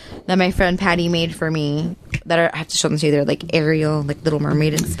pair that my friend Patty made for me. That I have to show them to you. They're like Ariel, like Little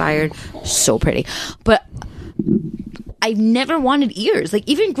Mermaid inspired. So pretty, but I never wanted ears. Like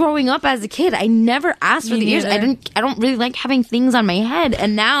even growing up as a kid, I never asked for Me the ears. I neither. don't really like having things on my head,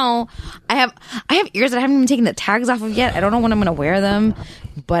 and now I have ears that I haven't even taken the tags off of yet. I don't know when I'm gonna wear them,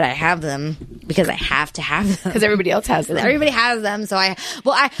 but I have them because I have to have them Because everybody else has them. Everybody has them, so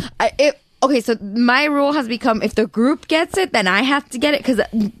okay, so my rule has become if the group gets it, then I have to get it. Because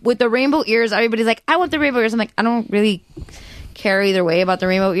with the rainbow ears, everybody's like, I want the rainbow ears. I'm like, I don't really care either way about the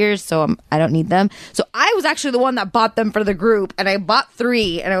rainbow ears, so I don't need them. So I was actually the one that bought them for the group, and I bought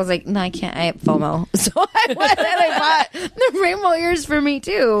 3, and I was like, no, I can't. I have FOMO. So I went and I bought the rainbow ears for me,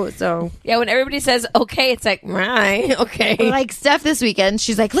 too. So Yeah, when everybody says okay, it's like, right, okay. like Steph this weekend,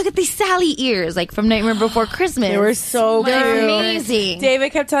 she's like, look at these Sally ears, like from Nightmare Before Christmas. They were so They're cute. amazing.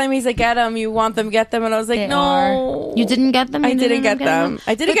 David kept telling me, he's like, get them. You want them, get them. And I was like, They no. You didn't get them? I You didn't get them.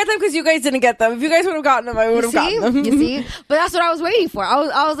 I didn't get them because you guys didn't get them. If you guys would have gotten them, I would have See? gotten them. You see? But that's what I was waiting for. I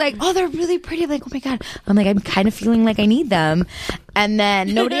was like, oh, they're really pretty. I'm like, oh my God. I'm like, I'm kind of feeling like I need them. And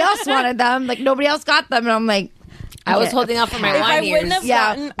then nobody else wanted them. Like, nobody else got them. And I'm like, I was okay. holding out for my If I wine wouldn't ears. have Yeah,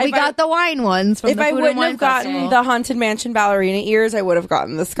 gotten- we if I- got the wine ones from If the I Food and wouldn't Wine have gotten Festival. the Haunted Mansion ballerina ears, I would have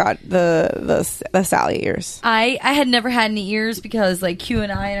gotten the Sally ears. I had never had any ears because like Q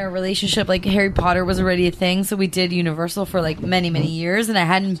and I in our relationship, like Harry Potter was already a thing, so we did Universal for like many years, and I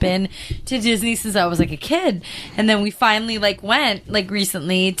hadn't been to Disney since I was like a kid. And then we finally like went like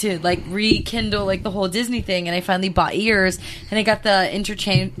recently to like rekindle like the whole Disney thing, and I finally bought ears, and I got the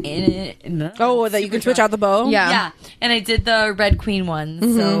interchange. Oh, that you can switch out the bow? Yeah, and I did the Red Queen one,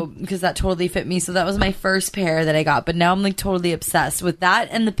 so because that totally fit me. So that was my first pair that I got, but now I'm like totally obsessed with that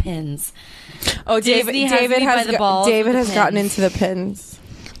and the pins. Oh, Disney has me by the balls David with has the gotten pins. into the pins.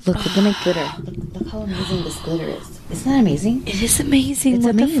 Look at the glitter. Look how amazing this glitter is. Isn't that amazing? It is amazing. It's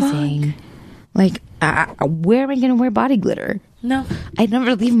what amazing. Like, where am I going to wear body glitter? No. I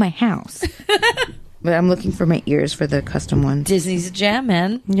never leave my house. But I'm looking for my ears for the custom ones. Disney's a jam,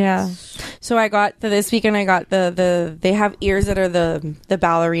 man. Yeah. So I got this weekend. I got the they have ears that are the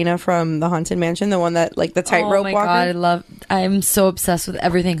ballerina from the Haunted Mansion, the one that like the tightrope Oh my walker. god, I'm so obsessed with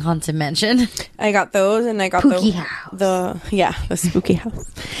everything Haunted Mansion. I got those, and I got Spooky house. the spooky house,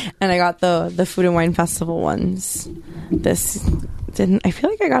 and I got the Food and Wine Festival ones. I feel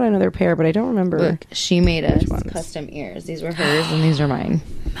like I got another pair, but I don't remember. Look, she made us custom ears. These were hers, and these are mine.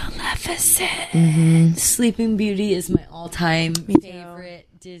 Maleficent. Mm-hmm. Sleeping Beauty is my all-time favorite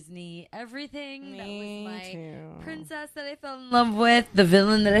Disney everything. That was my princess that I fell in love with, the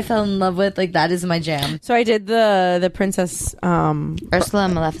villain that I fell in love with. Like, that is my jam. So I did the princess Ursula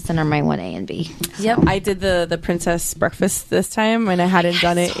and Maleficent are my 1A and B. So. Yep, I did the princess breakfast this time, and I hadn't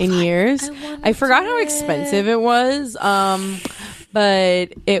done it in years. I forgot how expensive it was,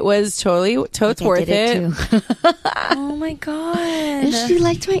 but it was totally worth it. Oh my god! And she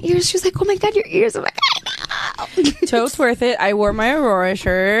liked my ears. She was like, "Oh my god, your ears!" I'm like, "I know." Totes worth it. I wore my Aurora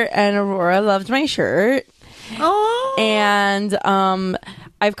shirt, and Aurora loved my shirt. Oh, and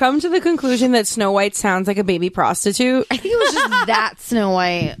I've come to the conclusion that Snow White sounds like a baby prostitute. I think it was just that Snow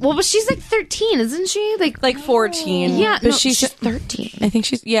White. Well, but she's like 13, isn't she? Like 14. Yeah, but no, she's 13. I think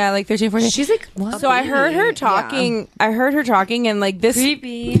she's like 13, 14. She's like, so I heard her talking. Yeah. I heard her talking, and like this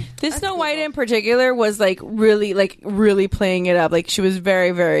creepy. This Snow White in particular was like really playing it up. Like she was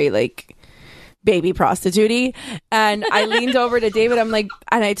very, very like baby prostitute-y. And I leaned over to David. I'm like,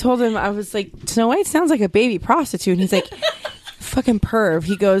 and I told him, I was like, Snow White sounds like a baby prostitute. And he's like, fucking perv.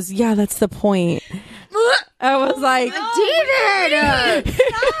 He goes, yeah, that's the point. I was like, David!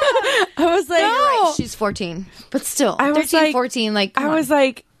 I was like, no. Right, she's 14. But still, 13, 14, like, I was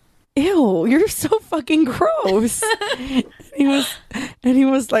like, ew, you're so fucking gross. He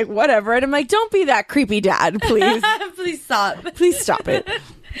was like, whatever. And I'm like, don't be that creepy dad, please. Please stop. Please stop it.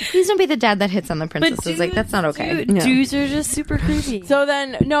 Please don't be the dad that hits on the princesses. Like, that's not okay. Dudes are just super creepy. So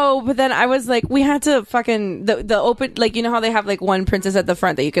then, but then I was like, we had to fucking, the open, like, you know how they have like one princess at the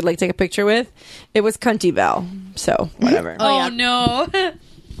front that you could like take a picture with? It was Cunty Belle. So, whatever. Oh, no.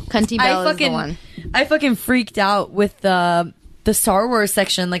 Cunty Belle is the one. I fucking freaked out with the Star Wars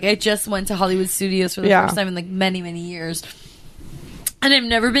section. Like, I just went to Hollywood Studios for the first time in like many, many years. And I've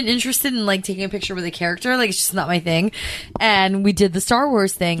never been interested in like taking a picture with a character. Like, it's just not my thing. And we did the Star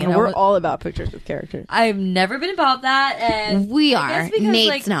Wars thing. And we're all about pictures with characters. I've never been about that. And we are. Because, Nate's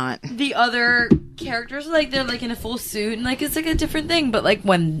like, not. The other characters, like, they're like in a full suit. And like, it's like a different thing. But like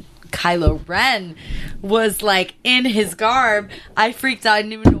when Kylo Ren was like in his garb, I freaked out. I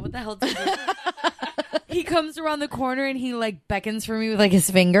didn't even know what the hell to do. He comes around the corner and he like beckons for me with like his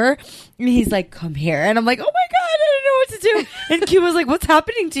finger, and he's like, "Come here," and I'm like, "Oh my god, I don't know what to do." And Q was like, "What's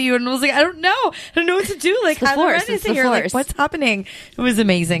happening to you?" And I was like, "I don't know. I don't know what to do." Like, Kylo Ren is here. Like, what's happening? It was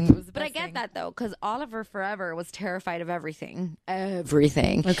amazing. It was the best but I get thing. that though, because Oliver forever was terrified of everything.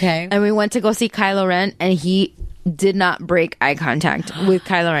 Okay. And we went to go see Kylo Ren, and he did not break eye contact with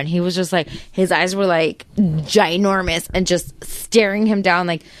Kylo Ren. He was just like, his eyes were like ginormous and just staring him down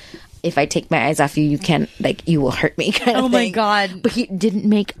like, if I take my eyes off you, you can't, like, you will hurt me kind of thing. My god. But he didn't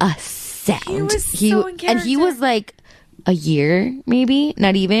make a sound. He was so in character. And he was like a year, maybe,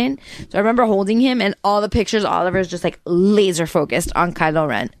 not even. So I remember holding him, and all the pictures, Oliver's just like laser focused on Kylo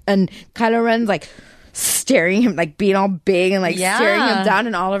Ren. And Kylo Ren's like staring him, like being all big and like staring him down,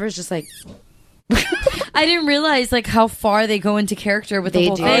 and Oliver's just like... I didn't realize like how far they go into character with the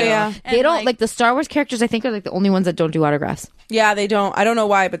whole thing. Yeah. They don't like the Star Wars characters. I think are like the only ones that don't do autographs. Yeah, they don't. I don't know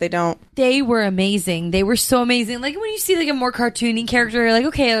why, but they don't. They were amazing. They were so amazing. Like when you see like a more cartoony character, you're like,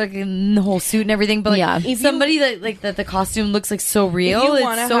 okay, like in the whole suit and everything. But like somebody that like that the costume looks like so real.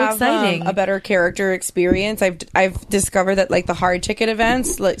 It's so exciting. A better character experience. I've discovered that like the hard ticket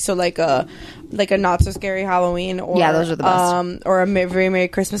events, like a Not So Scary Halloween, or those are the best, or a Very Merry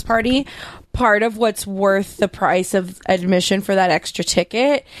Christmas Party. Part of what's worth the price of admission for that extra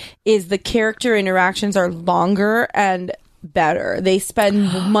ticket is the character interactions are longer and better. They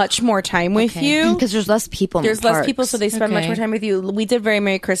spend much more time with you because there's less people. There's less people, so they spend much more time with you. We did Very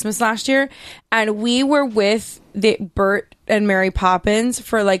Merry Christmas last year, and we were with Bert and Mary Poppins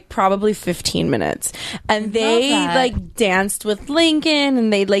for like probably 15 minutes, and they like danced with Lincoln,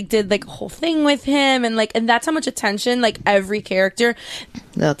 and they like did like a whole thing with him, and that's how much attention like every character.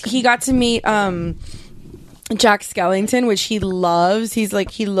 He got to meet Jack Skellington, which he loves. He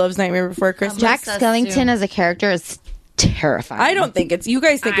loves Nightmare Before Christmas. Jack Skellington as a character is terrifying. I don't think it's. You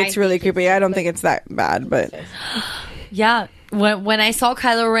guys think it's really creepy. I don't think it's that bad, but yeah. When I saw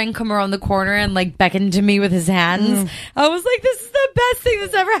Kylo Ren come around the corner and like beckon to me with his hands, I was like, "This is the best thing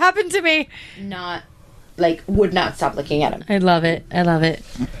that's ever happened to me." Would not stop looking at him. I love it.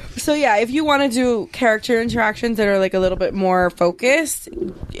 So yeah, if you want to do character interactions that are like a little bit more focused,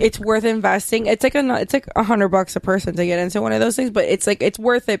 it's worth investing. It's like $100 a person to get into one of those things, but it's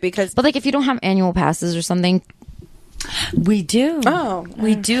worth it because. But like if you don't have annual passes or something. We do. Oh,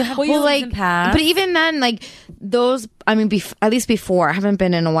 we do have like, pass. but even then, like those. I mean, at least before, I haven't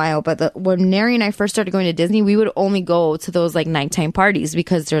been in a while. But when Neri and I first started going to Disney, we would only go to those like nighttime parties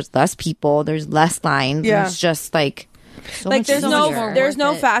because there's less people, there's less lines. Yeah, and it's just like. There's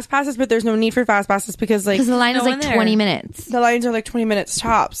no fast passes, but there's no need for fast passes because the line is like 20 minutes. The lines are like 20 minutes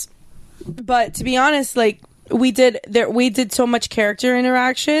tops. But to be honest, like. We did so much character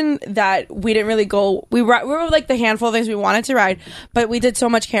interaction that we didn't really go. We were like the handful of things we wanted to ride, but we did so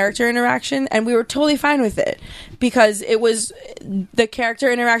much character interaction, and we were totally fine with it because the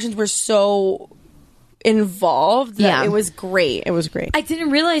character interactions were so involved that it was great. It was great. I didn't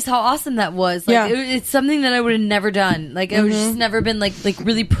realize how awesome that was. Like it's something that I would have never done. Like I would just never been like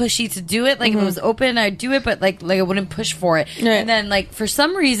really pushy to do it. Like if it was open, I'd do it, but like I wouldn't push for it. Right. And then like for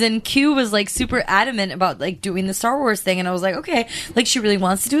some reason, Q was like super adamant about like doing the Star Wars thing, and I was like, okay, like she really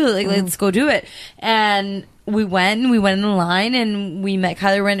wants to do it. Like let's go do it. And we went in the line and we met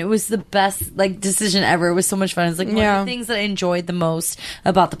Kyler Ren. It was the best like decision ever. It was so much fun. It's like one of the things that I enjoyed the most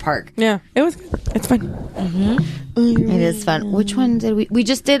about the park. Yeah, it was. It's fun. It is fun. Which one did we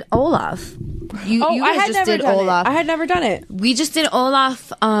just did Olaf. You guys just did Olaf. I had never done it. We just did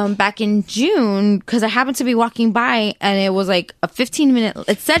Olaf back in June because I happened to be walking by and it was like a 15-minute.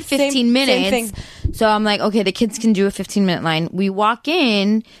 It said 15 minutes. Same thing. So I'm like, okay, the kids can do a 15-minute line. We walk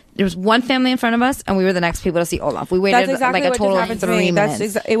in. There was one family in front of us, and we were the next people to see Olaf. We waited like a total of 3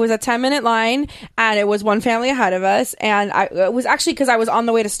 minutes. It was a 10-minute line, and it was one family ahead of us. And it was actually because I was on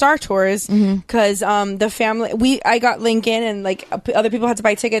the way to Star Tours because the family I got Lincoln, and like other people had to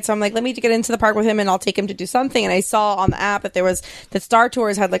buy tickets. So I'm like, let me get into the park with him, and I'll take him to do something. And I saw on the app that Star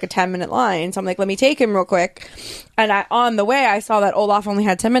Tours had like a 10-minute line, so I'm like, let me take him real quick. And on the way, I saw that Olaf only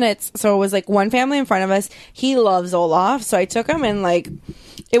had 10 minutes, so it was like one family in front of us. He loves Olaf, so I took him, and like.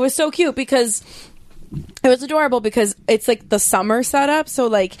 It was so cute because it was adorable because it's like the summer setup. So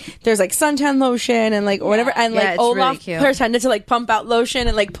like there's like suntan lotion and like whatever. And like Olaf really pretended to like pump out lotion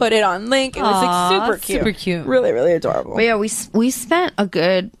and like put it on Link. It was like super cute. Super cute. Really, really adorable. But yeah, we spent a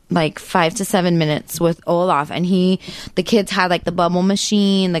good like 5 to 7 minutes with Olaf, and the kids had like the bubble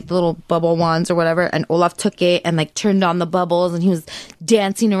machine, like the little bubble wands or whatever, and Olaf took it and like turned on the bubbles, and he was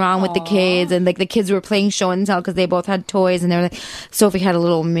dancing around with the kids, and like the kids were playing show and tell because they both had toys, and they were like, Sophie had a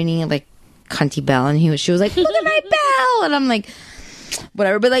little mini like cunty bell, and she was like, look at my bell, and I'm like,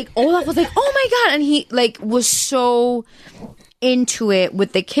 whatever. But like Olaf was like, oh my god, and he like was so into it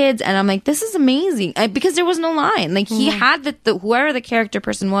with the kids, and I'm like, this is amazing because there was no line. Like he had the whoever the character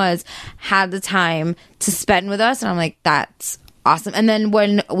person was had the time to spend with us, and I'm like, that's awesome. And then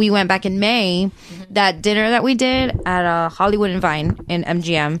when we went back in May, that dinner that we did at Hollywood and Vine in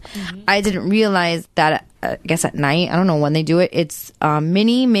MGM, I didn't realize that I guess at night, I don't know when they do it, it's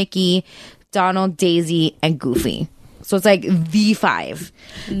Minnie, Mickey, Donald, Daisy, and Goofy. So it's like the 5.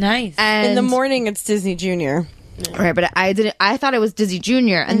 Nice. And in the morning, it's Disney Junior. Right, but I thought it was Disney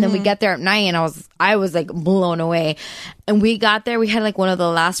Junior, and then we get there at night, and I was like blown away. And we got there, we had like one of the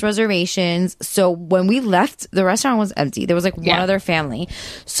last reservations. So when we left, the restaurant was empty. There was like one other family.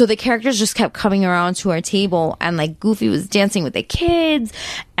 So the characters just kept coming around to our table, and like Goofy was dancing with the kids,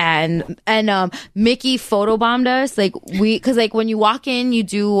 and Mickey photobombed us. Because like when you walk in, you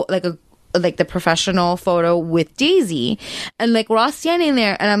do like the professional photo with Daisy, and like we're all standing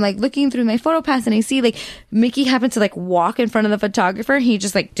there, and I'm like looking through my photo pass, and I see like Mickey happened to like walk in front of the photographer. He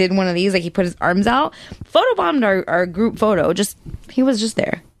just like did one of these, like he put his arms out, photobombed our group photo. He was just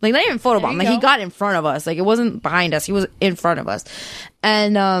there, like not even photobomb, like he got in front of us, like it wasn't behind us, he was in front of us.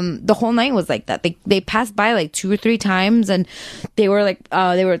 And the whole night was like that. They passed by like 2 or 3 times, and they were like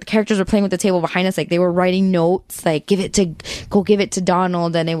the characters were playing with the table behind us, like they were writing notes, like give it to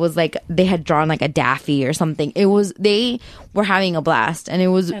Donald, and it was like they had drawn like a Daffy or something. They were having a blast, and it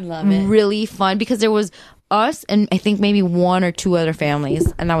was really fun because there was us and I think maybe 1 or 2 other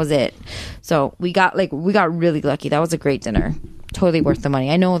families, and that was it. So we got really lucky. That was a great dinner. Totally worth the money.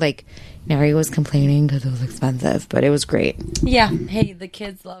 I know like Neri was complaining because it was expensive, but it was great. Yeah. Hey, the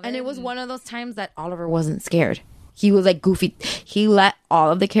kids love it. And it was one of those times that Oliver wasn't scared. He was like Goofy. He let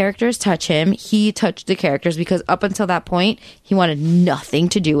all of the characters touch him. He touched the characters because up until that point, he wanted nothing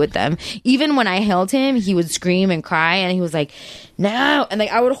to do with them. Even when I held him, he would scream and cry, and he was like, no. And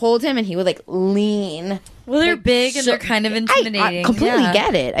like I would hold him, and he would like lean. Well, they're like, big and they're kind of intimidating. I completely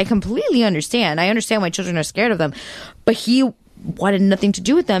get it. I completely understand. I understand why children are scared of them. But he wanted nothing to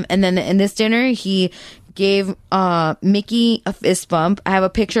do with them. And then in this dinner, he gave Mickey a fist bump. I have a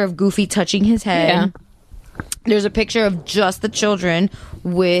picture of Goofy touching his head. Yeah. There's a picture of just the children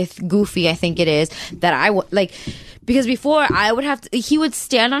with Goofy, I think it is, that I would like, because before I would have to, he would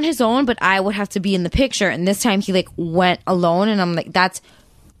stand on his own, but I would have to be in the picture. And this time he like went alone, and I'm like,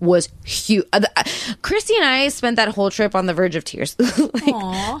 was huge. Christy and I spent that whole trip on the verge of tears,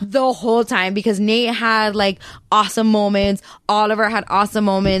 like, the whole time, because Nate had like awesome moments, Oliver had awesome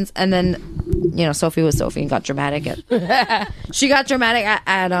moments, and then Sophie was Sophie and got dramatic. She got dramatic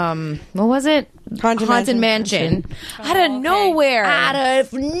at what was it? Haunted Mansion. Out of nowhere.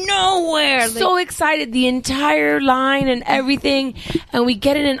 So Like, excited, the entire line and everything, and we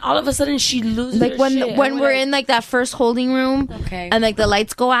get in, and all of a sudden she loses like her when shit. when we're in like that first holding room, and like the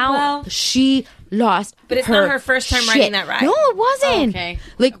lights go out, she lost. But it's not her first time riding that ride. No, it wasn't. Okay.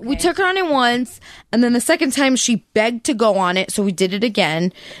 Like we took her on it once, and then the second time she begged to go on it, so we did it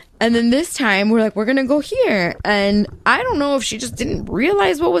again. And then this time we're like, we're gonna go here, and I don't know if she just didn't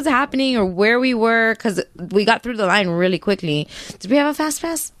realize what was happening or where we were, because we got through the line really quickly. Did we have a fast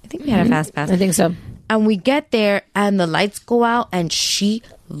pass? I think we had a fast pass. I think so. And we get there, and the lights go out, and she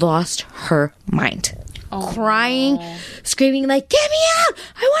lost her mind. Crying, screaming like, get me out!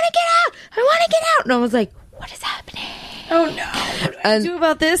 I want to get out! I want to get out! And I was like, what is happening? Oh no! What do I do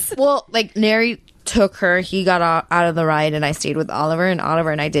about this? Well, like Neri took her. He got out of the ride, and I stayed with Oliver. And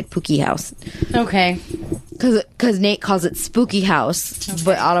Oliver and I did Pookie House. Okay. Because Nate calls it Spooky House,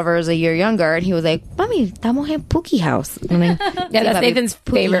 but Oliver is a year younger, and he was like, "Mommy, estamos en Pookie House." And I'm like, Yeah, that's Nathan's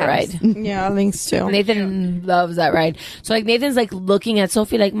favorite ride. Yeah, thanks too. Nathan loves that ride. So like Nathan's like looking at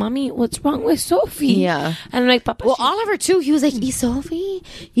Sophie like, "Mommy, what's wrong with Sophie?" Yeah. And I'm like, "Papa." Well, Oliver too. He was like, "E Sophie,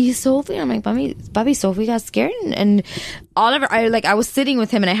 E Sophie." I'm like, "Bobby, Sophie got scared." And Oliver, I was sitting with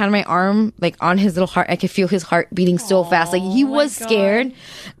him, and I had my arm like on his little heart. I could feel his heart beating so fast. Like he was scared,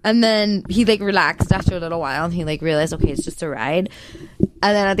 and then he like relaxed after a little while, and he like realized, okay, it's just a ride.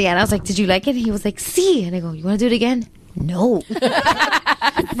 And then at the end, I was like, "Did you like it?" And he was like, "See." And I go, "You want to do it again?" No.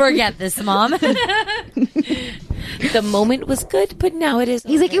 Forget this, Mom. The moment was good, but now it is.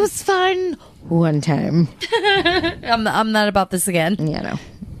 He's like, "It was fun one time." I'm not about this again. Yeah, no.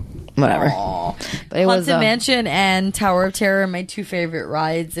 Whatever. But it was Haunted Mansion and Tower of Terror are my two favorite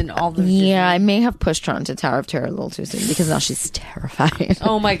rides in all the Yeah, I may have pushed her onto Tower of Terror a little too soon, because now she's terrified.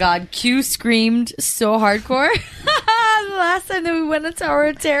 Oh my god, Q screamed so hardcore. The last time that we went to Tower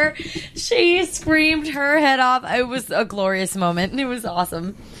of Terror, she screamed her head off. It was a glorious moment. It was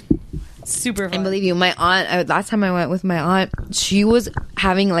awesome. Super fun. And believe you, my aunt, last time I went with my aunt, she was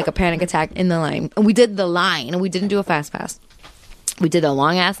having like a panic attack in the line. And we did the line, and we didn't do a fast pass. We did a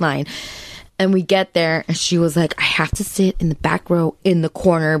long ass line, and we get there, and she was like, "I have to sit in the back row in the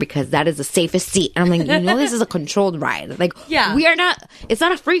corner because that is the safest seat." And I'm like, this is a controlled ride. Like, yeah, we are not. It's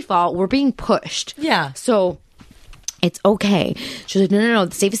not a free fall. We're being pushed. Yeah. So it's okay. She's like, no.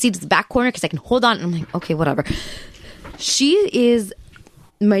 The safest seat is the back corner because I can hold on. And I'm like, okay, whatever. She is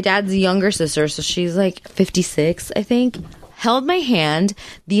my dad's younger sister, so she's like 56, I think. Held my hand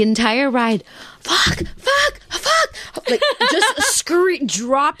the entire ride. Fuck, like just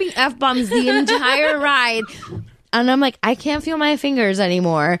dropping F-bombs the entire ride. And I'm like, I can't feel my fingers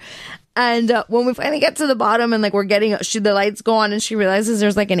anymore. And when we finally get to the bottom, and like we're getting, the lights go on, and she realizes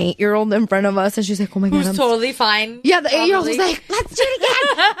there's like an 8-year-old in front of us, and she's like, "Oh my god, who's totally fine." Yeah, the 8-year-old was like, "Let's do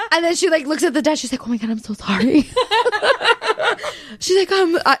it again." And then she like looks at the dad. She's like, "Oh my god, I'm so sorry." She's like,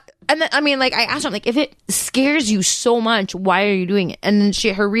 and then, I mean, like I asked her, like, if it scares you so much, why are you doing it? And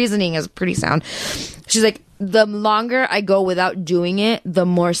then her reasoning is pretty sound. She's like, the longer I go without doing it, the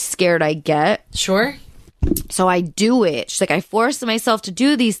more scared I get. Sure. So I do it. She's like, I force myself to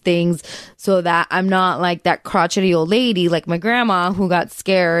do these things so that I'm not like that crotchety old lady like my grandma who got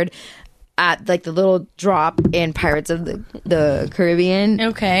scared at like the little drop in Pirates of the Caribbean.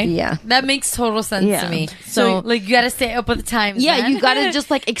 Okay. Yeah. That makes total sense to me. So like you gotta stay up with the times. Yeah, man. you gotta just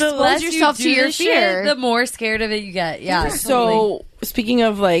like The expose less yourself you to do your this fear. shit, the more scared of it you get. Yeah. So speaking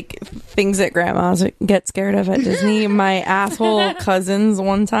of like things that grandmas get scared of at Disney, my asshole cousins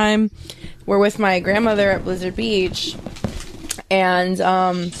one time were with my grandmother at Blizzard Beach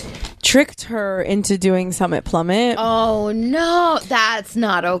and tricked her into doing Summit Plummet. Oh no, that's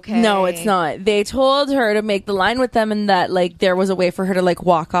not okay. No, it's not. They told her to make the line with them and that like there was a way for her to like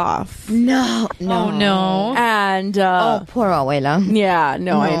walk off. No. Oh no. And poor abuela. Yeah,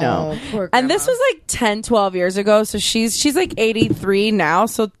 no, I know. Poor and this was like 10, 12 years ago. So she's like 83 now.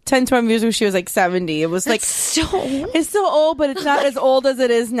 So 10, 12 years ago, she was like 70. It was like, it's still old, but it's not as old as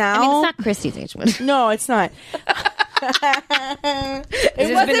it is now. I mean, it's not Christy's age, but no, it's not.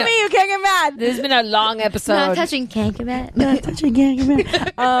 It wasn't me. You can't get mad. This has been a long episode. Not touching, can't get mad. Not touching, can't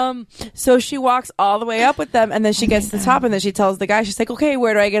get mad. So she walks all the way up with them, and then she gets to the top, and then she tells the guy, she's like, "Okay,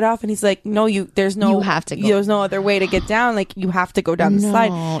 where do I get off?" And he's like, "No, you have to go. There's no other way to get down. Like, you have to go down the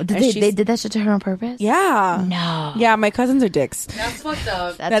slide." They did that shit to her on purpose? Yeah. No. Yeah, my cousins are dicks. That's fucked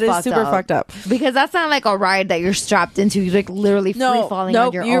up. That is super fucked up. Because that's not like a ride that you're strapped into. You're like literally free falling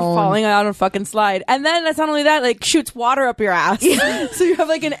on your you're own. falling on a fucking slide. And then that's not only that, like shoots water up your ass. So you have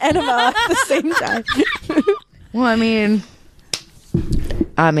like an enema at the same time. Well, I mean,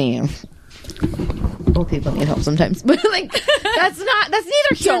 both people need help sometimes. But like that's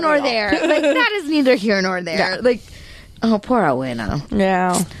neither here nor there. Like that is neither here nor there. Yeah. Like, oh, poor Awena.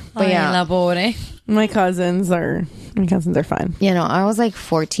 Yeah. But yeah. My cousins are fine. You know, I was like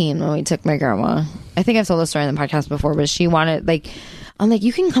 14 when we took my grandma. I think I've told this story in the podcast before, but she wanted I'm like,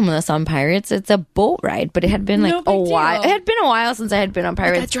 you can come with us on Pirates. It's a boat ride, but it had been like a while. It had been a while since I had been on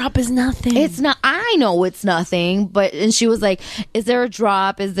Pirates. That drop is nothing. It's not. I know it's nothing, and she was like, "Is there a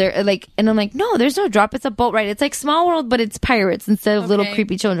drop? Is there like?" And I'm like, "No, there's no drop. It's a boat ride. It's like Small World, but it's pirates instead of little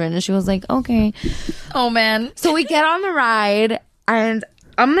creepy children." And she was like, "Okay." Oh man. So we get on the ride, and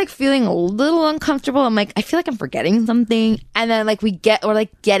I'm like feeling a little uncomfortable. I'm like, I feel like I'm forgetting something, and then like we're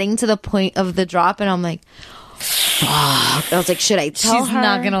getting to the point of the drop, and I'm like, fuck. I was like, should I tell her? She's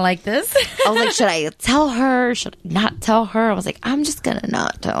not gonna like this. I was like, should I tell her? Should I not tell her? I was like, I'm just gonna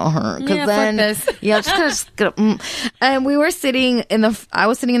not tell her. Yeah, then, fuck this. Yeah, just gonna. And we were sitting I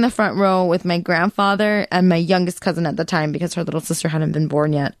was sitting in the front row with my grandfather and my youngest cousin at the time because her little sister hadn't been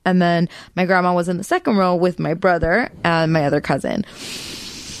born yet. And then my grandma was in the second row with my brother and my other cousin.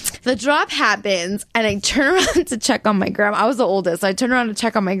 The drop happens, and I turn around to check on my grandma. I was the oldest, so I turn around to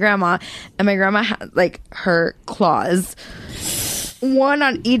check on my grandma, and my grandma had, like, her claws. One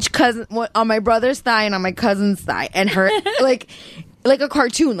on each cousin, one on my brother's thigh and on my cousin's thigh. And her, like a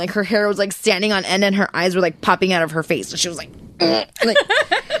cartoon. Like, her hair was, like, standing on end, and her eyes were, like, popping out of her face. And she was like, I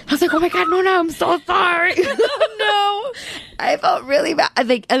was like, oh, my God, no, I'm so sorry. Oh, no. I felt really bad. I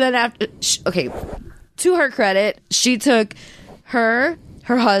think, and then after, to her credit, she took her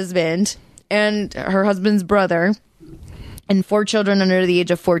husband and her husband's brother and 4 children under the age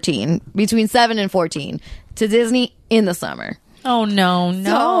of 14, between 7 and 14, to Disney in the summer. Oh, no.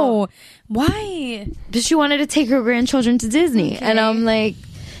 So, why? Because she wanted to take her grandchildren to Disney. Okay. And I'm like,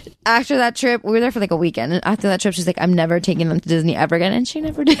 after that trip, we were there for like a weekend. And after that trip, she's like, I'm never taking them to Disney ever again. And she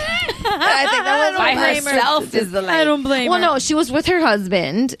never did. I think that was by herself is the I don't blame her. Well, no, she was with her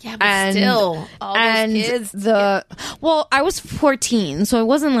husband. Yeah, but still. All those kids. Well, I was 14, so I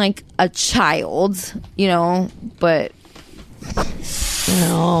wasn't like a child, you know, but.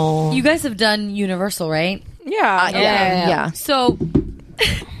 No. You guys have done Universal, right? Yeah. So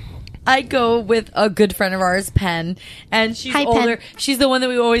I go with a good friend of ours, Pen, and she's older. Pen. She's the one that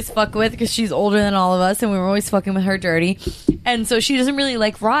we always fuck with because she's older than all of us, and we were always fucking with her dirty. And so she doesn't really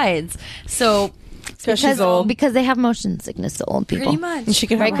like rides. So because she's old, because they have motion sickness to old people. Pretty much. And she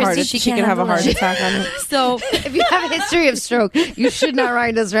can have a heart attack on it. So if you have a history of stroke, you should not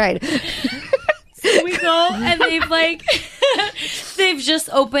ride this ride. So we go, and they've just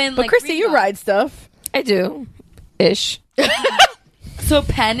opened. But Christy, you ride stuff. I do, ish. So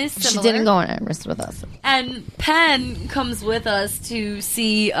Penn is similar. She didn't go on Everest with us. And Penn comes with us to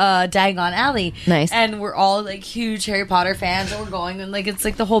see Diagon Alley. Nice. And we're all like huge Harry Potter fans, and we're going, and like it's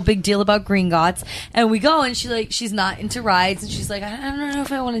like the whole big deal about Gringotts. And we go, and she's not into rides, and she's like, I don't know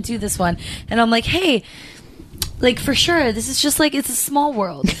if I want to do this one. And I'm like, hey, like for sure, this is just like, it's a small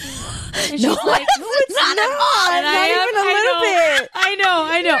world. And she's no, like, no, it's not at all. Not even a little bit. I know.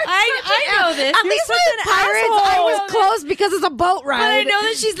 I know this. At least with Pirates, I was close because it's a boat ride. But I know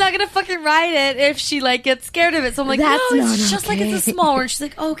that she's not gonna fucking ride it if she like gets scared of it. So I'm like, That's no, it's just like it's a small one. She's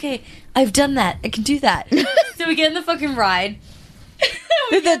like, okay, I've done that. I can do that. So we get in the fucking ride.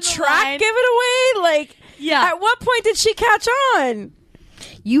 Did the track give it away? Like, yeah. At what point did she catch on?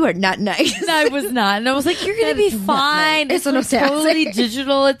 You are not nice. No, I was not. And I was like, you're going to be fine. Nice. It's like totally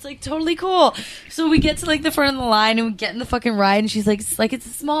digital. It's like totally cool. So we get to like the front of the line and we get in the fucking ride and she's like, it's a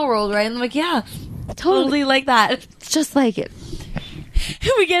small world, right? And I'm like, yeah, totally like that. It's just like it.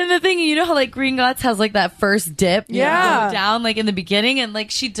 We get in the thing and you know how like Gringotts has like that first dip yeah. down like in the beginning and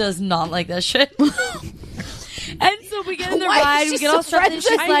like she does not like that shit. And so we get in the ride, we get all strapped in.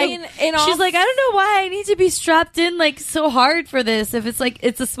 She's like, I don't know why I need to be strapped in like so hard for this. If it's like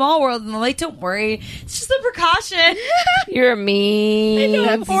it's a small world, and I'm like, don't worry, it's just a precaution. You're mean. I know,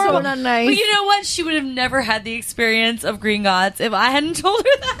 I'm horrible. So not nice. But you know what? She would have never had the experience of Gringotts if I hadn't told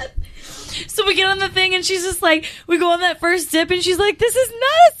her that. So we get on the thing, and she's just like, we go on that first dip, and she's like, this is not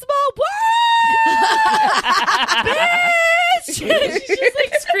a small world.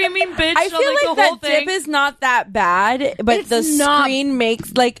 pitched I feel on, like the whole that thing. dip is not that bad, but It's the not. screen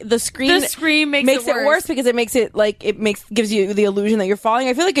makes the screen makes it worse because it makes it gives you the illusion that you're falling.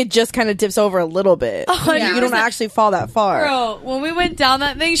 I feel like it just kind of dips over a little bit. 100%. You don't actually fall that far. Bro, when we went down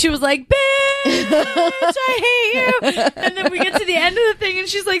that thing, she was like, "Bitch, I hate you." And then we get to the end of the thing, and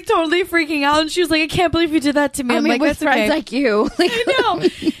she's like totally freaking out, and she was like, "I can't believe you did that to me." I'm like, with "That's friends okay." like you. Like, I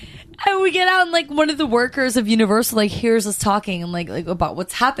know. And we get out, and like one of the workers of Universal like hears us talking and like about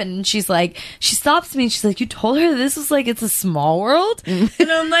what's happened, and she's like, she stops me and she's like, "You told her this was like it's a small world?" And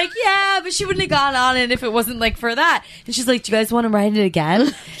I'm like, "Yeah, but she wouldn't have gone on it if it wasn't like for that." And she's like, "Do you guys want to ride it again?"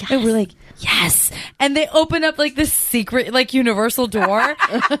 Yes. And we're like, "Yes." And they open up like this secret like Universal door,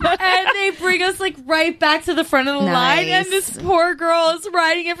 and they bring us like right back to the front of the line, and this poor girl is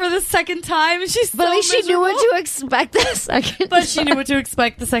riding it for the second time, and she's but at least she knew what to expect the second But she knew what to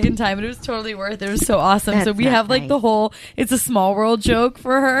expect the second time, and it was totally worth it. It was so awesome. That's so we not have like nice. the whole "it's a small world" joke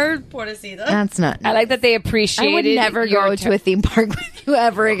for her. Pobrecita. That's not nice. I like that they I appreciated. would never your go to a theme park with you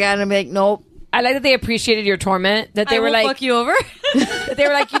ever again. I'd be like, nope. I like that they appreciated your torment. That they I were will like, fuck you over. that they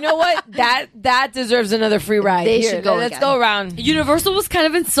were like, you know what? That deserves another free ride. They Here, should go Let's again. go around. Universal was kind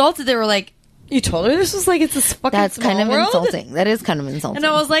of insulted. They were like, "You told her this was like it's a fucking That's small kind of world?" insulting. That is kind of insulting. And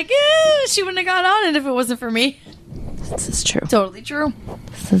I was like, she wouldn't have gone on it if it wasn't for me. this is true. Totally true.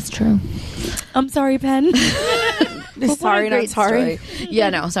 This is true. I'm sorry, Pen. Sorry, not sorry. Yeah,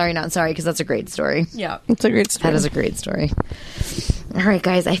 no, sorry, not sorry, because that's a great story. Yeah. It's a great story. That is a great story. All right,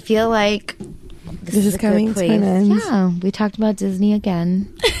 guys, I feel like this is a coming good to place. an end. Yeah, we talked about Disney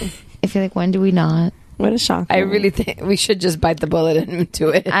again. I feel like, when do we not? What a shock. I really think we should just bite the bullet and do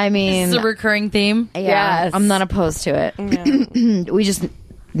it. I mean, It's a recurring theme. yeah, Yes. I'm not opposed to it. We just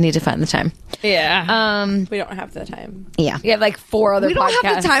need to find the time. Yeah. We don't have the time. Yeah. We have like 4 other We podcasts. don't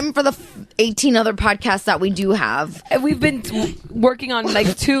have the time for the 18 other podcasts that we do have. And we've been working on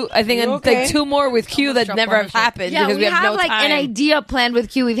like 2, I think, and okay? like 2 more with Q that never have happened Yeah, because we have no like time. an idea planned with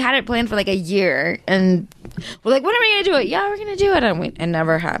Q. We've had it planned for like a year, and we're like, when are we going to do it? Yeah, we're going to do it, and it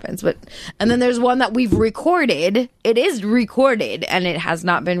never happens. And then there's one that we've recorded. It is recorded, and it has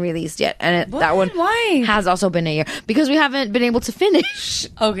not been released yet. And that one Why? has also been a year because we haven't been able to finish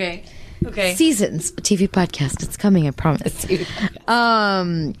Okay. seasons. TV podcast. It's coming, I promise.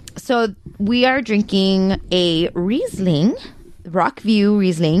 So we are drinking a Riesling, Rockview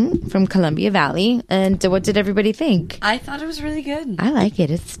Riesling from Columbia Valley. And what did everybody think? I thought it was really good. I like it.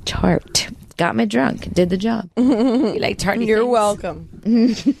 It's tart. Got me drunk. Did the job. You like tarty You're things? welcome.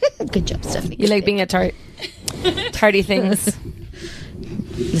 Good job, Stephanie. You like being a tarty things.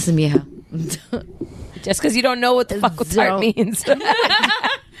 Listen, Mia. Just because you don't know what the fuck tart Don't. means.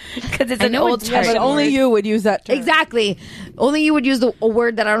 Because it's I an know old it's tart. But only you would use that term. Exactly. Only you would use a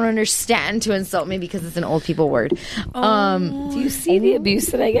word that I don't understand to insult me because it's an old people word. Do you see the abuse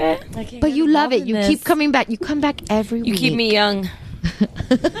that I get? But you love it. You keep coming back. You come back every week. You keep me young.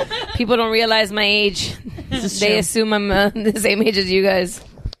 People don't realize my age. They assume I'm the same age as you guys.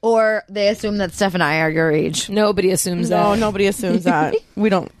 Or they assume that Steph and I are your age. Nobody assumes No, that. nobody assumes that. We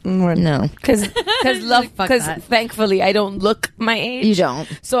don't. No. Because that. thankfully I don't look my age. You don't.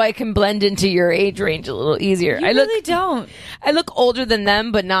 So I can blend into your age range a little easier. You I really don't. I look older than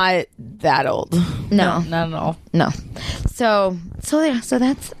them, but not that old. No. Not at all. No. So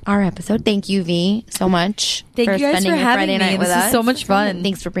that's our episode. Thank you, V, so much. Thank you guys spending for your having Friday me. night with This is us. so much fun.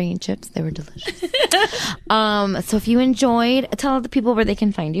 Thanks for bringing chips. They were delicious. So if you enjoyed, tell the people where they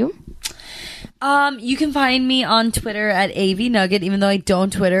can find you. You can find me on Twitter at AVNugget, even though I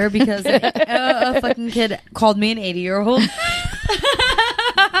don't Twitter because a fucking kid called me an 80-year-old.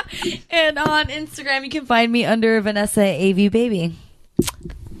 And on Instagram, you can find me under Vanessa AV Baby.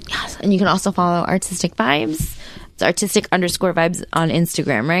 Yes. And you can also follow Artistic Vibes. It's artistic_vibes on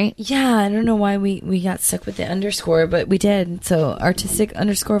Instagram, right? Yeah, I don't know why we got stuck with the underscore, but we did. So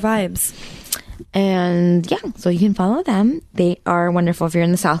artistic_vibes. And yeah, so you can follow them. They are wonderful. If you're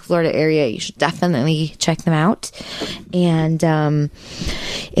in the South Florida area, you should definitely check them out. And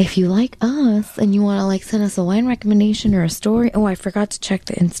if you like us and you want to like send us a wine recommendation or a story. Oh, I forgot to check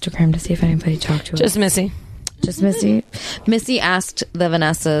the Instagram to see if anybody talked to us. Just Missy. Just Missy. Missy asked the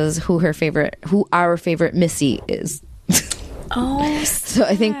Vanessas who our favorite Missy is. Oh, So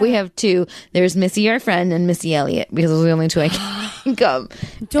I think we have 2. There's Missy, our friend, and Missy Elliott, because those are the only 2 I can think of.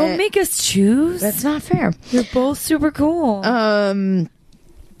 don't make us choose. That's not fair. You're both super cool. So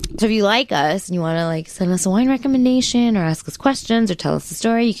if you like us and you want to like send us a wine recommendation or ask us questions or tell us a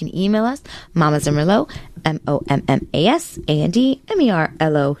story, you can email us mamazmerlot,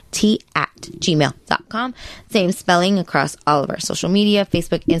 MOMMASANDMERLOT @gmail.com. Same spelling across all of our social media: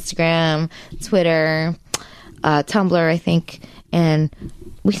 Facebook, Instagram, Twitter, Tumblr, I think, and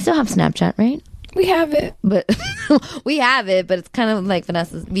we still have Snapchat, right? We have it. But we have it, but it's kind of like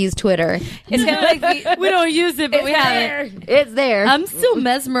Vanessa V's Twitter. It's kind of like we don't use it, but we have it. It's there. I'm still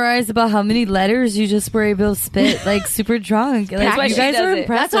mesmerized about how many letters you just were able to spit, like super drunk. Like, That's you guys are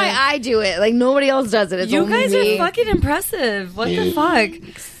impressive. That's why I do it. Like nobody else does it. It's you only guys me. are fucking impressive. What the fuck?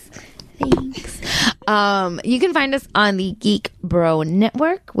 Thanks. You can find us on the Geek Bro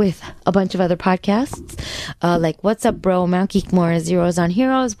Network with a bunch of other podcasts, like What's Up Bro, Mount Geekmore, Zeros on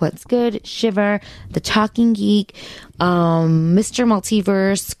Heroes, What's Good, Shiver, The Talking Geek, Mr.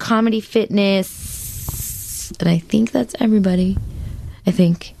 Multiverse, Comedy Fitness, and I think that's everybody. I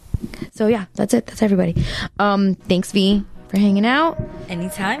think. So yeah, that's it. That's everybody. Thanks, V, for hanging out.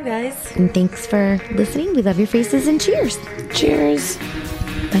 Anytime, guys. And thanks for listening. We love your faces and cheers. Cheers.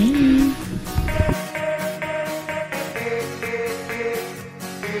 Bye.